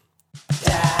good one.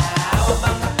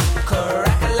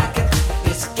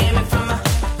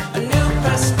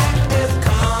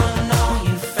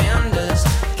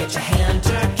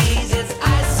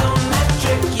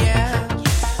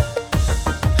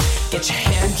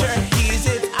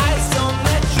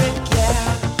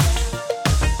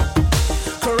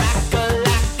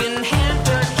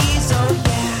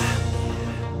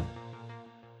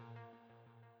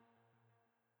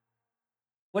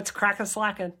 What's crackin'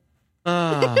 slackin'?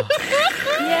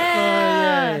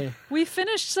 Yeah, we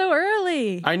finished so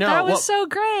early. I know. That was so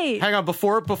great. Hang on,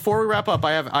 before we wrap up,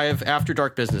 I have After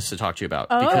Dark business to talk to you about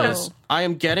because I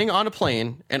am getting on a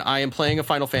plane and I am playing a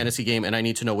Final Fantasy game and I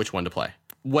need to know which one to play.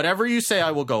 Whatever you say,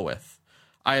 I will go with.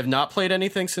 I have not played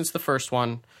anything since the first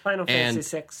one. Final Fantasy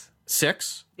 6.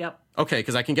 6? Yep. Okay,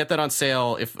 because I can get that on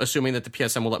sale assuming that the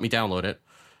PSN will let me download it.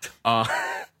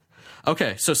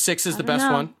 Okay, so 6 is the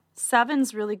best one.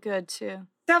 7's really good too.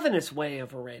 7 is way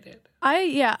overrated.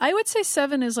 I would say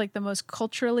 7 is like the most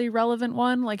culturally relevant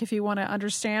one. Like if you want to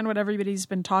understand what everybody's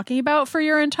been talking about for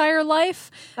your entire life,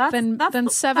 then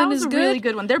 7 is a good. Really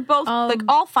good one. They're both like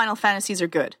all Final Fantasies are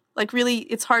good. Like really,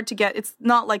 it's hard to get. It's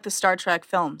not like the Star Trek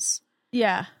films.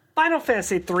 Yeah. Final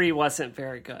Fantasy 3 wasn't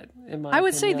very good, in my opinion. I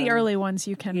would say the early ones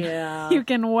you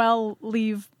can well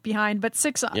leave behind, but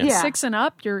 6 and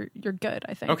up, you're good,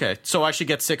 I think. Okay, so I should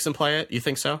get 6 and play it? You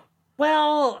think so?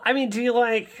 Well, I mean, do you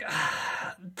like...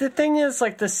 The thing is,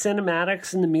 like, the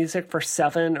cinematics and the music for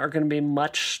 7 are going to be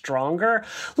much stronger.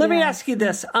 Let me ask you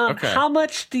this. How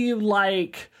much do you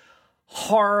like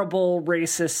horrible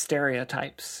racist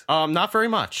stereotypes? Not very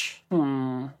much.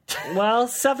 Well,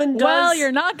 7 does... Well,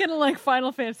 you're not going to like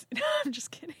Final Fantasy. No, I'm just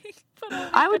kidding.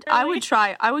 I would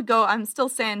try. I would go. I'm still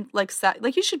saying like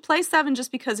you should play 7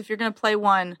 just because if you're going to play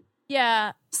 1,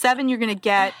 7 you're going to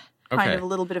get kind of a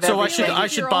little bit of everything. So I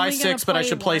should buy 6, but I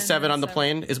should play 7 on the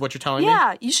plane. Is what you're telling me?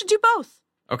 Yeah, you should do both.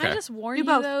 Okay. Can I just warn you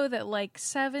though that like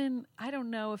 7, I don't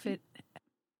know if it.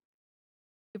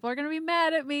 People are going to be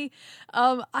mad at me.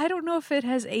 I don't know if it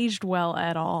has aged well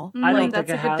at all. I don't think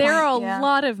it has. There are a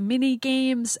lot of mini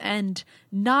games and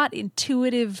not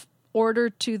intuitive order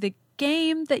to the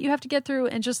game that you have to get through,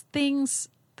 and just things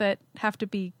that have to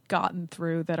be gotten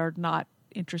through that are not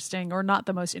interesting or not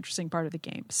the most interesting part of the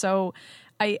game. So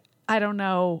I don't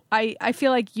know. I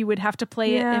feel like you would have to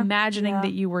play it imagining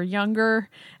that you were younger.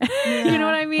 You know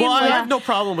what I mean? Well, I have no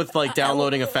problem with like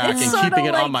downloading a fact and keeping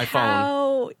it on my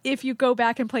phone. If you go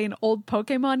back and play an old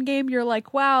Pokemon game, you're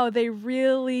like, wow, they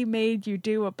really made you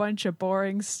do a bunch of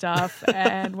boring stuff.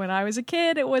 And when I was a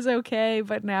kid, it was okay,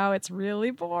 but now it's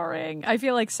really boring. I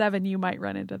feel like 7, you might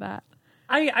run into that.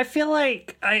 I feel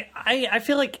like I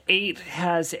feel like 8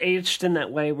 has aged in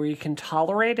that way where you can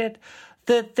tolerate it.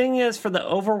 The thing is, for the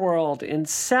overworld, in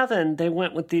 7, they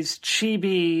went with these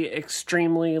chibi,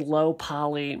 extremely low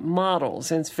poly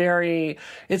models. And it's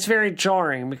very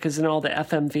jarring because in all the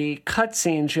FMV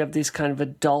cutscenes, you have these kind of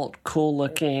adult,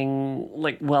 cool-looking,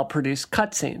 like, well-produced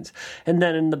cutscenes. And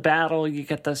then in the battle, you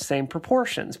get those same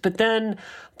proportions. But then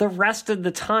the rest of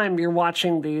the time, you're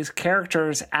watching these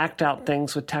characters act out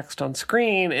things with text on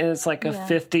screen, and it's like a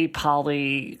 50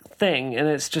 poly thing. And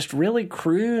it's just really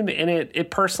crude, and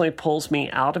it personally pulls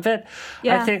me out of it.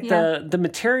 I think the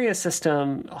materia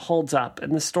system holds up,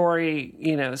 and the story,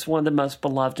 is one of the most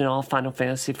beloved in all Final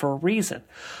Fantasy for a reason.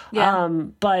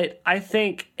 But I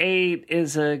think 8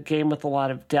 is a game with a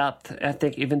lot of depth. I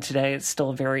think even today it's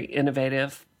still a very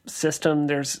innovative system.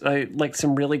 There's like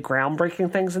some really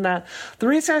groundbreaking things in that. The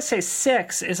reason I say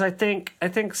 6 is I think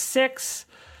 6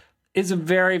 is a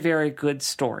very, very good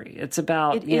story. It's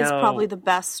about it is probably the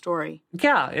best story.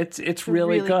 Yeah, it's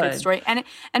really good story,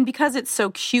 and because it's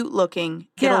so cute looking,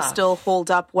 it'll still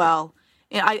hold up well.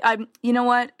 I you know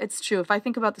what? It's true. If I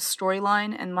think about the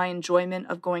storyline and my enjoyment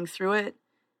of going through it,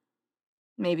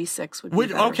 maybe 6 would be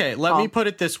better. Okay, let me put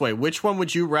it this way: which one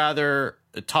would you rather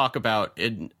talk about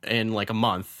in like a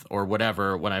month or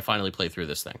whatever when I finally play through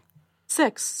this thing?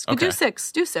 6. Okay. Do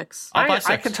 6. Do 6. I'll buy 6.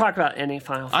 I can talk about any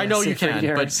Final Fantasy. I know you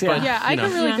can, but I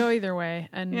can really go either way,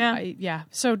 and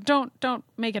so don't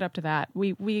make it up to that.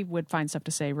 We would find stuff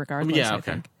to say regardless. Yeah,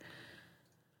 okay. I think.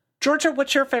 Georgia,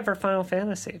 what's your favorite Final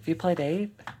Fantasy? Have you played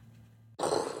 8?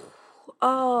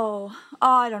 Oh,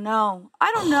 I don't know.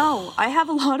 I have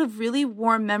a lot of really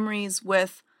warm memories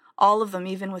with all of them,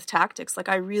 even with Tactics. Like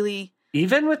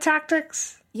Even with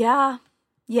Tactics? Yeah.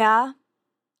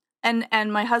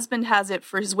 And my husband has it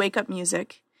for his wake up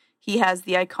music. He has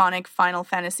the iconic Final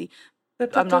Fantasy. I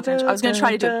was going to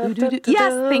try to do.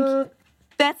 Yes, thank you.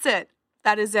 That's it.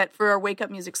 That is it for our wake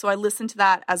up music. So I listen to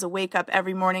that as a wake up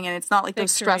every morning, and it's not like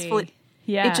those stressful.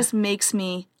 Yeah. It just makes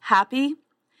me happy.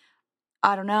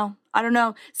 I don't know.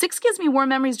 6 gives me warm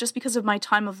memories just because of my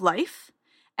time of life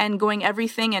and going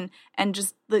everything and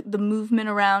just the movement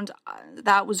around.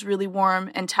 That was really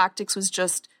warm, and Tactics was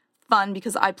just fun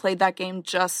because I played that game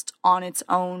just on its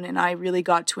own, and I really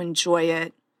got to enjoy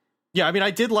it. Yeah, I mean,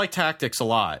 I did like Tactics a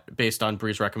lot based on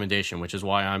Bree's recommendation, which is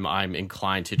why I'm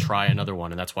inclined to try another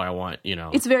one, and that's why I want,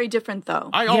 It's very different, though.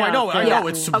 I know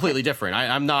it's completely different.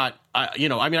 I'm not,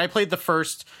 I played the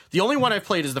first. The only one I've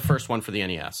played is the first one for the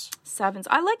NES. 7s.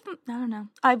 I like them. I don't know.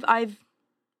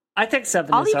 I think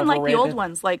 7 I'll is even overrated. like the old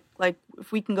ones, like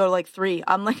if we can go to like 3.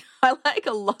 I like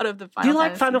a lot of the Final Fantasy. Do you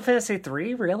like Final Fantasy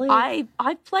 3, really? I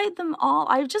played them all.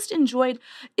 I just enjoyed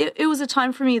it. It was a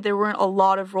time for me. There weren't a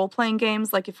lot of role-playing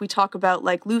games. Like if we talk about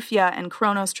like Lufia and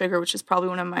Chronos Trigger, which is probably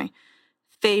one of my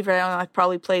favorite. I don't know, I've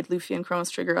probably played Lufia and Chronos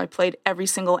Trigger. I played every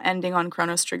single ending on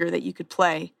Chronos Trigger that you could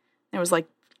play. There was like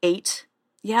 8.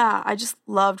 Yeah, I just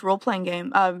loved role-playing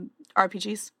game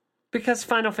RPGs. Because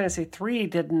Final Fantasy 3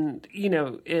 didn't,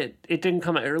 it didn't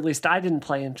come, or at least I didn't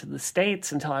play into the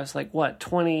States until I was like,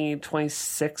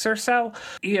 26 or so?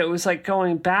 It was like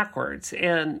going backwards.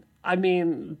 And I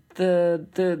mean, the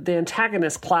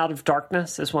antagonist, Cloud of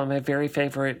Darkness, is one of my very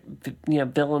favorite,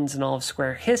 villains in all of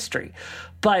Square history.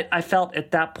 But I felt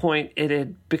at that point it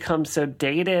had become so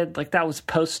dated, like that was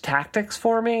post-Tactics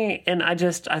for me. And I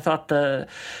thought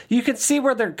you could see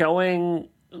where they're going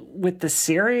with the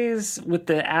series, with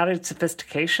the added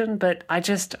sophistication, but I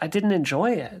didn't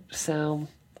enjoy it. So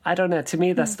I don't know. To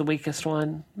me, that's the weakest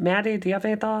one. Maddie, do you have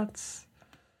any thoughts?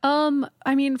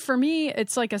 I mean, for me,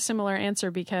 it's like a similar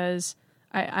answer because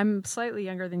I'm slightly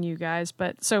younger than you guys,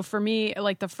 but so for me,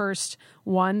 like the first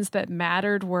ones that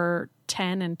mattered were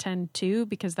 10 and 10-2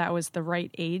 because that was the right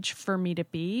age for me to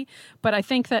be. But I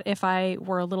think that if I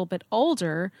were a little bit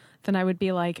older, then I would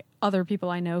be like other people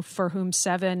I know for whom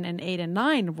 7 and 8 and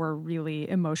 9 were really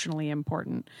emotionally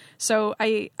important. So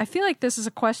I feel like this is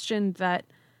a question that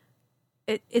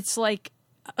it's like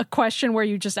a question where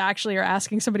you just actually are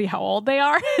asking somebody how old they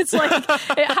are. It's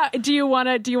like, do you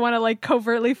want to like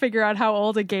covertly figure out how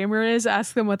old a gamer is?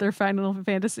 Ask them what their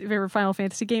favorite Final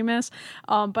Fantasy game is.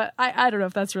 But I don't know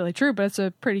if that's really true, but it's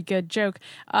a pretty good joke.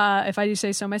 If I do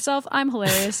say so myself, I'm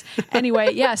hilarious.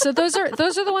 Anyway, yeah. So those are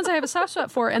the ones I have a soft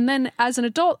spot for. And then as an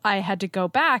adult, I had to go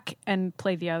back and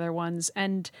play the other ones.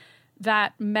 And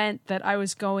that meant that I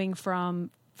was going from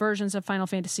versions of Final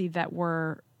Fantasy that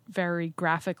were very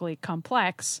graphically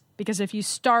complex, because if you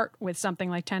start with something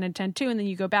like 10 and 10-2 and then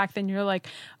you go back, then you're like,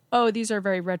 oh, these are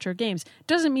very retro games.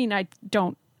 Doesn't mean I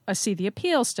don't see the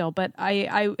appeal still, but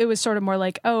it was sort of more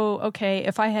like, oh, okay,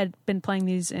 if I had been playing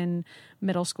these in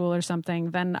middle school or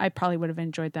something, then I probably would have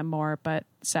enjoyed them more. But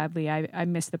sadly, I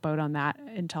missed the boat on that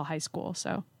until high school.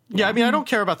 So yeah, I mean, I don't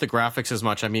care about the graphics as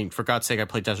much. I mean, for God's sake, I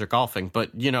play Desert Golfing, but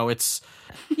it's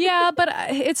yeah, but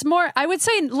it's more, I would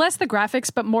say less the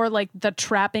graphics, but more like the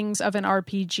trappings of an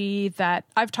RPG that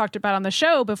I've talked about on the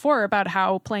show before, about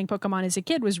how playing Pokemon as a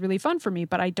kid was really fun for me,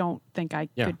 but I don't think I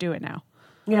could do it now.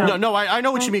 Yeah. No, I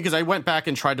know what you mean, because I went back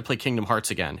and tried to play Kingdom Hearts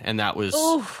again, and that was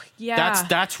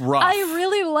that's rough. I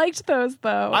really liked those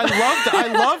though. I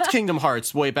loved Kingdom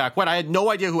Hearts way back when. I had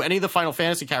no idea who any of the Final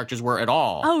Fantasy characters were at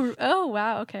all. Oh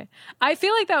wow, okay. I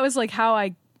feel like that was like how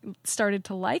I started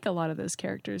to like a lot of those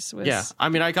characters. Yeah, I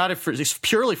mean, I got it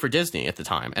purely for Disney at the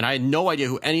time, and I had no idea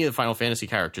who any of the Final Fantasy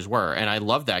characters were, and I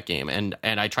loved that game, and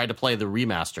I tried to play the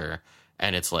remaster,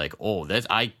 and it's like, oh,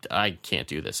 I can't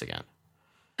do this again.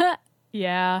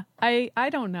 Yeah, I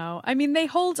don't know. I mean, they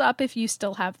hold up if you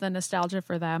still have the nostalgia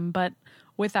for them, but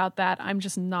without that, I'm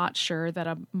just not sure that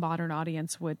a modern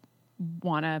audience would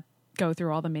want to go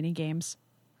through all the mini games.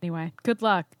 Anyway, good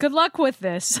luck. Good luck with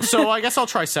this. So I guess I'll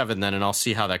try 7 then, and I'll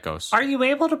see how that goes. Are you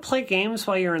able to play games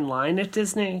while you're in line at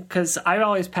Disney? Because I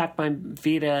always pack my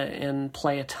Vita and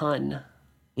play a ton.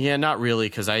 Yeah, not really,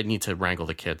 because I need to wrangle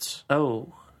the kids.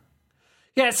 Oh.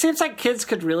 Yeah, it seems like kids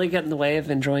could really get in the way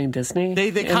of enjoying Disney.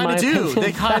 They kind of do. Opinion.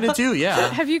 They kind of do, yeah.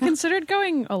 Have you considered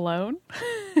going alone?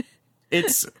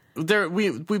 It's there.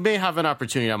 We may have an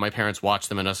opportunity to have my parents watch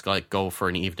them and us like go for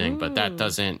an evening, but that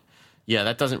doesn't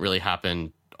really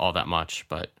happen all that much.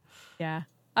 But yeah,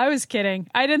 I was kidding.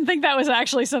 I didn't think that was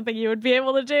actually something you would be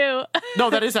able to do. No,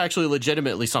 that is actually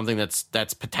legitimately something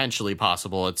that's potentially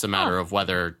possible. It's a matter of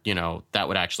whether, that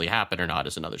would actually happen or not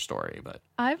is another story. But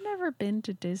I've never been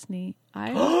to Disney.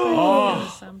 I hope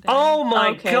someday. Oh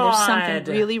my Okay, god! there's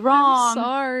something really wrong.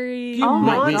 Sorry. You Oh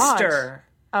my monster!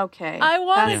 Okay. I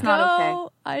want to That's go. not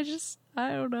okay.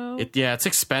 I don't know. it's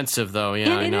expensive though.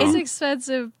 Yeah, I It know. is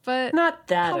expensive, but Not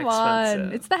that come expensive.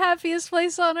 on. It's the happiest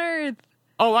place on earth.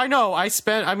 Oh, I know.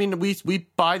 We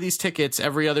buy these tickets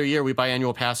every other year. We buy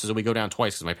annual passes and we go down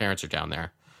twice because my parents are down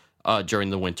there during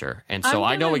the winter. And so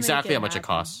I know exactly how much it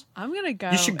costs. I'm going to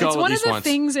go. You should go It's at one least of the once.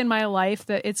 things in my life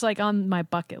that it's like on my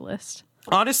bucket list.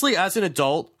 Honestly, as an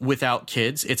adult without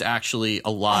kids, it's actually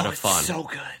a lot of fun. It's so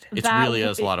good. It That really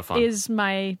is a lot of fun. Is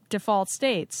my default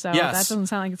state, so Yes. that doesn't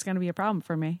sound like it's going to be a problem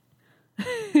for me.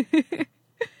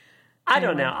 I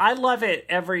don't know. I love it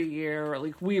every year.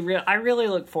 Like I really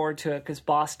look forward to it because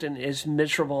Boston is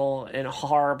miserable and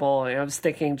horrible. And I was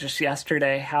thinking just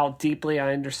yesterday how deeply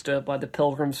I understood why the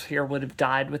Pilgrims here would have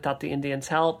died without the Indians'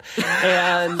 help.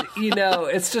 And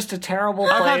it's just a terrible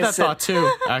place. I've had that thought too,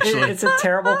 actually. It's a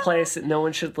terrible place that no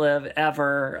one should live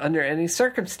ever under any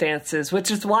circumstances,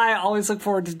 which is why I always look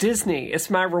forward to Disney. It's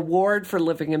my reward for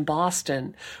living in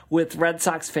Boston with Red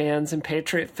Sox fans and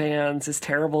Patriot fans, as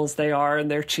terrible as they are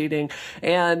and they're cheating.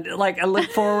 And I look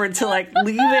forward to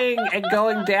leaving and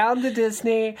going down to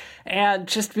Disney and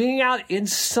just being out in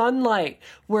sunlight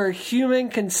where a human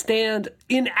can stand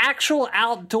in actual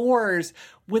outdoors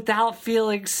without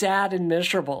feeling sad and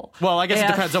miserable. Well, I guess it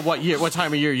depends on what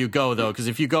time of year you go, though, because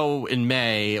if you go in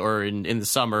May or in the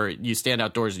summer, you stand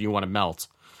outdoors and you want to melt.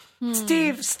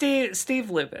 Steve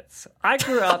Lubitz. I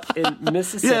grew up in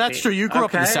Mississippi. Yeah, that's true. You grew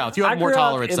up in the South. You have more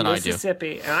tolerance than I do.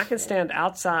 Mississippi, and I can stand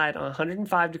outside on a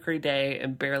 105-degree day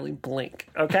and barely blink.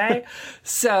 Okay,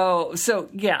 so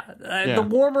yeah, the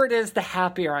warmer it is, the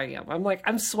happier I am.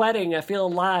 I'm sweating. I feel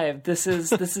alive. This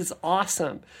is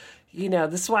awesome.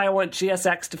 This is why I want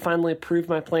GSX to finally approve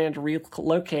my plan to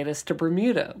relocate us to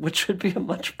Bermuda, which would be a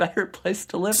much better place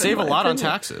to live. Save a lot on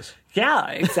taxes.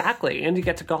 Yeah, exactly, and you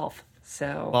get to golf.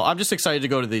 So, well, I'm just excited to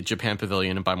go to the Japan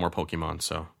Pavilion and buy more Pokemon.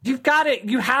 So you've got it.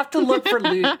 You have to look for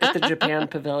loot at the Japan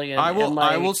Pavilion. I will.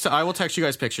 I will text you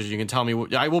guys pictures. You can tell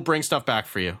me. I will bring stuff back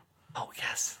for you. Oh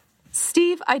yes,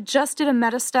 Steve. I just did a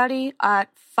meta study at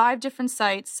 5 different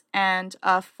sites, and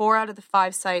 4 out of the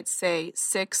 5 sites say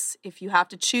 6 if you have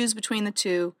to choose between the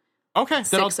 2. Okay,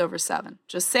 6 over 7.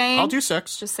 Just saying. I'll do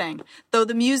 6. Just saying. Though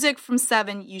the music from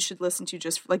 7 you should listen to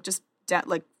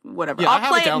whatever. Yeah, I'll I have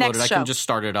play it downloaded. next show. I can just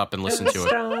start it up and listen to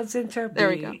it. There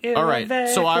we go. All right.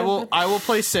 So I will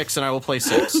play 6 and I will play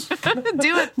 6. do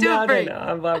it. Do No, it free.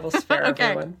 I will spare Okay.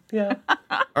 everyone. Yeah.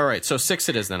 All right. So 6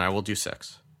 it is then. I will do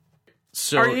 6.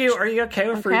 So Are you okay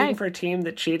with rooting for a team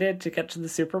that cheated to get to the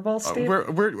Super Bowl, Steve? we're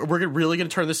really going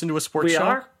to turn this into a sports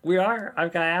show? We are.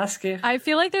 I've got to ask you. I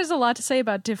feel like there's a lot to say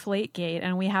about Deflategate,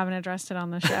 and we haven't addressed it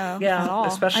on the show Yeah, at all.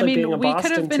 especially being a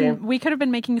Boston team. We could have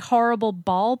been making horrible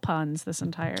ball puns this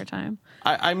entire time.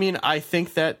 I mean, I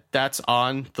think that's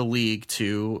on the league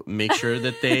to make sure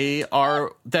that they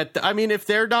are if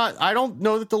they're not, I don't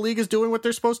know that the league is doing what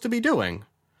they're supposed to be doing.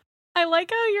 I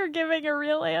like how you're giving a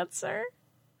real answer.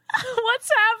 What's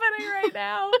happening right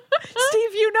now?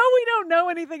 Steve, you know we don't know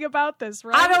anything about this,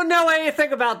 right? I don't know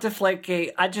anything about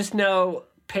Deflategate. I just know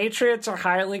Patriots are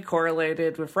highly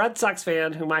correlated with Red Sox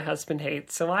fan who my husband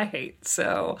hates, so I hate.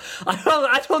 So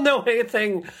I don't know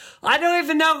anything. I don't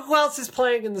even know who else is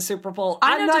playing in the Super Bowl.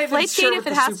 I know I'm not even Deflategate sure if what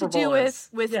it the has Super to do Bowl is.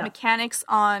 with Yeah. mechanics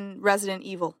on Resident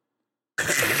Evil.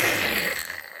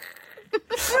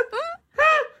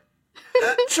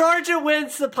 Georgia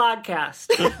wins the podcast.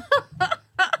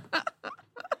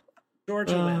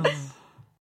 Georgia wins.